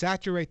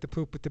 saturate the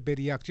poop with the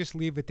Bitter Yuck. Just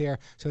leave it there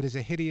so there's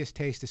a hideous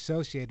taste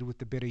associated with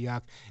the Bitter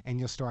Yuck, and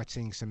you'll start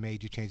seeing some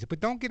major changes. But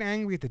don't get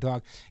angry at the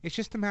dog. It's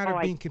just a matter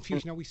of being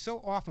confused. We're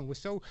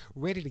so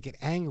ready to get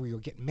angry or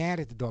get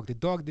mad at the dog. The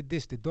dog did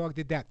this, the dog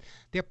did that.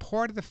 They're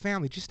part of the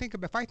family. Just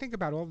if I think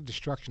about all the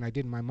destruction I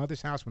did in my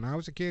mother's house when I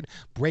was a kid,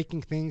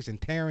 breaking things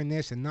and tearing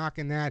this and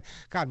knocking that,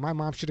 God, my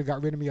mom should have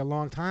got rid of me a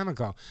long time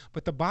ago.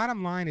 But the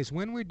bottom line is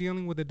when we're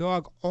dealing with a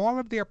dog, all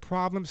of their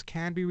problems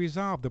can be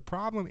resolved. The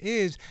problem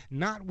is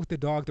not with the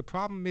dog. The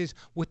problem is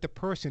with the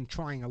person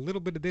trying a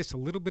little bit of this, a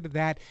little bit of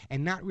that,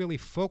 and not really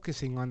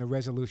focusing on the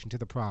resolution to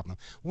the problem.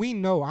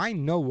 I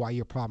know why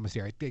your problem is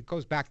there. It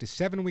goes back to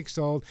 7 weeks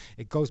old.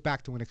 It goes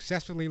back to an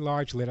excessively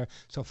large litter.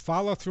 So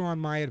follow through on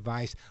my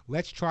advice.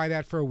 Let's try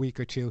that for a week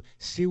or two.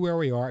 See where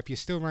we are. If you're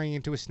still running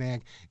into a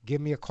snag, give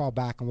me a call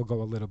back and we'll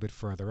go a little bit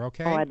further,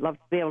 okay? Oh, I'd love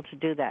to be able to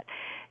do that.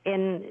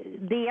 And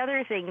the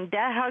other thing,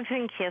 hugs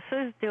and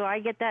kisses, do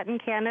I get that in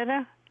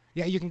Canada?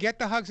 Yeah, you can get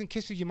the hugs and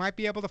kisses. You might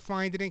be able to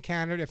find it in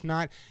Canada. If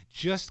not,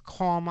 just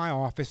call my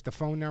office. The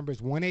phone number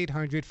is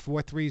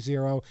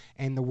 1-800-430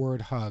 and the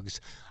word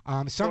hugs.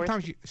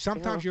 Sometimes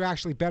you're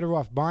actually better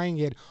off buying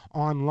it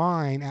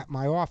online at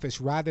my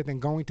office rather than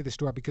going to the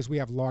store because we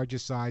have larger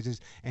sizes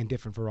and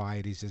different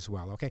varieties as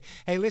well, okay?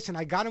 Hey, listen,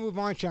 I got to move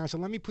on, Sharon, so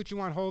let me put you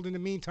on hold in the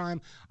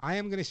meantime. I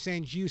am going to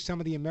send you some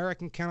of the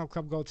American Kennel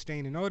Club Gold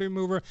Stain and Odor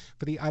Remover.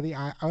 For the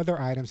other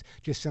items,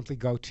 just simply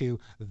go to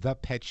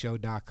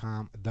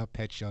thepetshow.com,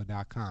 thepetshow.com.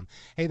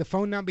 Hey, the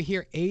phone number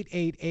here,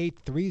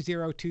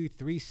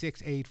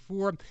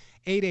 888-302-3684.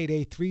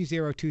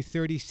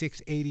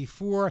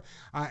 888-302-3684.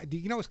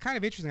 It's kind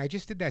of interesting. I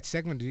just did that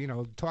segment,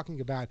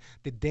 talking about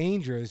the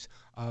dangers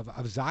of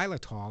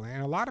xylitol,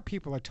 and a lot of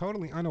people are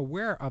totally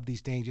unaware of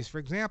these dangers. For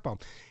example,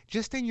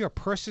 just in your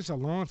purses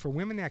alone, for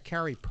women that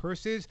carry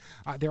purses,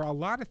 there are a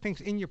lot of things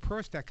in your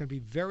purse that can be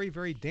very,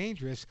 very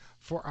dangerous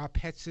for our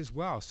pets as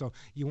well. So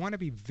you want to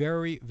be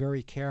very,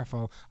 very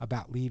careful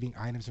about leaving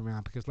items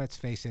around because let's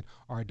face it,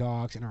 our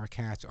dogs and our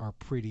cats are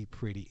pretty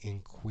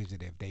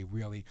inquisitive. They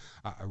really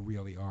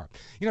are.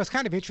 It's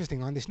kind of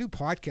interesting on this new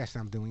podcast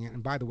I'm doing it.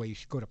 And by the way, you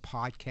should go to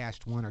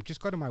Podcast One or just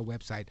go to my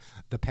website,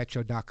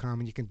 thepetshow.com,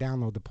 and you can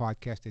download the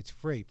podcast. It's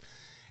free.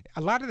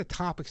 A lot of the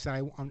topics that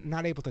I'm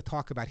not able to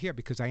talk about here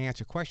because I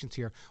answer questions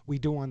here, we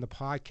do on the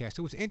podcast.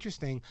 It was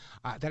interesting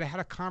that I had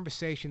a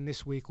conversation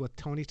this week with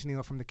Tony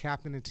Tennille from the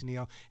Captain and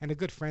Tennille and a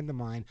good friend of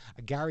mine,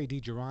 Gary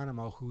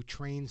DiGeronimo, who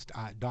trains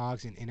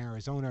dogs in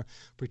Arizona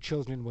for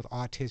children with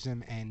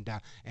autism and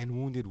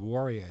wounded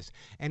warriors.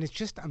 And it's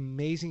just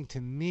amazing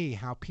to me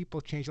how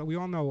people change. We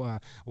all know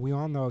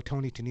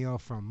Tony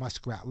Tennille from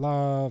Muskrat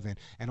Love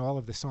and all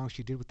of the songs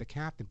she did with the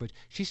Captain, but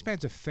she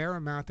spends a fair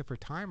amount of her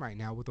time right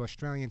now with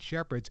Australian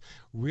Shepherds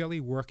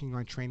really working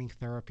on training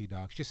therapy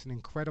dogs. Just an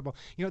incredible,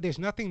 there's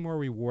nothing more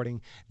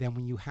rewarding than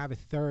when you have a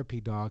therapy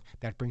dog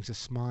that brings a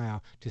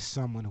smile to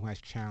someone who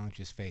has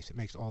challenges faced. It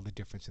makes all the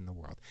difference in the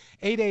world.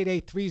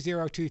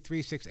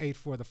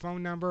 888-302-3684, the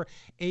phone number,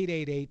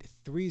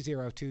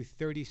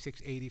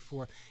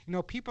 888-302-3684.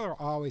 People are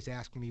always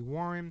asking me,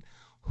 Warren,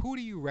 who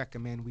do you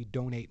recommend we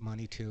donate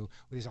money to?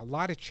 There's a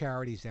lot of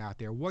charities out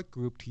there. What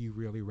group do you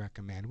really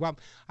recommend? Well,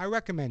 I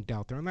recommend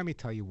Delta, and let me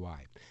tell you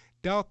why.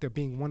 Delta,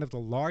 being one of the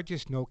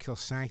largest no-kill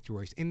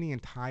sanctuaries in the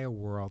entire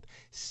world,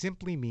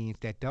 simply means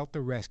that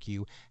Delta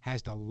Rescue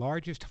has the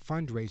largest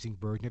fundraising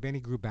burden of any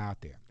group out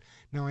there.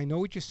 Now, I know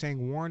what you're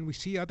saying, Warren. We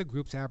see other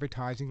groups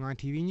advertising on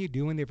TV, and you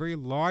do, and they're very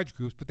large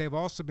groups, but they've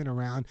also been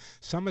around,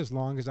 some as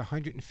long as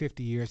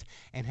 150 years,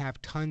 and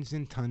have tons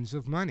and tons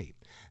of money.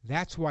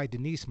 That's why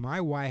Denise, my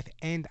wife,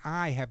 and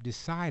I have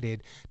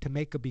decided to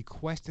make a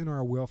bequest in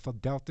our will for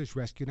Delta's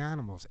rescued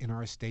animals in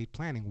our estate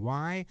planning.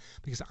 Why?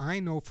 Because I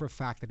know for a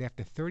fact that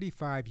after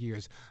 35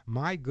 years,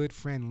 my good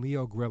friend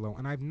Leo Grillo,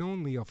 and I've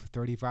known Leo for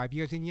 35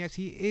 years, and yes,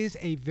 he is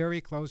a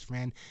very close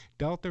friend,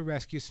 Delta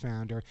Rescue's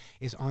founder,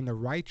 is on the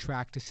right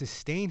track to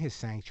sustain his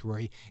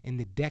sanctuary in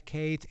the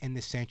decades and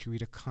the century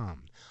to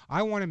come.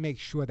 I want to make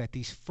sure that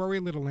these furry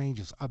little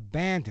angels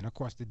abandoned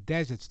across the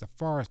deserts, the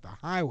forests, the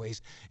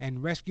highways,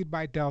 and rescued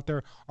by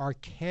Delta are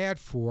cared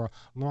for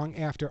long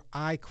after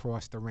I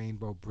cross the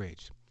Rainbow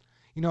Bridge.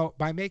 You know,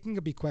 by making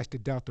a bequest to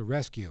Delta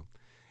Rescue,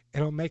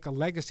 it'll make a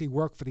legacy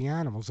work for the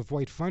animals,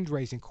 avoid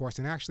fundraising costs,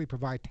 and actually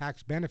provide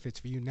tax benefits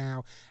for you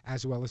now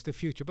as well as the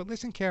future. But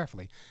listen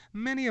carefully.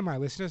 Many of my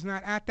listeners are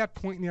not at that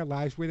point in their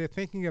lives where they're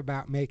thinking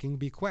about making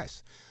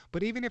bequests.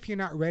 But even if you're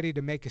not ready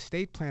to make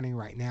estate planning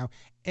right now,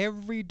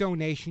 every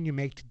donation you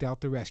make to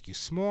Delta Rescue,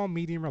 small,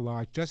 medium, or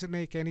large, doesn't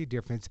make any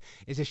difference,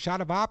 is a shot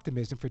of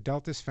optimism for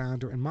Delta's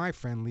founder and my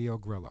friend Leo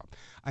Grillo.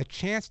 A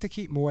chance to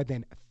keep more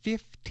than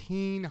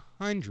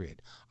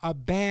 1,500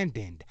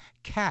 abandoned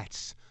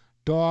cats,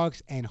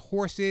 dogs, and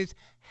horses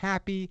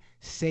happy,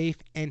 safe,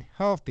 and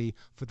healthy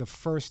for the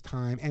first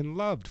time, and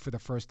loved for the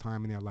first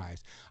time in their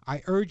lives.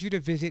 I urge you to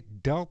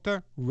visit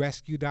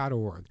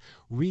deltarescue.org.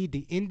 Read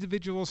the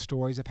individual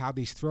stories of how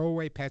these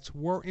throwaway pets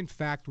were in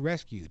fact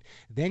rescued.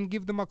 Then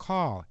give them a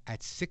call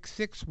at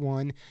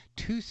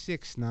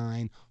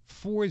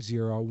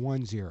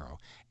 661-269-4010.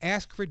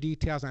 Ask for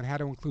details on how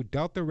to include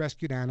Delta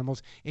rescued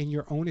animals in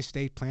your own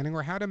estate planning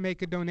or how to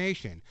make a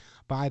donation.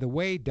 By the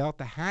way,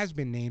 Delta has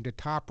been named a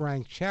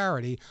top-ranked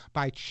charity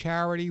by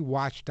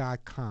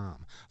CharityWatch.com.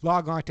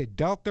 Log on to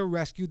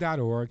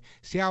deltarescue.org.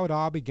 See how it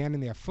all began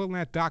in their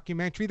full-length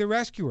documentary, The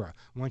Rescuer.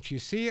 Once you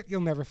see it, you'll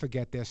never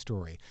forget their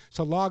story.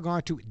 So log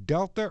on to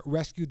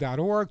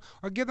deltarescue.org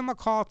or give them a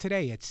call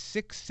today at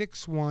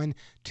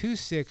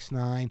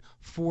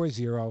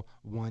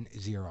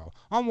 661-269-4010.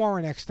 I'm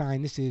Warren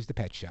Eckstein. This is The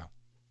Pet Show.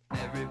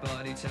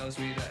 Everybody tells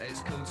me that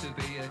it's cool to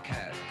be a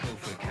cat. Cool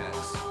for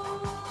cats.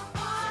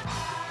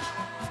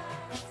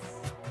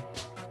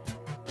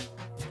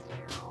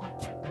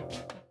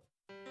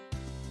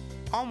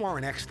 I'm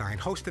Warren Eckstein,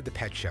 host of The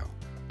Pet Show.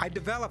 I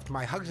developed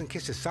my Hugs and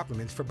Kisses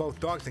supplements for both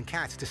dogs and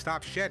cats to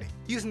stop shedding.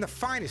 Using the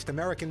finest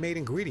American-made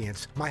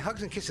ingredients, my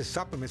Hugs and Kisses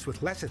supplements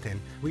with lecithin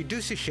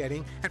reduces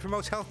shedding and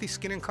promotes healthy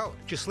skin and coat.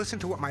 Just listen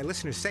to what my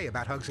listeners say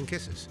about Hugs and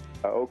Kisses.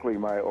 Oakley,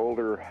 my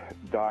older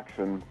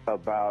dachshund,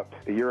 about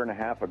a year and a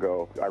half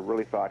ago, I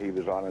really thought he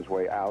was on his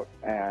way out,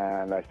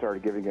 and I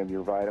started giving him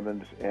your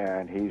vitamins,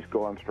 and he's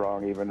going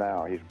strong even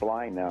now. He's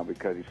blind now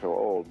because he's so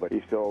old, but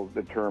he's still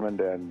determined,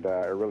 and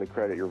I really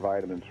credit your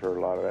vitamins for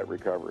a lot of that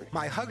recovery.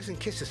 My Hugs and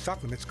Kisses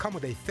supplements come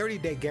with a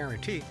 30-day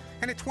guarantee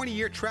and a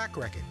 20-year track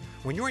record.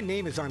 When your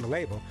name is on the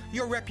label,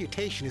 your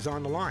reputation is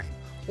on the line.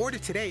 Order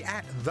today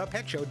at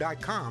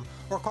thepetshow.com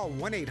or call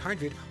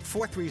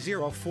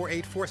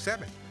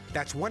 1-800-430-4847.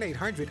 That's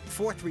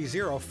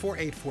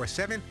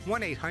 1-800-430-4847,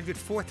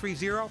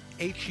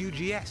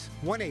 1-800-430-HUGS,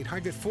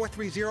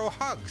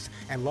 1-800-430-HUGS,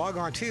 and log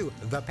on to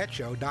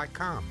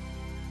thepetshow.com.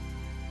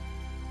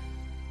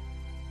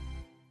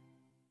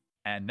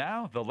 And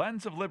now, The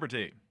Lens of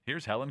Liberty.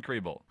 Here's Helen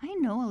Kriebel. I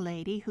know a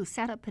lady who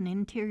set up an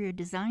interior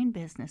design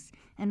business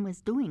and was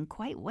doing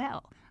quite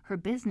well, her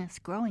business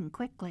growing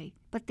quickly.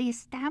 But the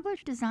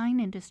established design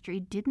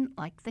industry didn't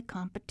like the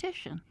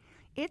competition.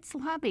 Its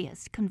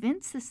lobbyists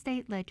convinced the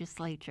state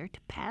legislature to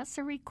pass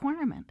a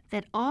requirement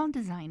that all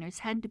designers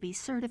had to be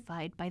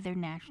certified by their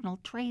National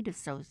Trade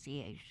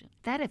Association.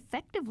 That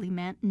effectively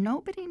meant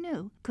nobody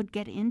new could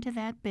get into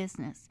that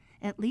business,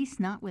 at least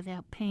not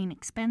without paying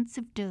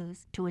expensive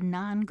dues to a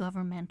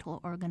non-governmental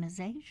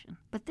organization.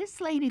 But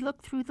this lady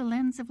looked through the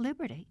lens of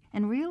liberty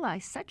and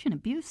realized such an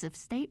abuse of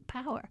state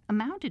power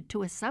amounted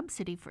to a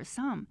subsidy for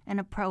some and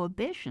a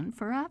prohibition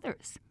for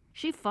others.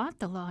 She fought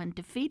the law and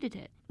defeated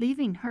it,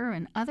 leaving her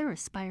and other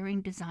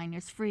aspiring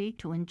designers free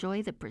to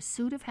enjoy the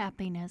pursuit of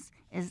happiness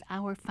as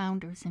our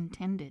founders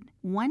intended.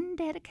 One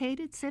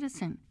dedicated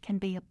citizen can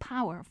be a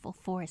powerful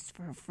force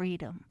for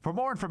freedom. For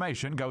more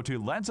information, go to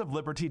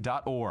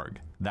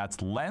lensofliberty.org. That's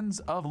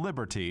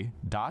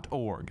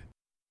lensofliberty.org.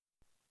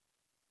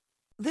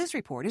 This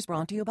report is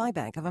brought to you by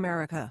Bank of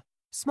America.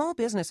 Small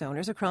business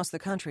owners across the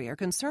country are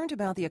concerned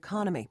about the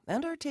economy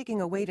and are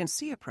taking a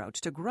wait-and-see approach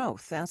to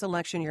growth as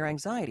election year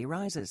anxiety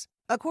rises.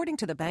 According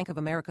to the Bank of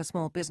America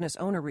Small Business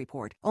Owner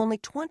Report, only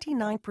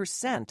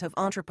 29% of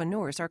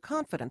entrepreneurs are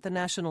confident the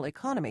national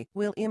economy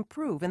will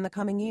improve in the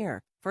coming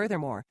year.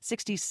 Furthermore,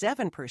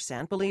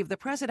 67% believe the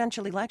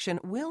presidential election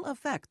will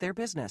affect their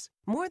business.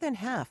 More than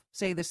half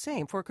say the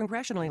same for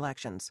congressional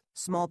elections.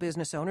 Small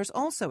business owners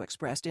also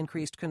expressed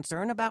increased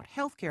concern about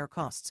healthcare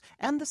costs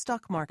and the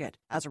stock market.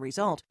 As a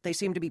result, they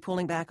seem to be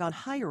pulling back on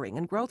hiring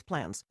and growth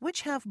plans,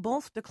 which have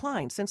both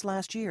declined since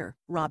last year.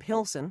 Rob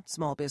Hilson,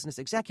 small business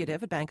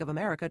executive at Bank of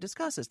America,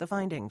 discusses the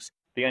findings.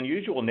 The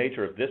unusual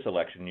nature of this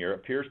election year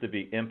appears to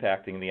be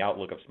impacting the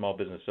outlook of small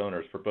business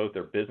owners for both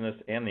their business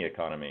and the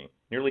economy.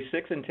 Nearly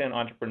 6 in 10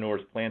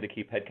 entrepreneurs plan to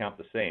keep headcount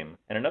the same,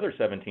 and another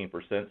 17%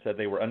 said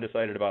they were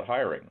undecided about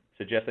hiring,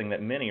 suggesting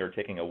that many are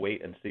taking a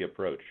wait-and-see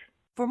approach.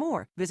 For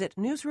more, visit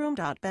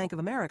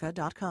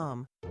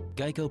newsroom.bankofamerica.com.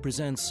 Geico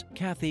presents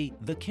Kathy,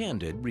 the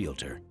Candid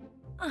Realtor.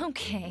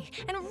 Okay,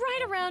 and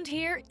right around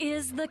here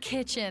is the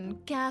kitchen.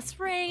 Gas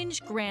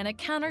range, granite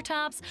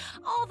countertops,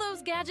 all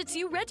those gadgets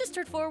you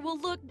registered for will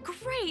look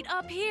great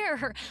up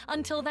here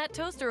until that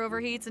toaster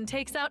overheats and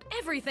takes out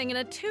everything in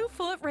a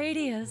 2-foot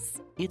radius.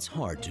 It's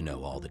hard to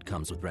know all that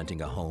comes with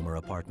renting a home or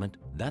apartment.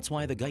 That's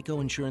why the Geico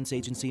Insurance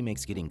Agency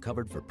makes getting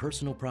covered for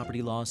personal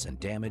property loss and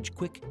damage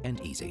quick and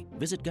easy.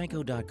 Visit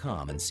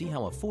geico.com and see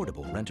how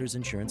affordable renter's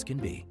insurance can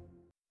be.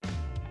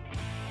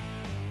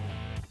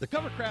 The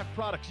Covercraft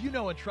products you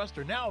know and trust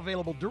are now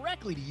available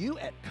directly to you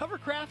at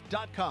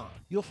covercraft.com.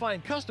 You'll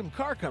find custom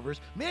car covers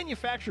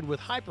manufactured with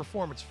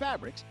high-performance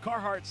fabrics,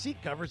 Carhartt seat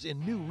covers in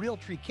new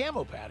Realtree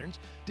camo patterns,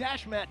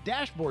 Dash Mat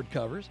dashboard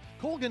covers,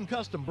 Colgan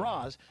custom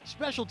bras,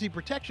 specialty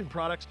protection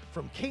products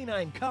from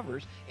K9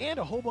 Covers, and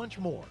a whole bunch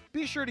more.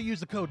 Be sure to use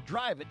the code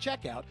DRIVE at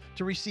checkout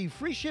to receive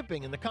free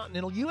shipping in the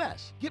continental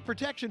U.S. Get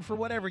protection for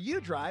whatever you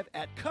drive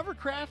at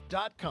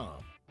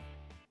covercraft.com.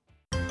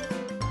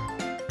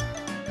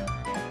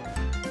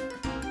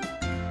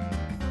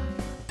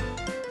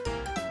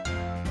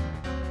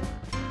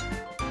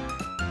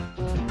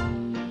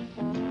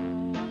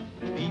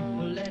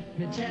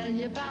 Tell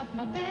you about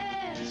my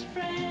best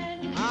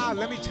friend.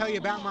 Let me tell you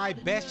about my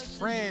best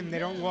friend. They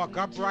don't walk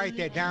upright.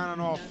 They're down on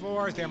all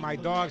fours. They're my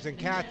dogs and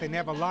cats. They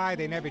never lie.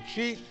 They never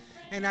cheat.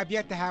 And I've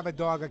yet to have a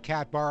dog or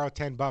cat borrow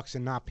 $10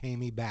 and not pay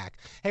me back.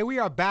 Hey, we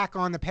are back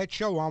on the Pet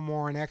Show. I'm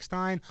Warren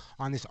Eckstein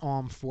on this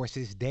Armed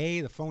Forces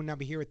Day. The phone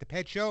number here at the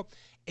Pet Show,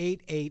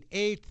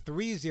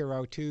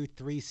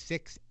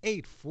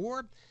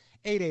 888-302-3684.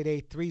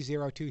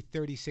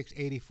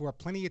 888-302-3684.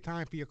 Plenty of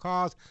time for your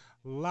calls.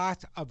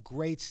 Lots of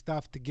great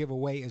stuff to give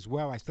away as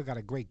well. I still got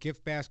a great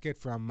gift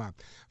basket from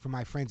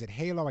my friends at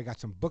Halo. I got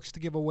some books to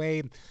give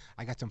away.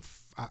 I got some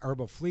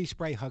herbal flea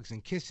spray, Hugs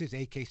and Kisses,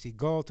 AKC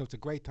Gold. So it's a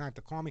great time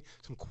to call me.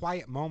 Some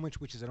Quiet Moments,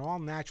 which is an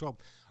all-natural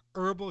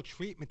herbal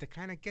treatment to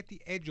kind of get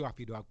the edge off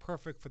your dog.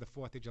 Perfect for the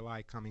 4th of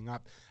July coming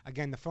up.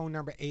 Again, the phone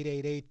number,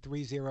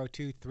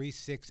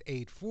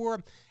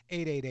 888-302-3684.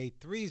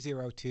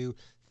 888-302-3684.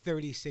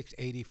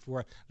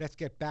 3684. Let's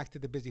get back to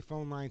the busy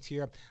phone lines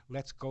here.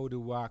 Let's go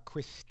to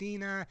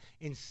Christina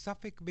in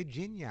Suffolk,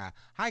 Virginia.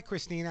 Hi,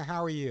 Christina.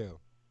 How are you?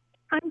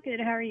 I'm good.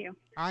 How are you?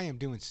 I am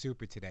doing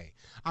super today.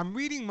 I'm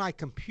reading my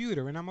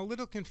computer, and I'm a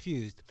little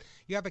confused.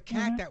 You have a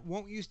cat that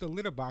won't use the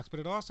litter box,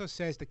 but it also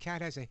says the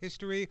cat has a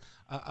history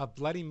of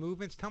bloody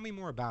movements. Tell me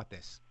more about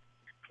this.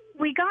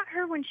 We got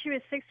her when she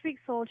was 6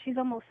 weeks old. She's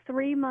almost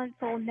 3 months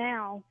old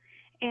now,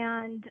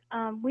 and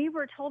we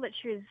were told that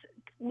she was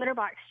litter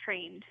box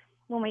trained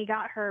when we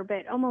got her,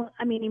 but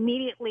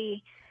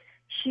immediately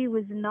she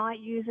was not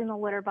using the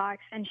litter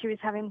box and she was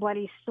having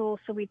bloody stool.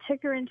 So we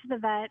took her into the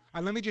vet.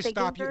 Let me just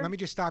stop you. Let me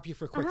just stop you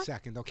for a quick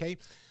second, okay?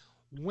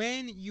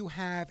 When you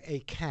have a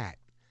cat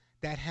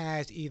that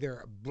has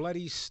either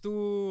bloody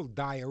stool,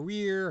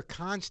 diarrhea,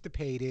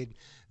 constipated,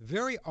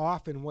 very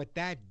often what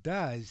that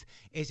does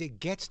is it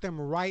gets them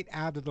right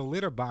out of the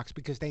litter box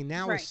because they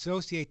now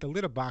associate the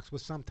litter box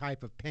with some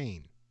type of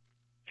pain.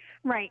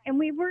 Right, and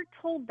we were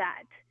told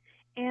that.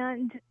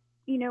 And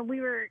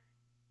we were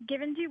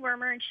given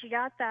dewormer, and she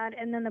got that,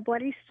 and then the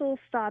bloody stool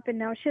stopped, and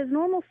now she has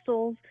normal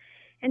stools.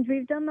 And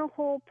we've done the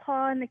whole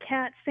paw and the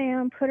cat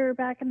sound, put her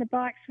back in the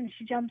box when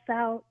she jumps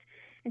out,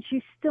 and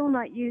she's still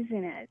not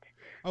using it.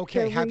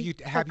 Okay, so have you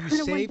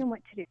saved? What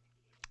to do.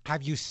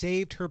 Have you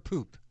saved her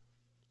poop?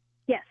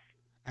 Yes.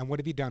 And what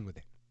have you done with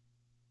it?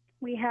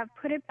 We have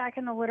put it back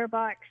in the litter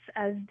box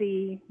as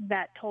the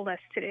vet told us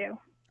to do.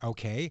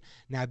 Okay.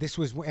 Now this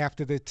was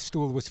after the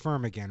stool was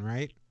firm again,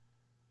 right?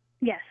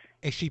 Yes.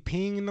 Is she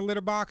peeing in the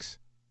litter box?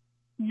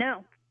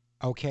 No.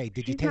 Okay.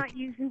 She's not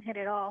using it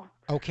at all.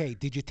 Okay.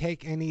 Did you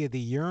take any of the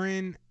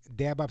urine,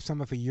 dab up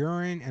some of her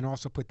urine, and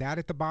also put that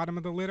at the bottom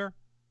of the litter?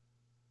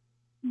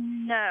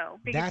 No,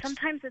 because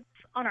sometimes it's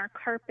on our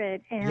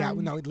carpet. And yeah,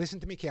 no, listen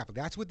to me carefully.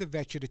 That's what the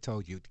vet should have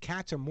told you.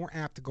 Cats are more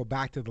apt to go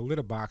back to the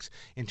litter box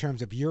in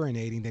terms of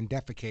urinating than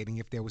defecating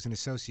if there was an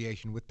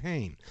association with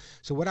pain.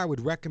 So what I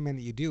would recommend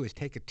that you do is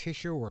take a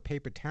tissue or a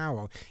paper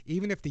towel,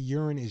 even if the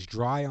urine is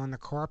dry on the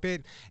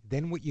carpet,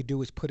 then what you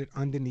do is put it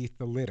underneath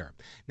the litter.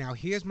 Now,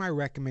 here's my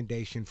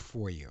recommendation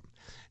for you.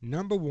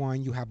 Number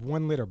one, you have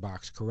one litter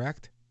box,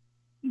 correct?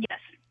 Yes.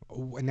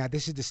 Now,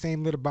 this is the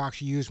same litter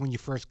box you used when you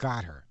first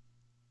got her.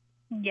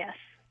 Yes.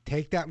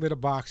 Take that litter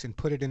box and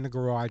put it in the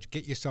garage.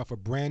 Get yourself a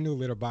brand new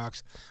litter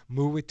box.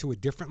 Move it to a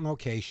different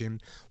location.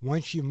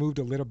 Once you move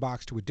the litter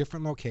box to a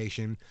different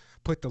location,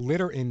 put the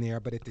litter in there.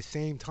 But at the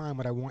same time,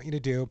 what I want you to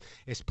do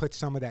is put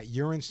some of that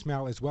urine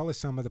smell as well as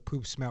some of the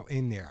poop smell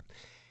in there.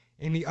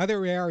 In the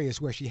other areas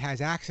where she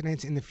has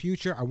accidents in the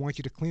future, I want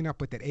you to clean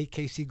up with that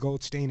AKC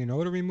Gold Stain and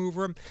Odor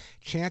Remover.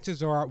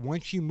 Chances are,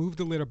 once you move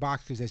the litter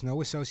box, because there's no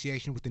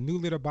association with the new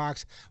litter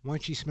box,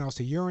 once she smells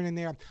the urine in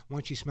there,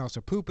 once she smells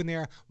the poop in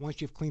there,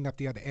 once you've cleaned up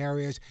the other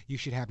areas, you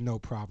should have no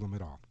problem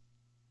at all.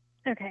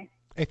 Okay.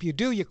 If you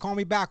do, you call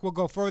me back. We'll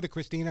go further,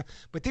 Christina.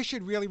 But this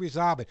should really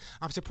resolve it.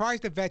 I'm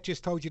surprised the vet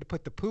just told you to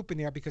put the poop in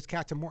there because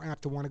cats are more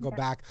apt to want to go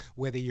back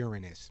where the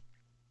urine is.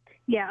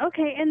 Yeah,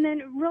 okay. And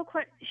then real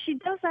quick, she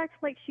does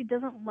act like she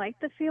doesn't like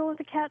the feel of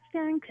the cat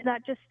sand. Could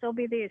that just still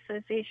be the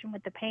association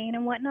with the pain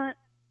and whatnot?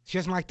 She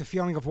doesn't like the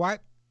feeling of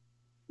what?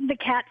 The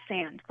cat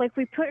sand. Like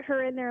we put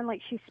her in there and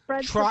like she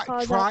spreads her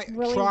paws out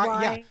really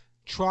wide. Yeah.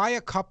 Try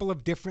a couple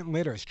of different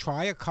litters.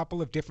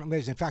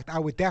 In fact, I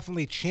would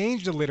definitely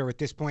change the litter at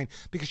this point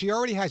because she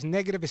already has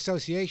negative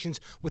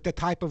associations with the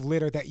type of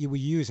litter that you were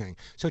using.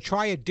 So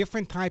try a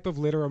different type of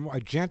litter,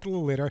 a gentler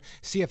litter.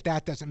 See if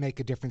that doesn't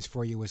make a difference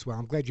for you as well.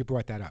 I'm glad you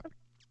brought that up.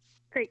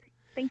 Great.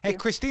 Thank Hey, you.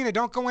 Christina,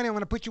 don't go in. I'm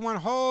going to put you on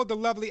hold. The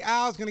lovely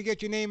Al's going to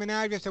get your name and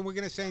address, and we're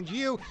going to send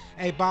you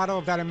a bottle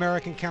of that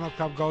American Kennel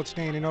Club Gold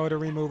Stain and Odor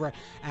Remover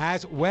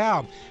as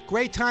well.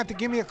 Great time to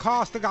give me a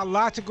call. Still got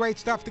lots of great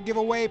stuff to give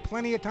away.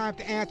 Plenty of time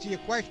to answer your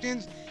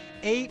questions.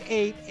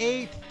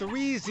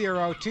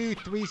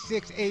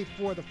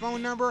 888-302-3684, the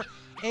phone number.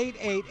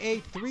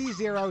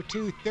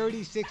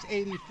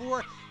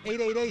 888-302-3684.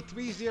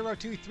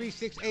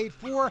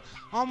 888-302-3684.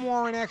 I'm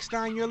Warren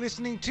Eckstein. You're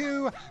listening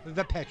to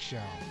The Pet Show.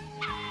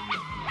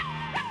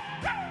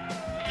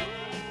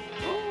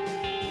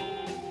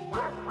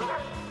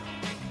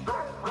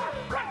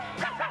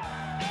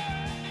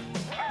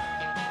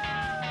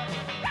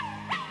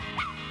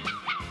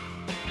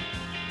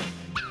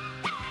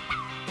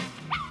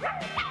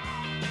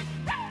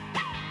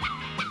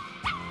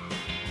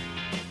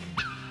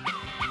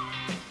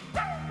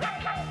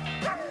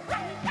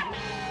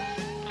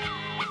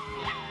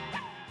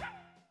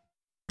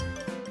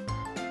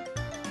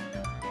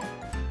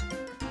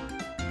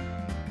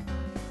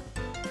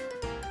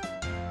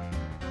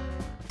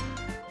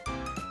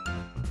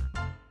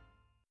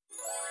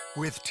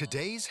 With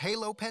today's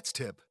Halo Pets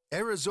tip,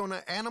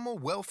 Arizona Animal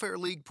Welfare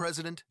League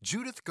President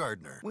Judith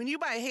Gardner. When you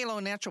buy Halo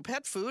natural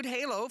pet food,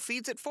 Halo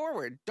feeds it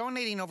forward,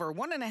 donating over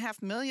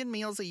 1.5 million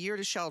meals a year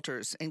to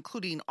shelters,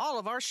 including all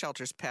of our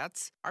shelters'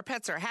 pets. Our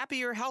pets are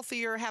happier,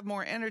 healthier, have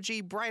more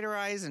energy, brighter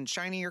eyes, and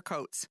shinier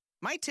coats.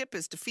 My tip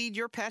is to feed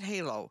your pet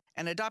Halo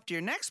and adopt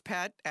your next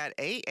pet at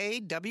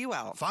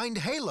AAWL. Find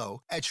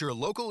Halo at your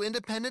local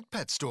independent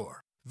pet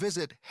store.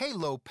 Visit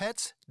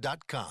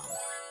halopets.com.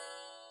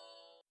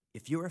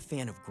 If you're a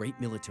fan of great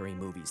military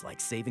movies like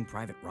Saving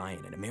Private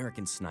Ryan and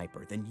American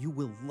Sniper, then you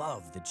will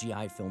love the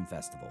GI Film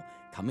Festival,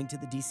 coming to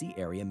the D.C.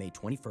 area May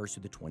 21st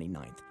through the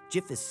 29th.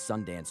 GIF is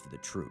Sundance for the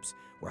troops,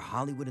 where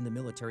Hollywood and the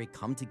military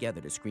come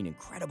together to screen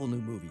incredible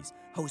new movies,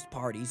 host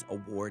parties,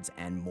 awards,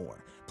 and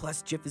more.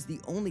 Plus, GIF is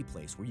the only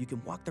place where you can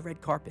walk the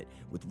red carpet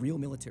with real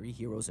military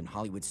heroes and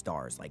Hollywood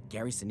stars like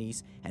Gary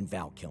Sinise and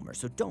Val Kilmer.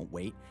 So don't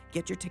wait.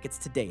 Get your tickets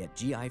today at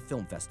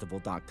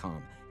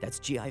gifilmfestival.com. That's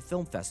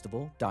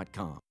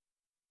gifilmfestival.com.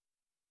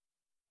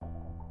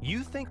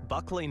 You think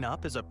buckling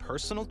up is a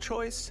personal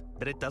choice,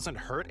 that it doesn't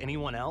hurt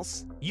anyone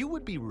else? You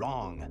would be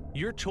wrong.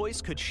 Your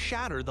choice could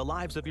shatter the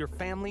lives of your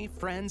family,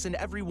 friends, and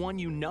everyone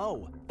you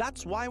know.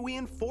 That's why we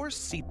enforce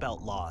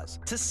seatbelt laws,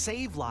 to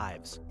save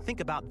lives. Think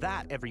about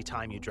that every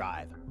time you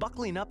drive.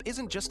 Buckling up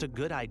isn't just a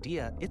good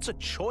idea, it's a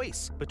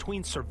choice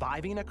between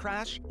surviving a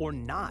crash or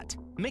not.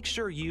 Make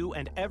sure you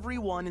and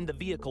everyone in the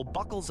vehicle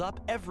buckles up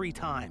every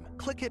time.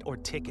 Click it or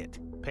ticket.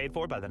 Paid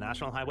for by the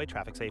National Highway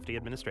Traffic Safety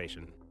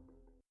Administration.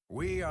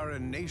 We are a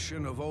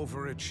nation of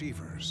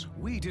overachievers.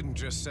 We didn't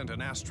just send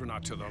an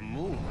astronaut to the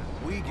moon.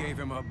 We gave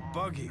him a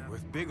buggy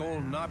with big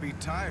old knobby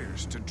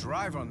tires to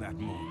drive on that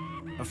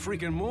moon. A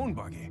freaking moon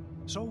buggy.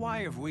 So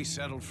why have we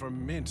settled for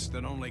mints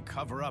that only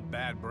cover up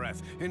bad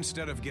breath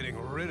instead of getting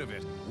rid of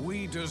it?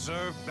 We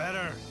deserve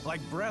better, like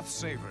Breath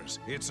Savers.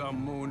 It's a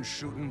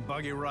moon-shooting,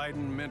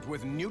 buggy-riding mint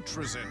with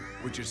Nutrizin,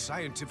 which is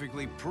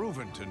scientifically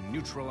proven to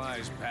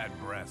neutralize bad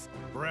breath.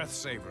 Breath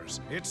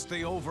Savers. It's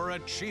the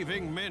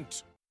overachieving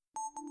mint.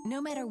 No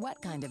matter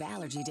what kind of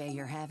allergy day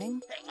you're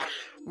having,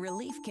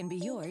 relief can be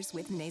yours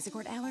with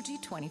Nasacort Allergy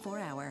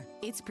 24-Hour.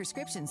 Its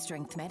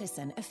prescription-strength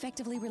medicine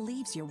effectively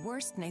relieves your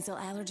worst nasal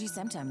allergy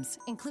symptoms,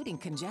 including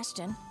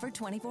congestion, for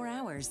 24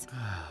 hours.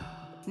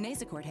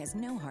 Nasacort has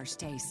no harsh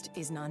taste,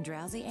 is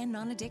non-drowsy and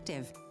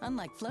non-addictive.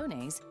 Unlike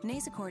Flonase,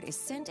 Nasacort is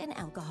scent and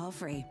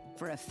alcohol-free.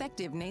 For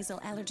effective nasal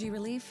allergy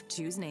relief,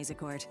 choose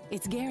Nasacort.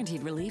 It's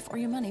guaranteed relief or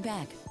your money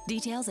back.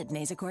 Details at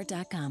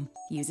nasacort.com.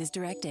 Use as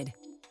directed.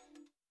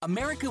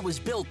 America was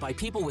built by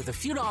people with a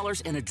few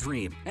dollars and a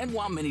dream. And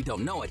while many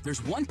don't know it,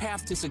 there's one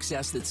path to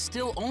success that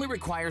still only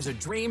requires a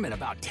dream and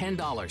about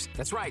 $10.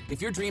 That's right.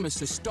 If your dream is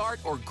to start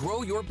or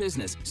grow your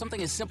business,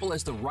 something as simple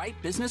as the right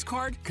business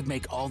card could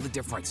make all the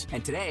difference.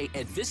 And today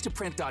at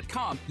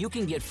Vistaprint.com, you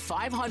can get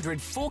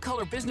 500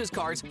 full-color business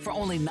cards for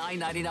only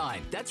 $9.99.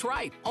 That's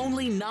right,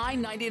 only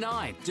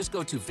 $9.99. Just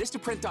go to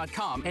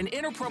Vistaprint.com and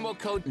enter promo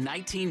code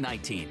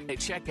 1919 at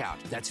checkout.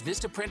 That's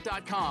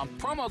Vistaprint.com,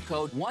 promo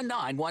code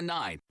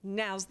 1919.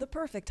 Now's the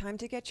perfect time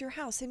to get your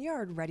house and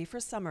yard ready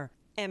for summer.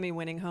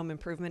 Emmy-winning home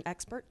improvement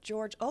expert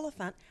George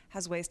Oliphant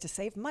has ways to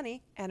save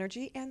money,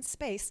 energy, and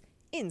space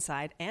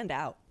inside and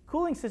out.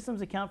 Cooling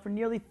systems account for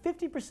nearly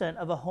 50%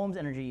 of a home's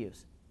energy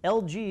use.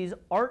 LG's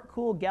Art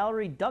Cool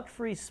Gallery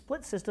duct-free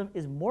split system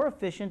is more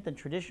efficient than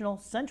traditional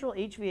central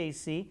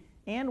HVAC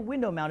and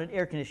window-mounted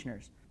air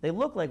conditioners. They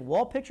look like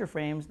wall picture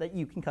frames that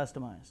you can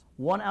customize.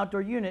 One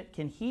outdoor unit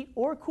can heat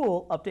or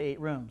cool up to 8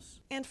 rooms.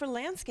 And for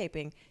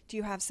landscaping, do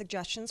you have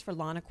suggestions for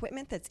lawn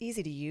equipment that's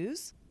easy to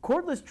use?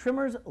 Cordless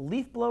trimmers,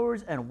 leaf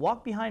blowers, and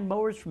walk-behind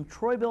mowers from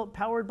Troy-Bilt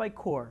powered by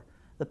Core.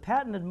 The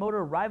patented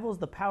motor rivals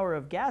the power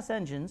of gas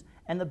engines,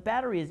 and the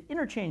battery is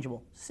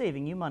interchangeable,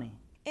 saving you money.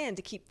 And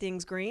to keep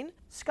things green,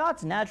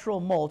 Scott's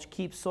natural mulch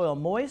keeps soil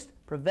moist,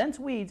 prevents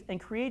weeds, and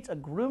creates a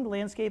groomed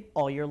landscape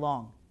all year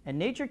long. And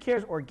Nature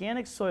Care's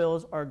organic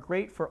soils are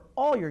great for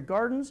all your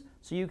gardens,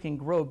 so you can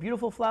grow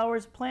beautiful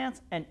flowers,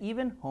 plants, and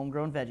even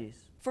homegrown veggies.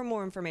 For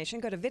more information,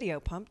 go to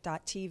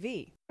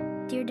videopump.tv.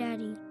 Dear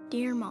Daddy,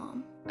 dear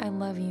Mom, I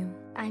love you.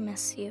 I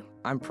miss you.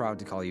 I'm proud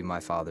to call you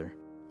my father.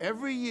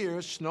 Every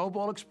year,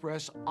 Snowball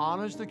Express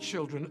honors the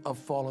children of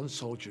fallen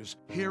soldiers,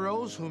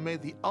 heroes who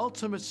made the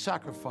ultimate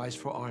sacrifice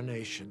for our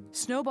nation.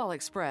 Snowball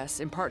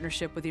Express, in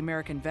partnership with the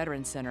American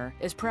Veterans Center,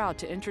 is proud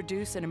to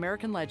introduce an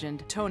American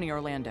legend, Tony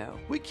Orlando.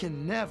 We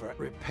can never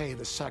repay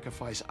the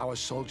sacrifice our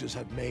soldiers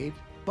have made,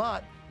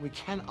 but we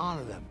can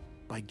honor them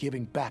by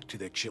giving back to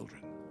their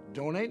children.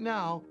 Donate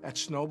now at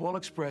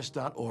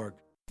snowballexpress.org.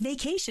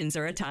 Vacations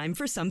are a time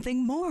for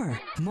something more.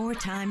 More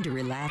time to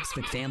relax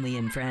with family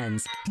and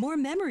friends. More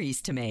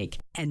memories to make.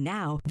 And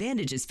now,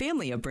 Vantage's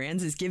family of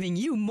brands is giving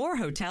you more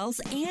hotels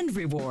and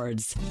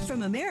rewards.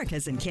 From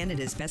America's and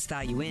Canada's Best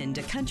Value Inn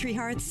to Country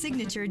Hearth,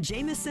 Signature,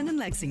 Jameson, and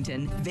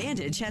Lexington,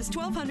 Vantage has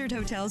 1,200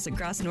 hotels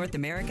across North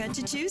America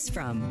to choose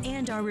from.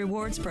 And our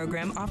rewards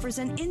program offers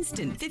an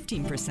instant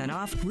 15%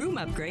 off, room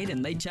upgrade,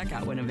 and late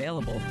checkout when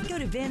available. Go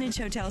to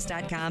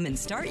VantageHotels.com and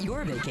start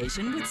your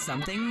vacation with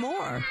something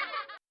more.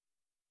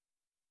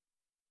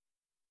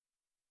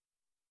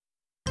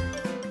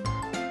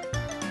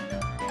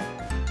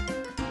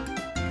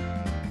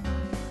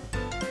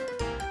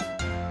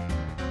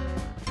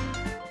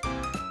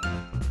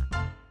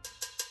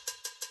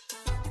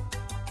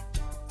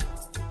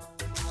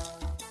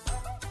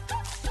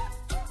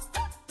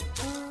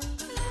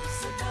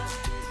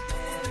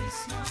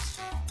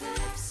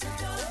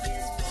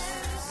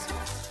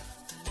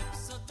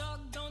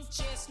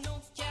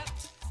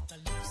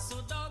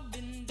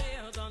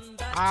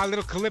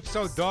 Little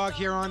Calypso Dog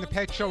here on the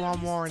Pet Show.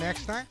 I'm Warren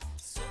Eckstein.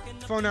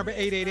 Phone number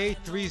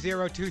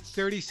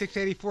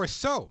 888-302-3684.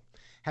 So,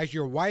 has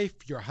your wife,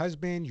 your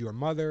husband, your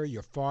mother,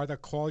 your father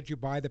called you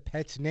by the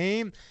pet's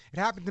name? It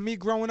happened to me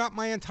growing up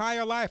my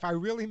entire life. I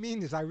really mean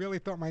this. I really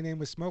thought my name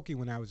was Smokey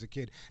when I was a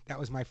kid. That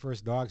was my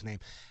first dog's name.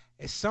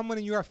 Is someone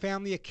in your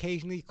family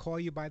occasionally call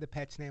you by the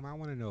pet's name? I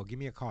want to know. Give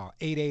me a call.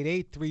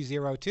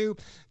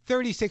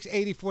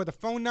 888-302-3684, the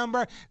phone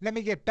number. Let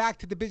me get back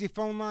to the busy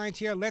phone lines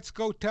here. Let's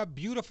go to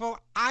beautiful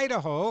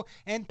Idaho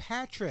and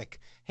Patrick.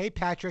 Hey,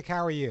 Patrick,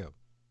 how are you?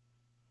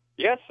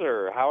 Yes,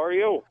 sir. How are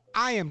you?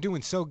 I am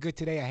doing so good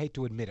today, I hate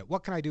to admit it.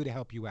 What can I do to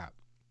help you out?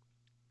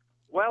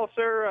 Well,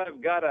 sir,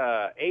 I've got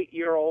a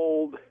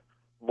 8-year-old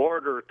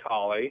border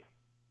collie,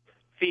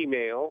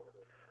 female.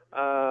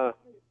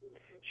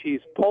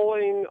 She's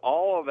pulling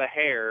all of the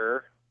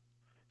hair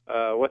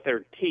with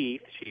her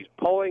teeth. She's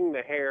pulling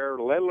the hair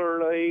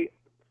literally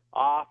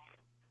off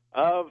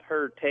of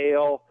her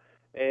tail,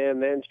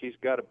 and then she's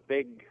got a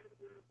big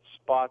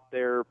spot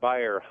there by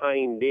her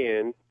hind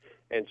end,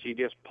 and she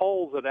just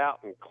pulls it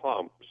out in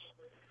clumps.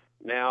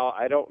 Now,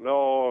 I don't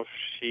know if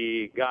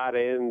she got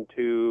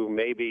into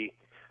maybe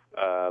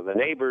the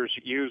neighbors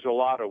use a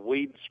lot of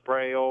weed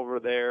spray over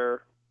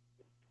there.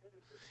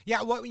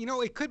 Yeah, well, you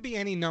know, it could be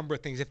any number of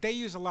things. If they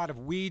use a lot of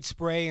weed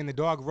spray and the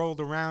dog rolled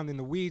around in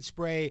the weed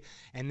spray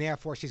and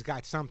therefore she's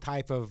got some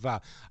type of a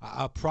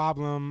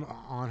problem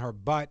on her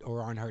butt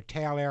or on her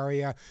tail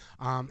area,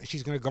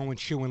 she's going to go and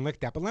chew and lick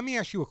that. But let me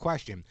ask you a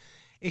question.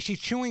 Is she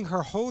chewing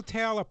her whole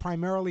tail or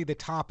primarily the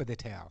top of the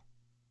tail?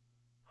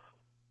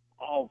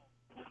 Oh,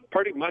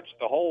 pretty much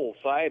the whole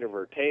side of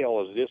her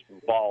tail is just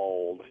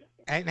bald.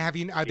 And are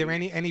there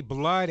any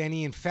blood,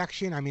 any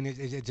infection? I mean,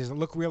 does it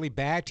look really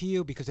bad to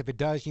you? Because if it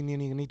does, you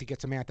need to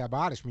get some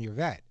antibiotics from your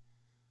vet.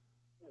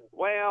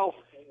 Well,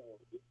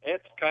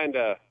 it's kind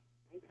of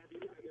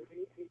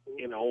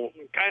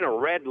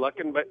red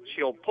looking, but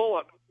she'll pull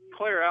it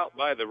clear out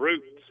by the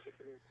roots.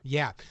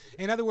 Yeah.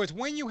 In other words,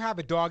 when you have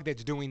a dog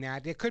that's doing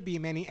that, there could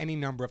be any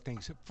number of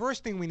things.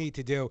 First thing we need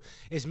to do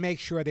is make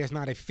sure there's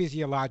not a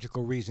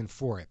physiological reason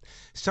for it.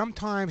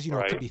 Sometimes, it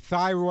could be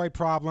thyroid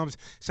problems.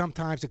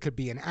 Sometimes it could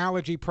be an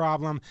allergy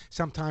problem.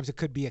 Sometimes it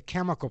could be a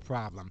chemical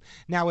problem.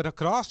 Now, it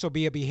could also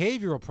be a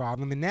behavioral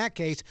problem. In that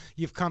case,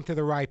 you've come to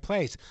the right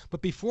place.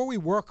 But before we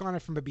work on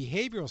it from a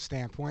behavioral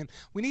standpoint,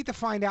 we need to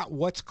find out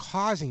what's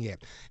causing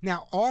it.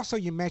 Now, also,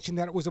 you mentioned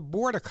that it was a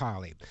border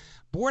collie.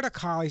 Border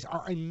Collies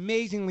are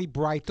amazingly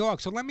bright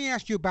dogs. So let me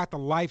ask you about the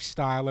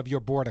lifestyle of your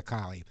Border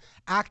Collie.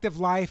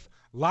 Active life,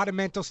 a lot of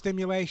mental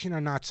stimulation,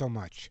 or not so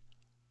much?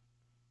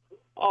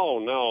 Oh,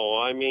 no.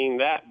 I mean,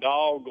 that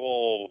dog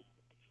will,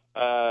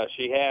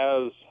 she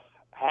has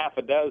half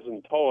a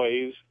dozen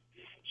toys.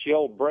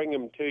 She'll bring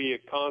them to you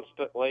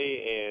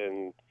constantly,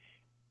 and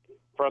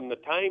from the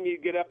time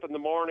you get up in the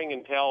morning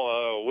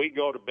until we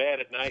go to bed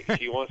at night,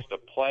 she wants to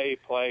play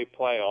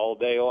all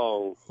day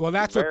long. Well,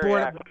 that's what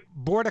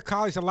border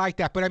Collies are like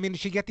that. But, I mean, does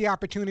she get the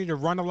opportunity to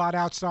run a lot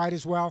outside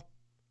as well?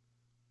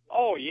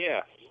 Oh,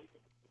 yes.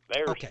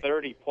 There's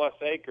 30-plus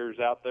acres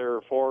out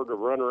there for her to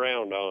run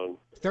around on.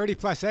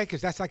 30-plus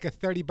acres. That's like a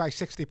 30 by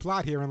 60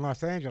 plot here in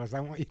Los Angeles. I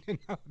want you to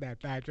know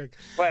that, Patrick.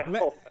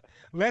 Well,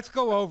 Let's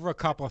go over a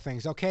couple of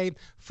things, okay?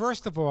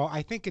 First of all,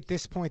 I think at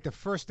this point, the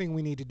first thing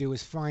we need to do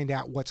is find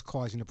out what's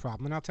causing the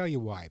problem, and I'll tell you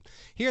why.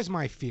 Here's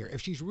my fear.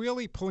 If she's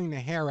really pulling the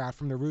hair out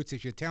from the roots,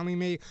 as you're telling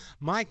me,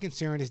 my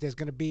concern is there's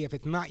going to be, if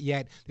it's not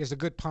yet, there's a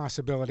good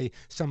possibility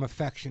some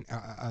infection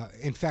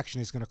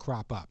is going to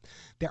crop up.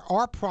 There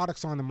are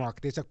products on the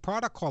market. There's a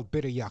product called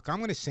Bitter Yuck. I'm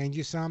going to send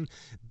you some.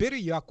 Bitter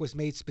Yuck was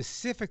made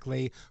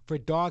specifically for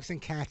dogs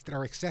and cats that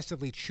are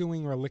excessively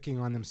chewing or licking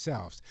on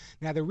themselves.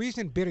 Now, the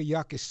reason Bitter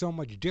Yuck is so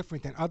much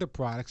different than other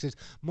products is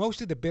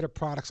most of the bitter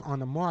products on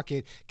the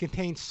market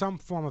contain some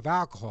form of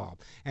alcohol.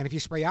 And if you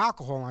spray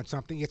alcohol on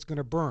something, it's going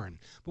to burn.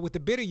 But with the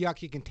Bitter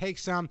Yuck, you can take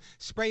some,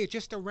 spray it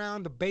just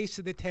around the base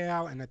of the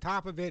tail and the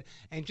top of it,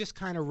 and just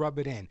kind of rub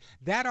it in.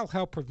 That'll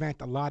help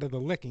prevent a lot of the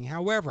licking.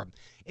 However,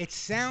 it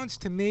sounds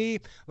to me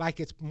like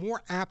it's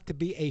more apt to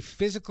be a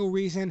physical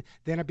reason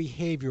than a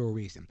behavioral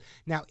reason.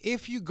 Now,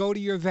 if you go to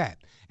your vet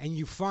and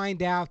you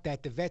find out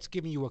that the vet's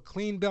giving you a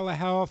clean bill of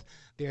health,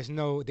 there's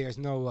no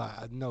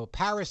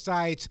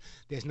parasites,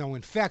 there's no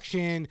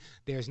infection,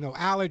 there's no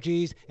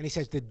allergies, and he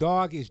says the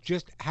dog is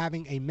just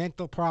having a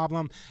mental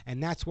problem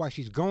and that's why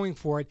she's going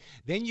for it,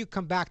 then you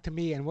come back to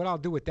me, and what I'll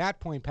do at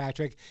that point,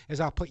 Patrick, is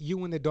I'll put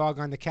you and the dog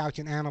on the couch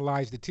and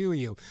analyze the two of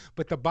you.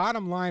 But the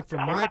bottom line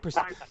from my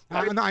perspective,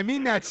 no, I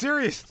mean that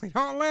seriously,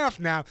 don't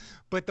laugh now,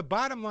 but the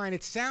bottom line,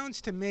 it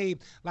sounds to me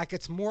like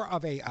it's more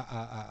of a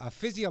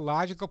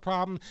physiological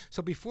problem.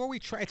 So before we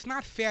try, it's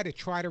not fair to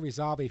try to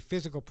resolve a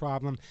physical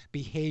problem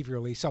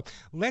behaviorally. So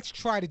let's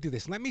try to do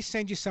this. Let me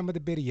send you some of the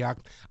Bitter Yuck.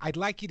 I'd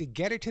like you to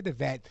get her to the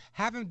vet,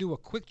 have him do a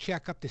quick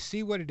checkup to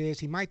see what it is.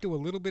 He might do a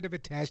little bit of a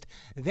test,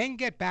 then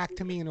get back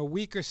to me in a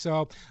week or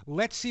so.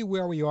 Let's see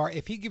where we are.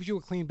 If he gives you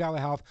a clean bill of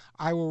health,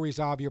 I will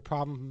resolve your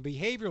problem from a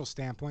behavioral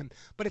standpoint.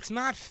 But it's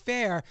not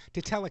fair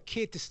to tell a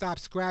kid to stop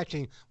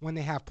scratching when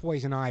they have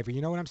poison ivy.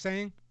 You know what I'm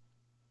saying?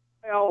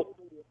 Well,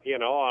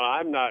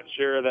 I'm not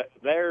sure that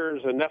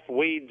there's enough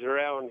weeds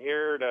around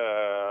here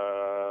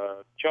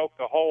to choke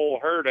a whole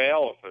herd of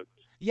elephants.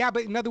 Yeah,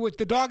 but in other words,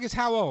 the dog is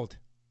how old?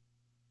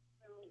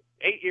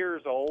 8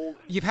 years old.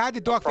 You've had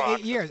the dog for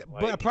 8 years,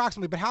 but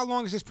approximately. But how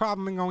long has this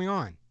problem been going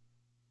on?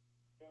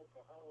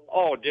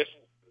 Oh, just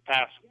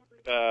past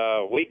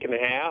week and a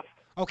half.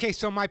 Okay,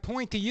 so my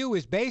point to you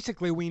is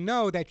basically we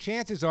know that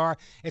chances are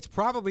it's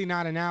probably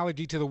not an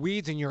allergy to the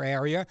weeds in your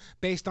area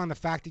based on the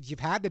fact that you've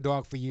had the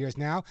dog for years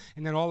now,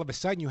 and then all of a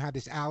sudden you have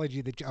this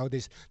allergy,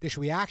 this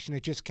reaction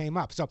that just came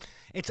up. So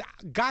it's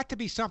got to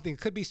be something.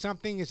 It could be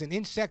something as an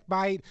insect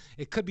bite.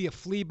 It could be a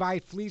flea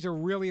bite. Fleas are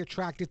really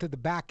attracted to the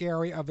back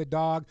area of a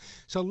dog.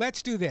 So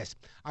let's do this.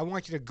 I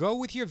want you to go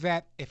with your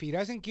vet. If he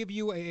doesn't give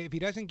you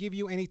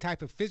any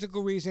type of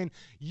physical reason,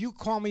 you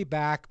call me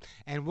back,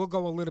 and we'll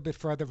go a little bit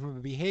further from a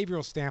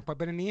behavioral standpoint.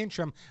 But in the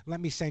interim,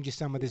 let me send you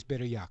some of this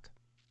Bitter Yuck.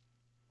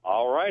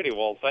 All righty.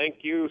 Well,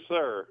 thank you,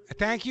 sir.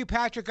 Thank you,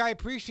 Patrick. I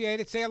appreciate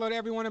it. Say hello to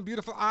everyone in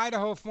beautiful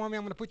Idaho for me.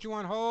 I'm going to put you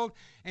on hold,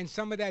 and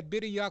some of that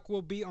Bitter Yuck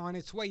will be on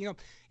its way.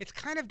 It's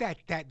kind of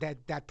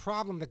that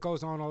problem that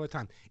goes on all the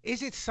time.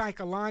 Is it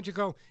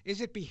psychological?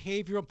 Is it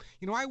behavioral?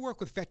 I work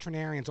with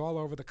veterinarians all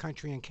over the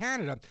country and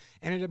Canada,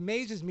 and it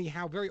amazes me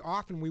how very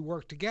often we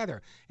work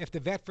together. If the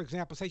vet, for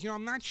example, says,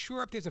 I'm not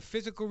sure if there's a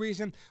physical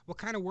reason, we'll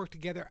kind of work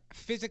together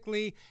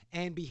physically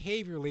and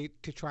behaviorally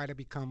to try to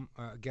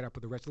get up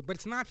with the rest of it. But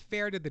it's not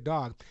fair to the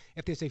dog.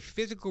 If there's a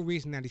physical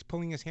reason that he's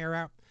pulling his hair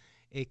out,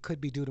 it could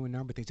be due to a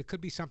number of things. It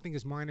could be something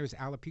as minor as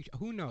alopecia.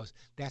 Who knows?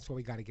 That's why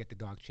we got to get the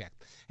dog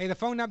checked. Hey, the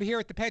phone number here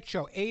at the Pet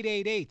Show,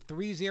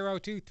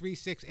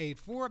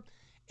 888-302-3684,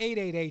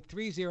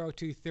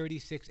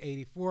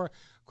 888-302-3684.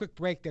 Quick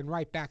break, then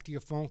right back to your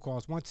phone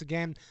calls. Once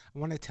again, I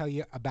want to tell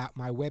you about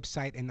my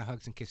website and the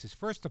Hugs and Kisses.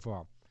 First of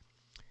all,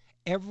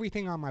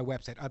 everything on my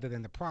website, other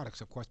than the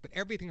products, of course, but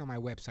everything on my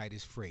website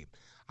is free.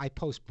 I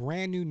post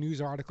brand new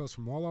news articles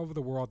from all over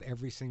the world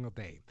every single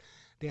day.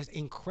 There's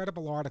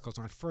incredible articles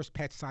on First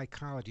Pet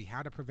Psychology,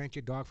 how to prevent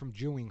your dog from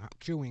chewing,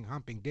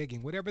 humping,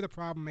 digging, whatever the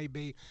problem may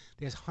be.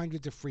 There's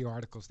hundreds of free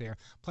articles there,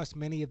 plus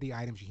many of the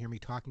items you hear me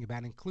talking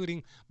about,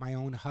 including my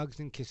own Hugs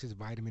and Kisses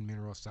vitamin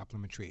mineral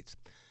supplement treats.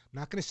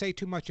 Not going to say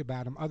too much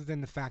about them other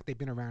than the fact they've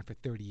been around for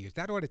 30 years.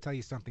 That ought to tell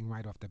you something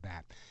right off the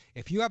bat.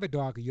 If you have a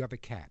dog or you have a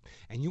cat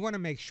and you want to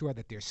make sure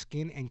that their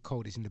skin and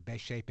coat is in the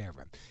best shape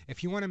ever,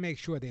 if you want to make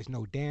sure there's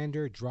no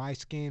dander, dry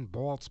skin,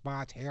 bald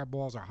spots,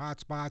 hairballs, or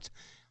hot spots,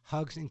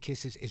 Hugs and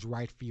Kisses is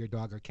right for your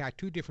dog or cat.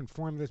 2 different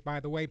formulas, by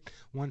the way,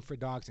 one for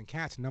dogs and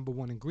cats. Number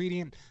 1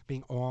 ingredient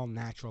being all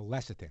natural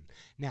lecithin.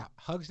 Now,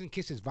 Hugs and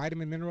Kisses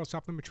vitamin mineral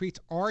supplement treats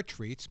are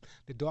treats.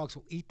 The dogs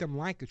will eat them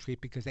like a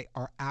treat because they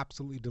are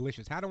absolutely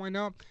delicious. How do I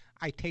know?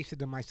 I tasted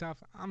them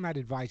myself. I'm not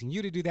advising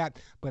you to do that,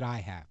 but I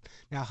have.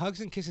 Now,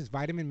 Hugs and Kisses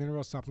vitamin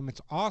mineral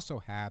supplements also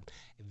have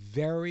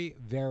very,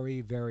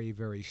 very, very,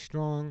 very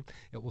strong.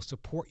 It will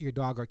support your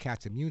dog or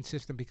cat's immune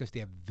system because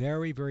they're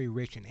very, very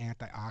rich in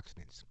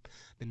antioxidants.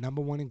 The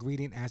number 1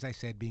 ingredient, as I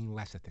said, being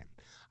lecithin.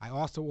 I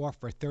also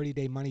offer a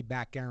 30-day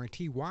money-back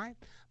guarantee. Why?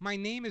 My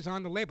name is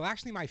on the label.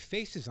 Actually, my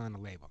face is on the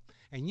label.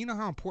 And you know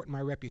how important my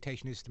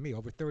reputation is to me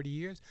over 30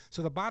 years?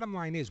 So the bottom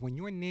line is, when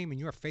your name and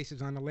your face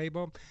is on the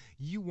label,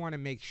 you want to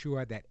make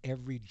sure that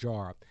every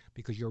jar,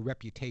 because your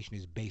reputation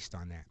is based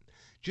on that.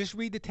 Just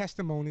read the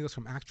testimonials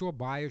from actual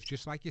buyers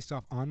just like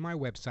yourself on my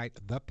website,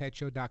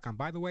 thepetshow.com.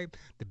 By the way,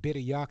 the Bitter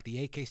Yuck,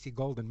 the AKC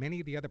Gold, and many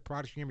of the other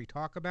products you hear me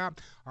talk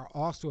about are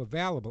also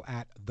available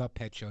at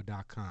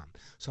thepetshow.com.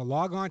 So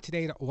log on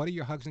today to order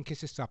your Hugs and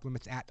Kisses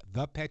supplements at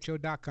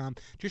thepetshow.com.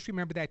 Just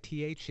remember that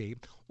THC,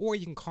 or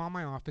you can call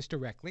my office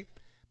directly.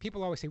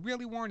 People always say,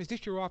 really, Warren, is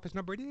this your office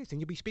number? It is, and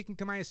you'll be speaking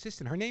to my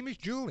assistant. Her name is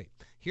Julie.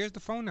 Here's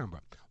the phone number,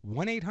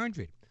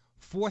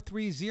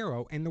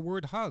 1-800-430 and the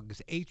word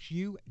HUGS,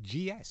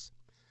 H-U-G-S.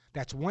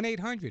 That's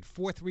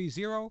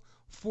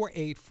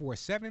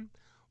 1-800-430-4847,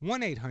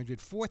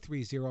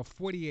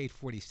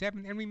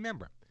 1-800-430-4847. And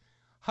remember,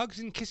 Hugs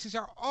and Kisses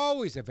are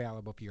always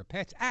available for your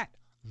pets at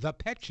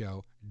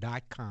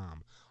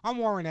thepetshow.com. I'm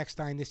Warren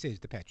Eckstein. This is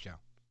The Pet Show.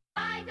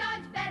 My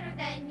dog's better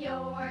than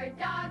your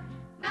dog.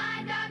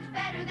 My dog's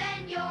better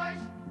than yours.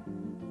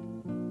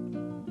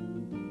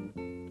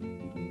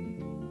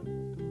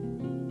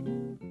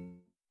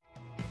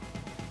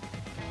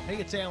 Hey,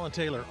 it's Alan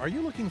Taylor. Are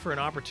you looking for an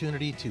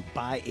opportunity to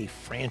buy a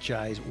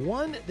franchise,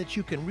 one that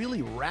you can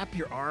really wrap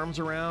your arms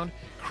around?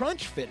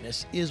 Crunch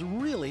Fitness is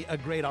really a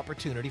great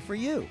opportunity for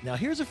you. Now,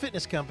 here's a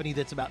fitness company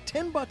that's about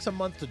 $10 a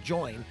month to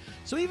join,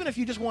 so even if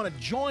you just want to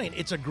join,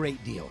 it's a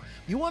great deal.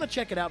 You want to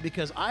check it out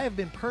because I have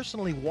been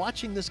personally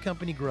watching this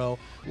company grow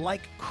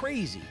like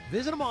crazy.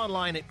 Visit them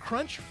online at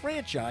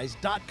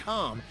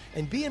crunchfranchise.com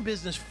and be in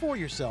business for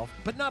yourself,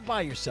 but not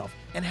by yourself,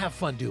 and have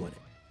fun doing it.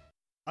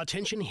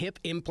 Attention hip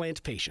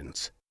implant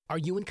patients. Are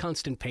you in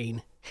constant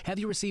pain? Have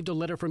you received a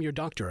letter from your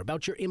doctor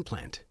about your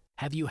implant?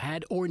 Have you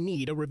had or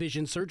need a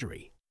revision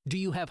surgery? Do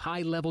you have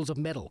high levels of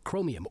metal,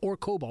 chromium, or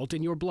cobalt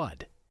in your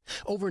blood?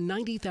 Over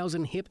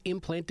 90,000 hip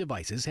implant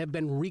devices have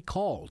been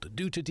recalled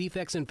due to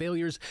defects and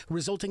failures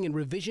resulting in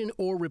revision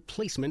or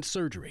replacement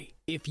surgery.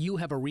 If you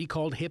have a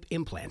recalled hip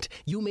implant,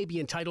 you may be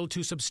entitled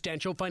to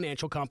substantial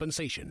financial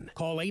compensation.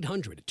 Call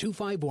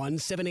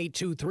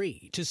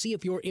 800-251-7823 to see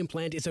if your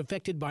implant is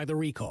affected by the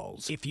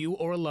recalls. If you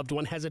or a loved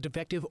one has a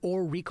defective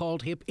or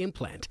recalled hip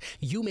implant,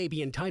 you may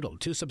be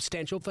entitled to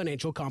substantial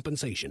financial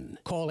compensation.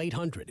 Call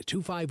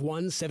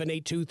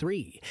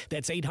 800-251-7823.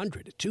 That's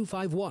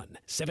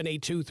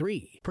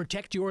 800-251-7823.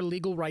 Protect your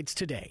legal rights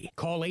today.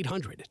 Call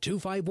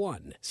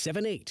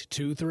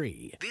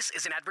 800-251-7823. This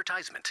is an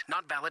advertisement,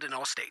 not valid in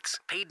all states.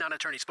 Paid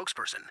non-attorney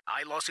spokesperson.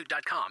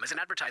 iLawsuit.com is an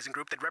advertising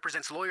group that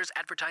represents lawyers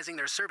advertising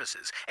their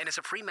services and is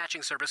a free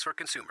matching service for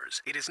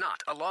consumers. It is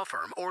not a law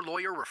firm or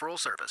lawyer referral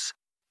service.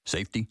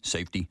 Safety,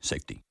 safety,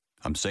 safety.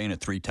 I'm saying it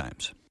 3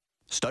 times.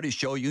 Studies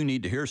show you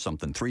need to hear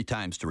something 3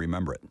 times to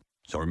remember it.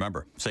 So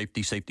remember,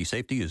 safety, safety,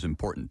 safety is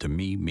important to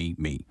me, me,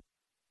 me.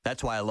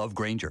 That's why I love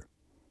Grainger.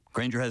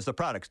 Grainger has the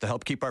products to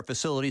help keep our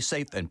facilities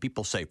safe and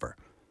people safer.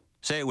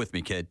 Say it with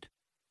me, kid.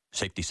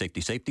 Safety,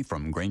 safety, safety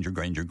from Grainger,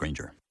 Grainger,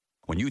 Grainger.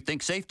 When you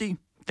think safety,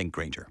 think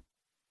Grainger.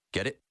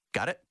 Get it?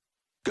 Got it?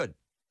 Good.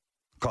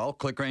 Call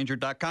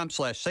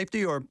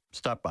clickgrainger.com/safety or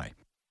stop by.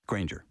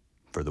 Grainger,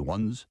 for the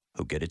ones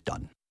who get it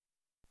done.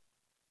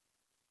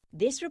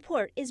 This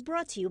report is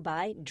brought to you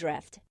by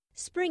Dreft.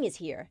 Spring is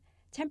here.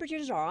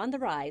 Temperatures are on the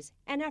rise,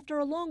 and after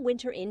a long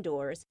winter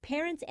indoors,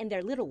 parents and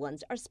their little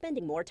ones are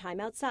spending more time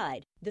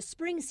outside. The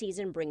spring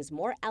season brings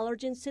more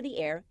allergens to the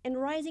air,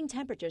 and rising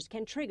temperatures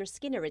can trigger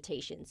skin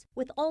irritations.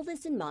 With all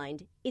this in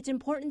mind, it's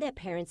important that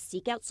parents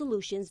seek out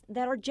solutions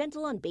that are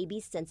gentle on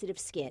babies' sensitive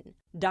skin.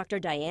 Dr.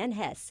 Diane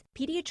Hess,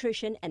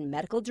 pediatrician and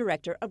medical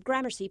director of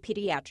Gramercy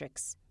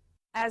Pediatrics.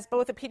 As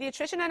both a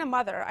pediatrician and a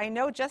mother, I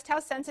know just how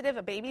sensitive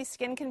a baby's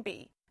skin can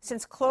be.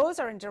 Since clothes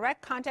are in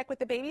direct contact with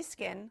the baby's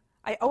skin,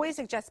 I always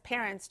suggest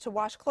parents to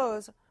wash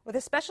clothes with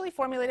a specially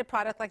formulated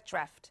product like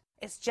Dreft.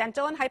 It's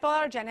gentle and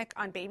hypoallergenic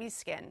on baby's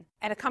skin,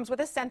 and it comes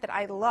with a scent that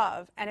I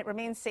love, and it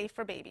remains safe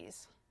for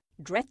babies.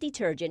 Dreft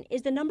detergent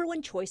is the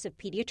 #1 choice of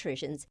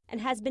pediatricians and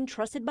has been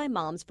trusted by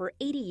moms for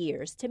 80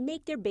 years to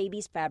make their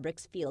babies'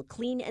 fabrics feel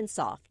clean and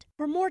soft.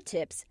 For more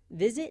tips,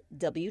 visit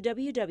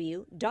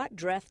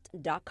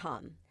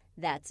www.dreft.com.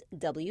 That's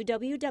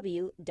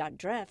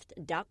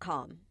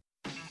www.dreft.com.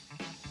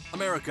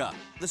 America,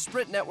 the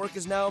Sprint network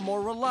is now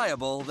more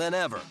reliable than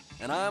ever,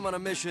 and I'm on a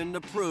mission to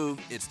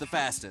prove it's the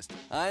fastest.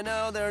 I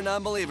know there are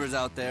non-believers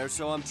out there,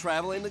 so I'm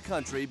traveling the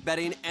country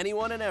betting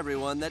anyone and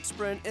everyone that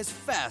Sprint is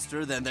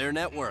faster than their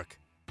network.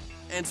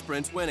 And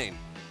Sprint's winning.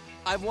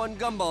 I've won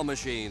gumball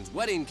machines,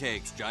 wedding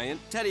cakes,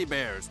 giant teddy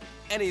bears,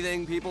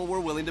 anything people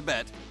were willing to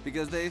bet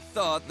because they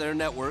thought their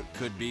network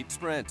could beat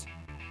Sprint.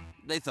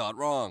 They thought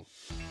wrong.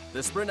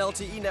 The Sprint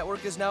LTE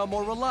network is now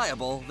more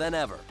reliable than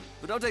ever.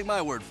 But don't take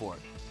my word for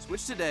it.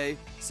 Switch today,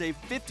 save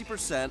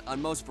 50%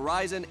 on most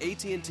Verizon,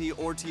 AT&T,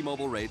 or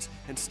T-Mobile rates,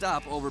 and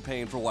stop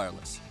overpaying for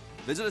wireless.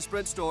 Visit a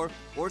Sprint store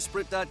or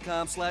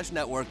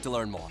sprint.com/network to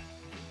learn more.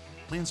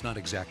 Plans not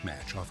exact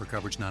match. Offer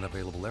coverage not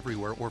available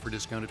everywhere or for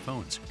discounted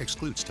phones.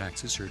 Excludes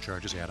taxes,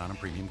 surcharges, add-on, and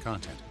premium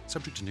content.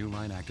 Subject to new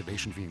line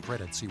activation fee and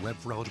credit. See web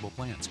for eligible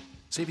plans.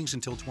 Savings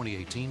until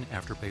 2018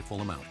 after pay full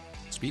amount.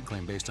 Speed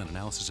claim based on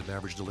analysis of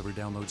average delivered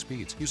download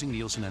speeds using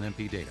Nielsen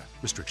NMP data.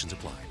 Restrictions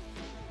apply.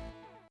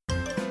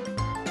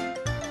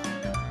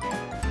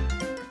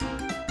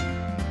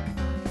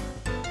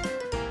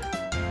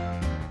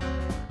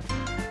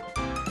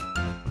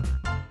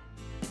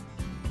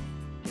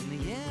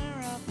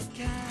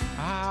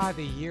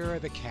 The Year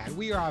of the Cat.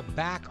 We are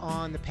back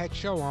on The Pet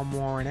Show. I'm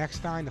Warren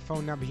Eckstein. The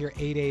phone number here,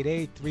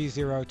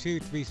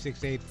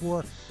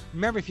 888-302-3684.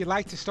 Remember, if you'd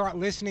like to start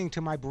listening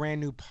to my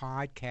brand new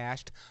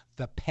podcast,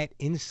 The Pet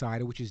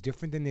Insider, which is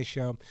different than this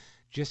show,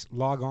 just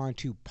log on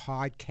to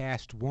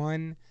Podcast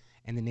One,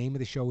 and the name of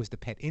the show is The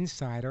Pet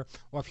Insider.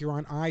 Or if you're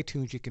on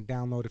iTunes, you can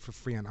download it for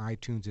free on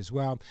iTunes as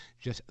well.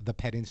 Just The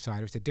Pet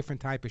Insider. It's a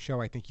different type of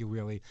show. I think you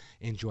really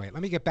enjoy it.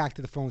 Let me get back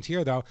to the phones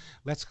here, though.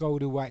 Let's go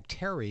to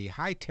Terry.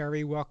 Hi,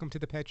 Terry. Welcome to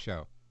The Pet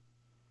Show.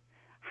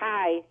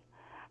 Hi.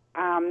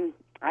 I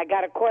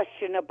got a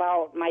question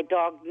about my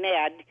dog,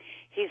 Ned.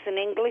 He's an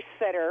English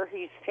setter.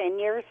 He's 10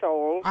 years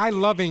old. I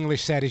love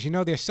English setters. You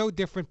know, they're so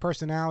different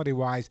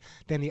personality-wise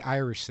than the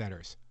Irish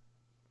setters.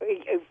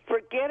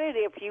 Forget it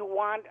if you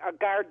want a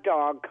guard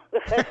dog.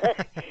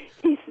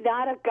 He's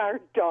not a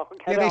guard dog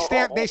at all.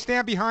 They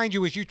stand behind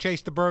you as you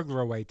chase the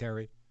burglar away,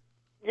 Terry.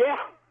 Yeah.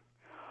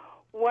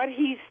 What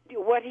he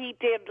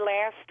did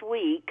last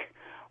week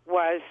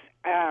was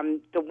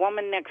the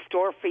woman next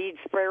door feeds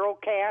feral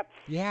cats.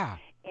 Yeah.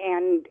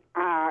 And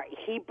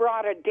he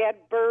brought a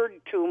dead bird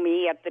to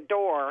me at the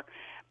door.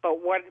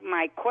 But what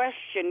my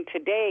question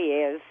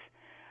today is,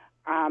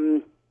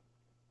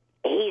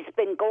 he's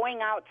been going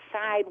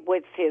outside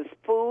with his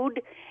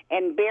food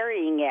and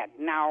burying it.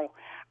 Now,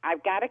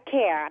 I've got a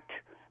cat,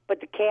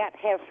 but the cat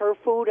has her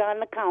food on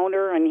the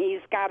counter, and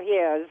he's got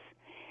his.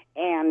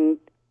 And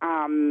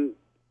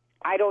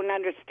I don't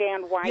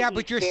understand why. Yeah, he's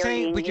but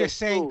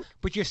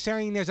you're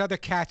saying there's other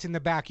cats in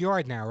the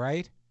backyard now,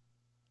 right?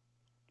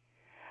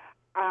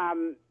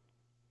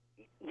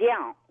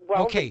 Yeah.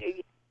 Well,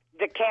 okay.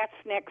 The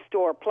cat's next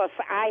door, plus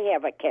I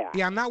have a cat.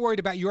 Yeah, I'm not worried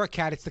about your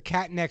cat. It's the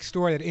cat next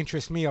door that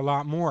interests me a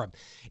lot more.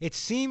 It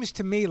seems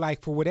to me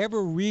like for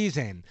whatever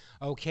reason,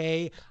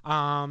 okay,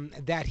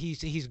 that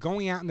he's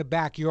going out in the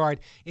backyard,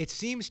 it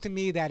seems to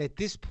me that at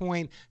this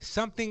point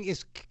something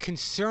is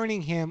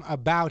concerning him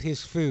about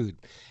his food.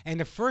 And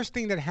the first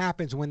thing that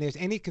happens when there's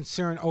any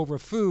concern over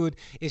food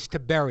is to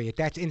bury it.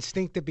 That's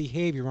instinctive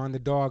behavior on the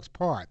dog's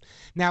part.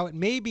 Now, it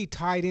may be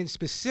tied in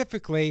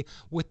specifically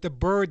with the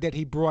bird that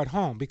he brought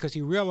home because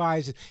he realized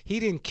he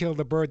didn't kill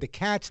the bird, the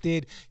cats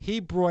did. He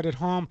brought it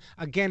home,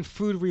 again,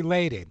 food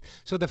related.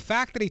 So the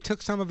fact that he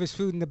took some of his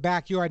food in the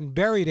backyard and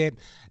buried it,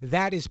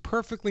 that is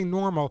perfectly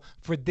normal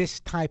for this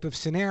type of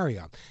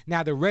scenario.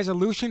 Now, the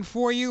resolution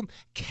for you,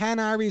 can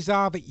I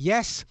resolve it?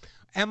 Yes.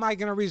 Am I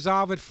going to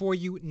resolve it for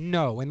you?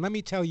 No. And let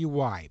me tell you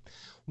why.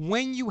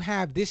 When you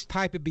have this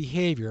type of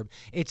behavior,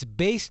 it's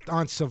based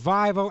on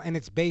survival and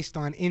it's based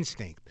on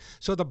instinct.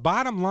 So the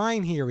bottom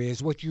line here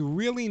is what you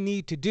really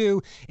need to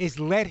do is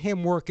let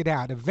him work it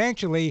out.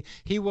 Eventually,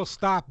 he will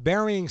stop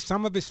burying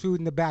some of his food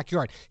in the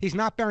backyard. He's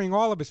not burying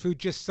all of his food,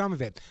 just some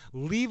of it.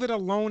 Leave it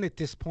alone at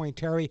this point,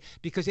 Terry,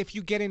 because if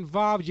you get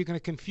involved, you're going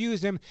to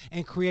confuse him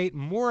and create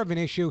more of an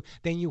issue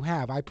than you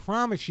have. I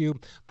promise you,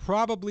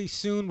 probably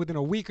soon, within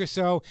a week or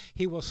so,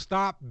 he will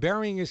stop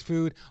burying his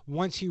food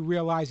once he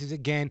realizes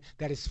again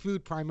that his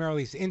food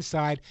primarily is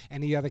inside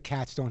and the other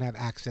cats don't have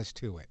access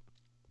to it.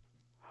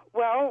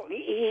 Well,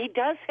 he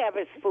does have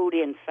his food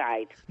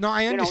inside. No,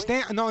 I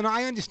understand. No,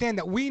 I understand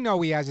that we know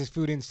he has his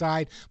food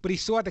inside, but he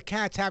saw the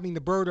cats having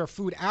the bird or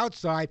food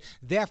outside,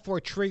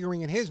 therefore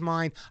triggering in his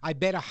mind, I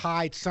better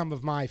hide some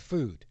of my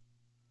food.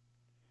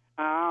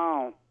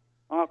 Oh,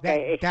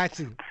 okay.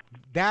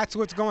 That's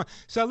what's going on.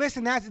 So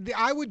listen,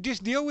 I would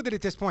just deal with it at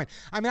this point.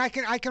 I mean, I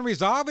can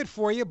resolve it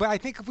for you, but I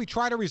think if we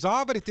try to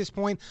resolve it at this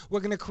point, we're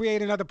going to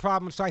create another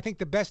problem. So I think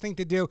the best thing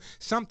to do,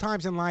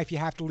 sometimes in life, you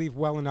have to leave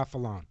well enough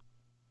alone.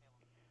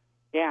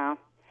 Yeah.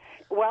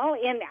 Well,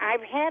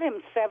 I've had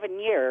him 7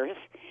 years,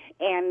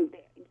 and,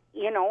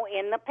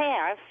 in the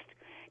past,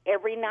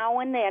 every now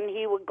and then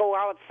he would go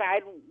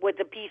outside with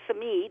a piece of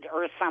meat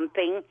or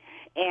something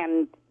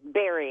and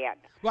bury it.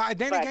 Well,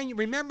 then again,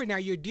 remember now,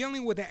 you're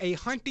dealing with a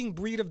hunting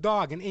breed of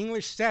dog, an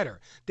English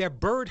setter. They're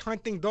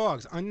bird-hunting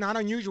dogs. Not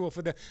unusual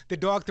for the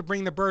dog to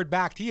bring the bird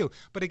back to you.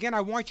 But again, I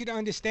want you to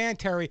understand,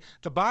 Terry,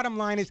 the bottom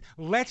line is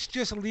let's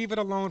just leave it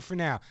alone for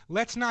now.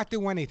 Let's not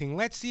do anything.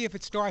 Let's see if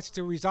it starts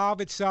to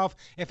resolve itself.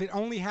 If it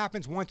only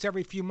happens once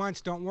every few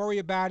months, don't worry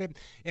about it.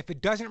 If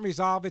it doesn't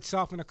resolve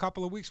itself in a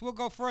couple of weeks, we'll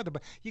go further.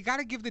 But you got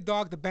to give the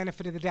dog the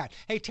benefit of the doubt.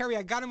 Hey, Terry,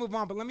 I got to move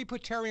on, but let me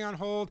put Terry on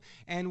hold,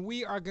 and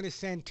we are going to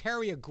send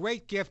Terry a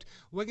great gift.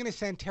 We're going to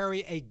send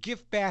Terry a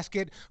gift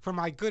basket from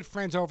my good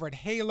friends over at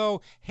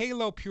Halo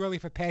Purely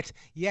for Pets.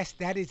 Yes,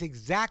 that is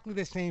exactly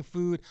the same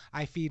food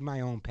I feed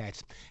my own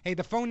pets. Hey,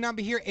 the phone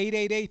number here,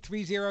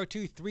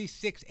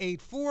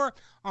 888-302-3684.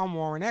 I'm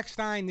Warren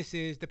Eckstein. This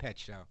is The Pet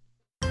Show.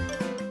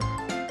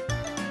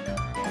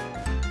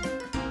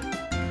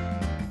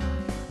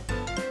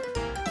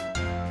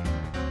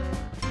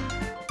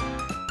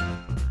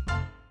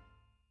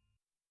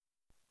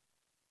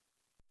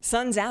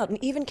 Sun's out and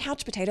even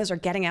couch potatoes are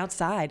getting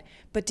outside.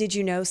 But did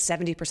you know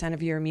 70%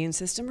 of your immune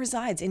system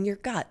resides in your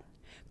gut?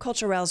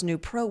 Culturel's new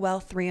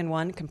ProWell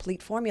 3-in-1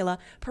 complete formula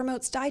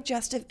promotes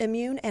digestive,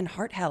 immune, and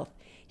heart health.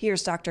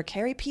 Here's Dr.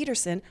 Carrie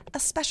Peterson, a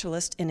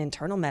specialist in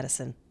internal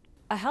medicine.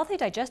 A healthy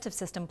digestive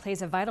system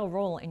plays a vital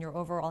role in your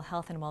overall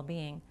health and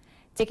well-being.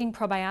 Taking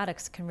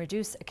probiotics can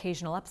reduce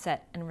occasional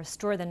upset and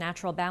restore the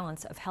natural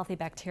balance of healthy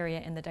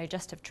bacteria in the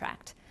digestive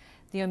tract.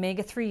 The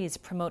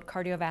omega-3s promote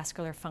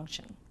cardiovascular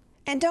function.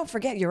 And don't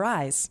forget your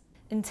eyes.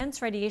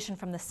 Intense radiation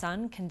from the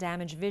sun can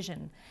damage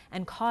vision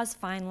and cause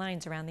fine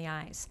lines around the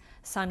eyes.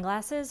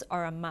 Sunglasses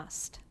are a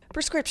must.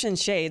 Prescription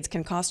shades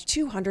can cost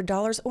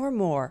 $200 or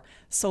more.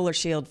 Solar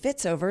Shield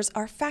Fits-Overs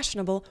are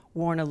fashionable,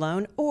 worn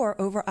alone or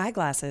over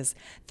eyeglasses.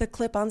 The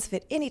clip-ons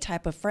fit any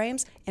type of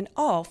frames and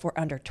all for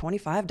under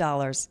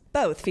 $25.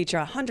 Both feature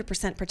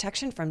 100%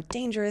 protection from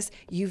dangerous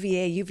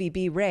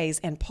UVA/UVB rays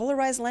and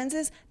polarized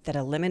lenses that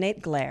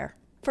eliminate glare.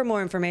 For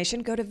more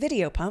information, go to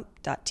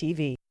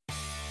videopump.tv.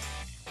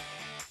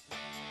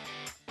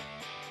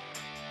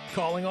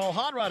 Calling all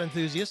hot rod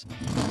enthusiasts.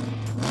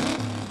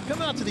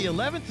 Come out to the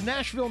 11th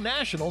Nashville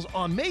Nationals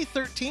on May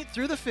 13th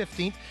through the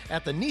 15th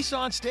at the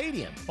Nissan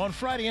Stadium. On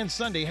Friday and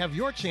Sunday, have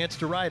your chance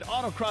to ride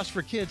autocross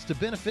for kids to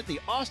benefit the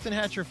Austin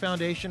Hatcher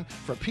Foundation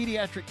for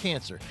Pediatric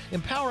Cancer,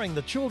 empowering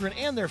the children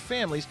and their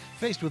families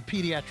faced with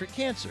pediatric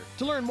cancer.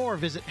 To learn more,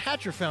 visit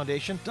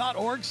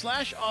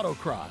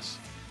hatcherfoundation.org/autocross.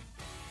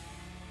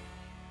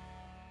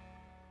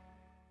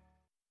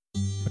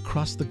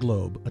 Across the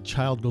globe, a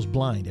child goes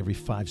blind every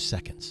 5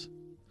 seconds.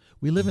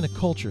 We live in a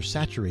culture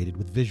saturated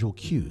with visual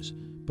cues,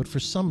 but for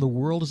some the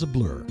world is a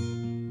blur.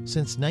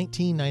 Since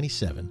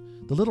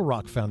 1997, the Little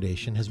Rock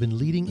Foundation has been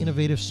leading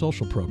innovative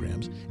social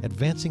programs,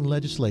 advancing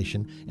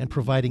legislation, and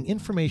providing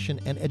information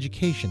and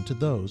education to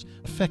those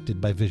affected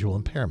by visual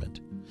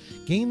impairment.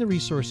 Gain the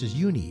resources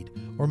you need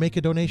or make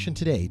a donation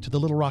today to the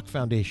Little Rock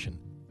Foundation.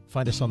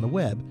 Find us on the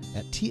web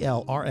at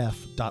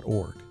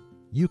tlrf.org.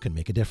 You can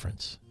make a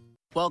difference.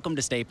 Welcome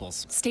to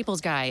Staples.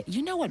 Staples Guy,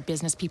 you know what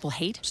business people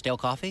hate? Stale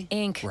coffee?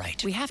 Ink.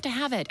 Right. We have to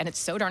have it, and it's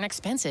so darn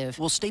expensive.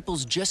 Well,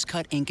 Staples just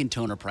cut ink and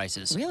toner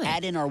prices. Really?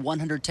 Add in our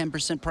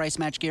 110% price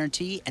match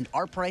guarantee, and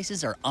our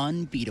prices are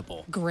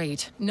unbeatable.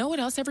 Great. Know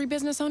what else every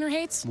business owner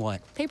hates?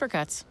 What? Paper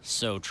cuts.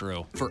 So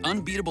true. For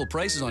unbeatable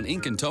prices on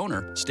ink and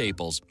toner,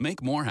 Staples.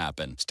 Make more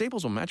happen.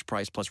 Staples will match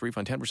price plus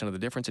refund 10% of the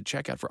difference at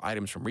checkout for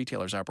items from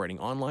retailers operating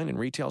online in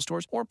retail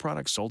stores or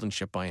products sold and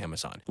shipped by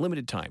Amazon.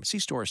 Limited time. See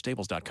store or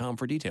staples.com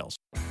for details.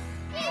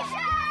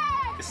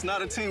 It's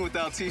not a team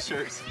without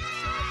t-shirts.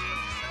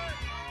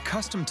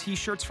 Custom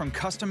t-shirts from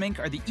Custom Ink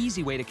are the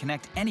easy way to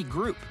connect any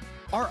group.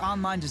 Our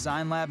online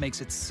design lab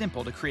makes it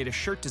simple to create a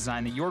shirt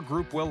design that your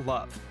group will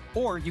love.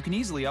 Or you can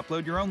easily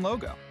upload your own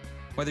logo.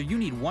 Whether you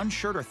need one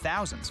shirt or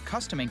thousands,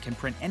 Custom Ink can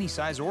print any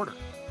size order.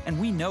 And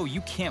we know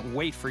you can't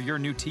wait for your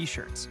new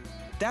t-shirts.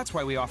 That's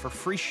why we offer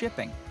free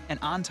shipping, and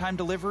on-time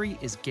delivery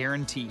is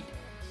guaranteed.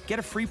 Get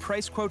a free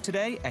price quote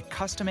today at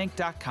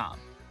customink.com.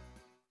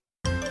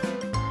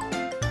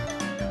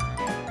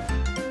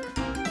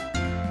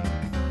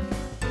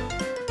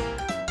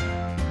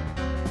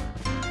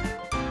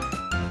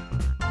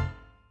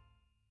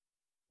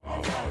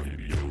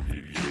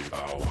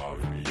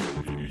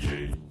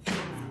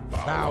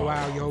 Bow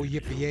wow, yo,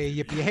 yippee yay,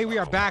 yippee. Hey, we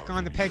are back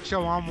on the Pet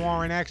Show. I'm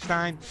Warren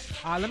Eckstein.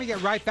 Let me get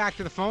right back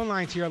to the phone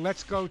lines here.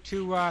 Let's go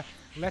to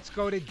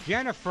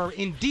Jennifer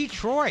in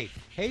Detroit.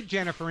 Hey,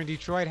 Jennifer in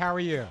Detroit, how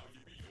are you?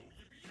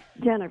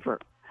 Jennifer.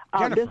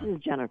 This is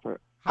Jennifer.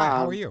 Hi,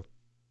 how are you?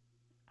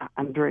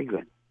 I'm very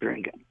good,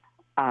 very good.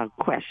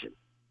 Question.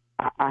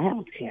 I have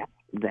a cat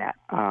that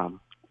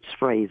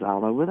sprays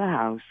all over the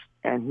house,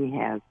 and he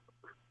has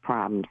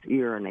problems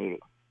urinating.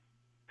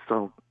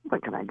 So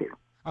what can I do?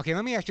 Okay,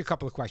 let me ask you a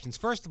couple of questions.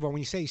 First of all, when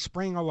you say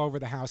spraying all over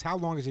the house, how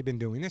long has he been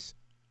doing this?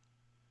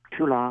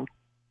 Too long.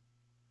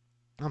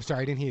 I'm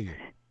sorry, I didn't hear you.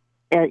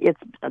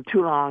 It's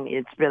too long.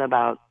 It's been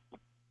about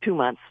 2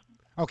 months.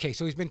 Okay,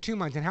 so he's been 2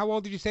 months. And how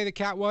old did you say the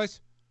cat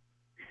was?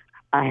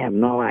 I have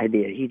no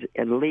idea. He's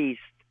at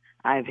least,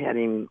 I've had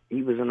him,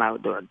 he was an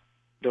outdoor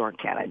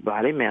cat. I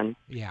brought him in.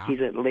 Yeah.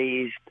 He's at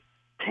least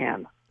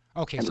 10.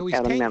 Okay, so he's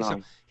 10.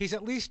 So he's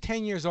at least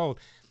 10 years old.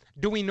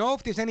 Do we know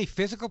if there's any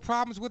physical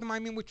problems with him? I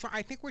mean,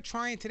 I think we're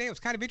trying today. It was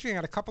kind of interesting. I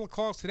had a couple of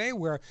calls today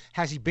where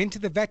has he been to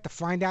the vet to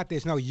find out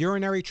there's no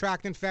urinary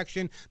tract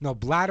infection, no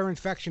bladder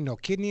infection, no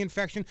kidney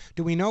infection?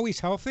 Do we know he's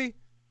healthy?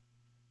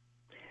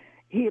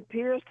 He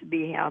appears to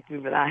be healthy,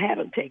 but I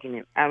haven't taken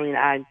him. I mean,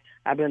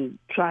 I've been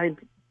trying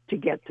to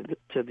get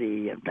to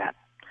the vet.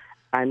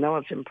 I know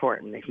it's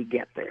important that he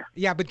get there.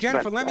 Yeah, but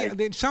Jennifer,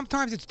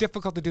 sometimes it's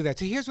difficult to do that.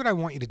 So here's what I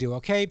want you to do,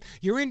 okay?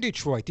 You're in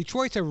Detroit.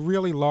 Detroit's a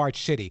really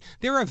large city.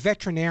 There are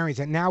veterinarians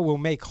that now will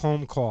make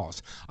home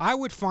calls. I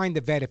would find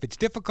the vet. If it's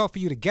difficult for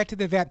you to get to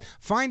the vet,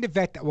 find a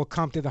vet that will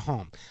come to the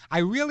home. I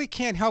really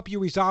can't help you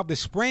resolve the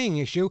spraying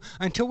issue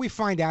until we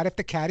find out if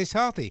the cat is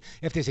healthy.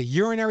 If there's a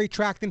urinary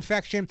tract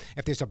infection,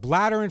 if there's a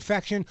bladder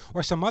infection,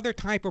 or some other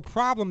type of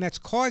problem that's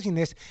causing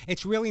this,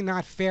 it's really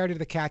not fair to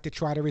the cat to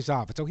try to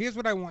resolve it. So here's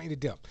what I want you to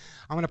do.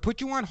 I'm going to put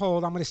you on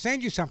hold. I'm going to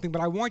send you something,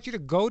 but I want you to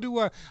go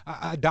to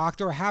a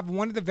doctor or have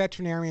one of the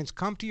veterinarians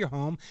come to your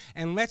home,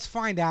 and let's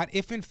find out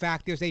if, in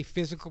fact, there's a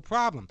physical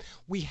problem.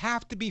 We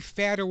have to be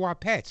fair to our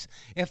pets.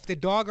 If the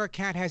dog or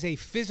cat has a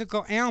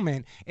physical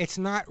ailment, it's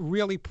not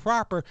really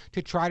proper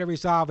to try to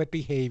resolve it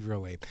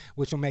behaviorally,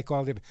 which will make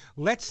all the difference.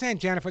 Let's send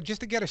Jennifer,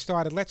 just to get her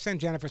started, let's send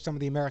Jennifer some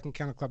of the American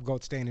Kennel Club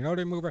goat stain and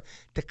odor remover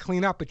to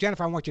clean up. But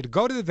Jennifer, I want you to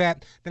go to the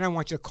vet, then I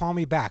want you to call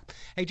me back.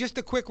 Hey, just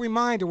a quick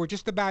reminder, we're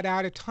just about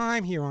out of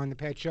time here on the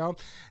Pet Show.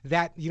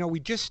 That, we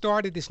just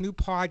started this new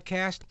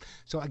podcast.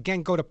 So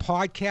again, go to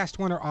Podcast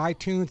One or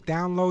iTunes,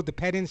 download the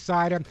Pet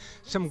Insider.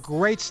 Some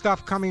great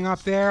stuff coming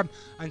up there.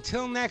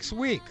 Until next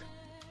week,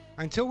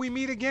 until we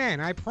meet again,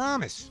 I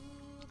promise,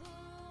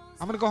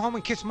 I'm going to go home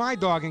and kiss my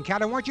dog and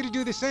cat. I want you to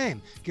do the same.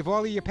 Give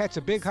all of your pets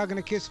a big hug and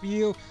a kiss for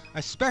you,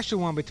 a special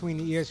one between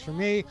the ears for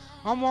me.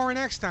 I'm Warren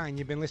Eckstein.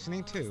 You've been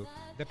listening to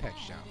The Pet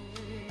Show.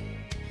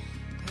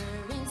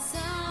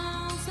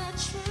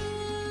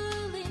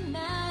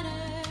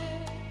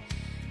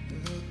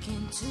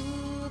 To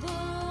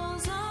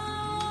those eyes,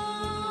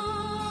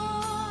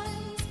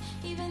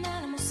 even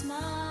animals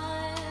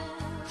smile.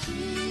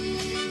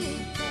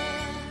 Keep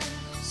them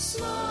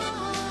smiling.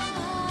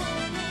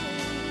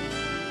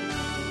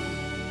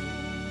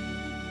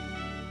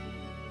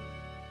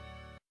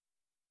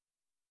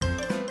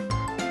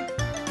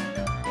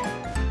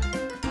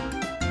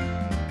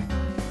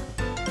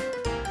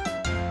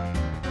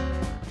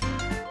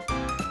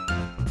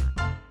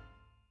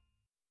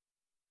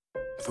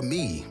 For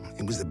me,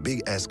 it was the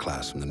big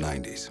S-Class from the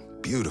 90s.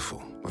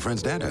 Beautiful. My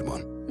friend's dad had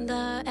one.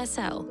 The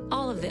SL.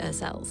 All of the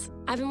SLs.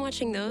 I've been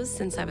watching those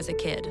since I was a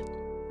kid.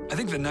 I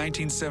think the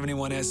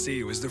 1971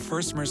 SE was the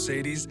first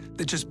Mercedes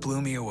that just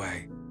blew me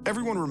away.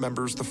 Everyone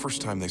remembers the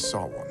first time they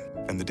saw one,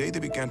 and the day they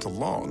began to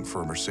long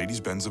for a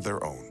Mercedes-Benz of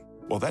their own.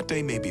 Well, that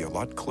day may be a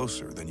lot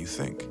closer than you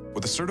think.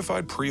 With a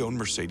certified pre-owned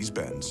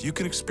Mercedes-Benz, you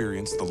can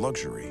experience the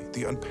luxury,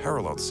 the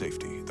unparalleled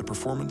safety, the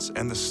performance,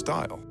 and the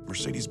style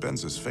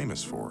Mercedes-Benz is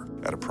famous for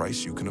at a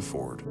price you can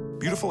afford.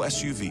 Beautiful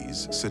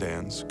SUVs,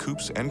 sedans,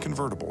 coupes, and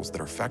convertibles that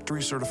are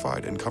factory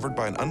certified and covered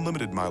by an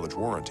unlimited mileage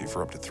warranty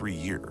for up to 3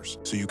 years,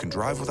 so you can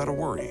drive without a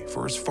worry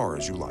for as far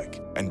as you like.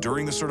 And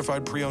during the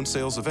certified pre-owned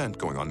sales event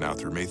going on now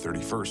through May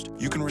 31st,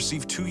 you can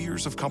receive 2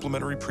 years of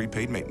complimentary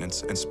prepaid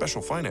maintenance and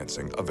special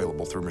financing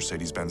available through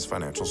Mercedes-Benz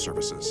Financial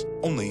Services,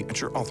 only at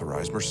your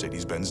authorized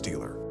Mercedes-Benz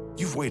dealer.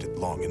 You've waited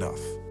long enough.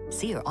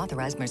 See your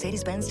authorized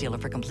Mercedes-Benz dealer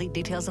for complete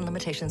details and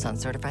limitations on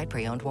certified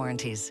pre-owned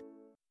warranties.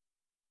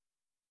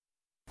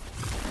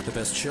 The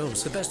best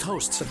shows, the best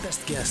hosts, the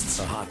best guests,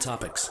 the hot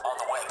topics. On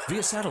the web,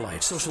 via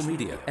satellite, social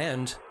media,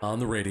 and on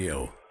the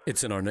radio.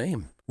 It's in our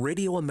name,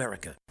 Radio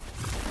America.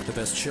 The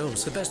best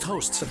shows, the best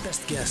hosts, the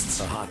best guests,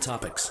 the hot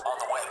topics. On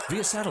the web,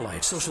 via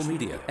satellite, social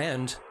media,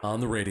 and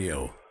on the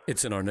radio.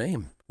 It's in our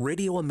name,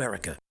 Radio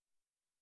America.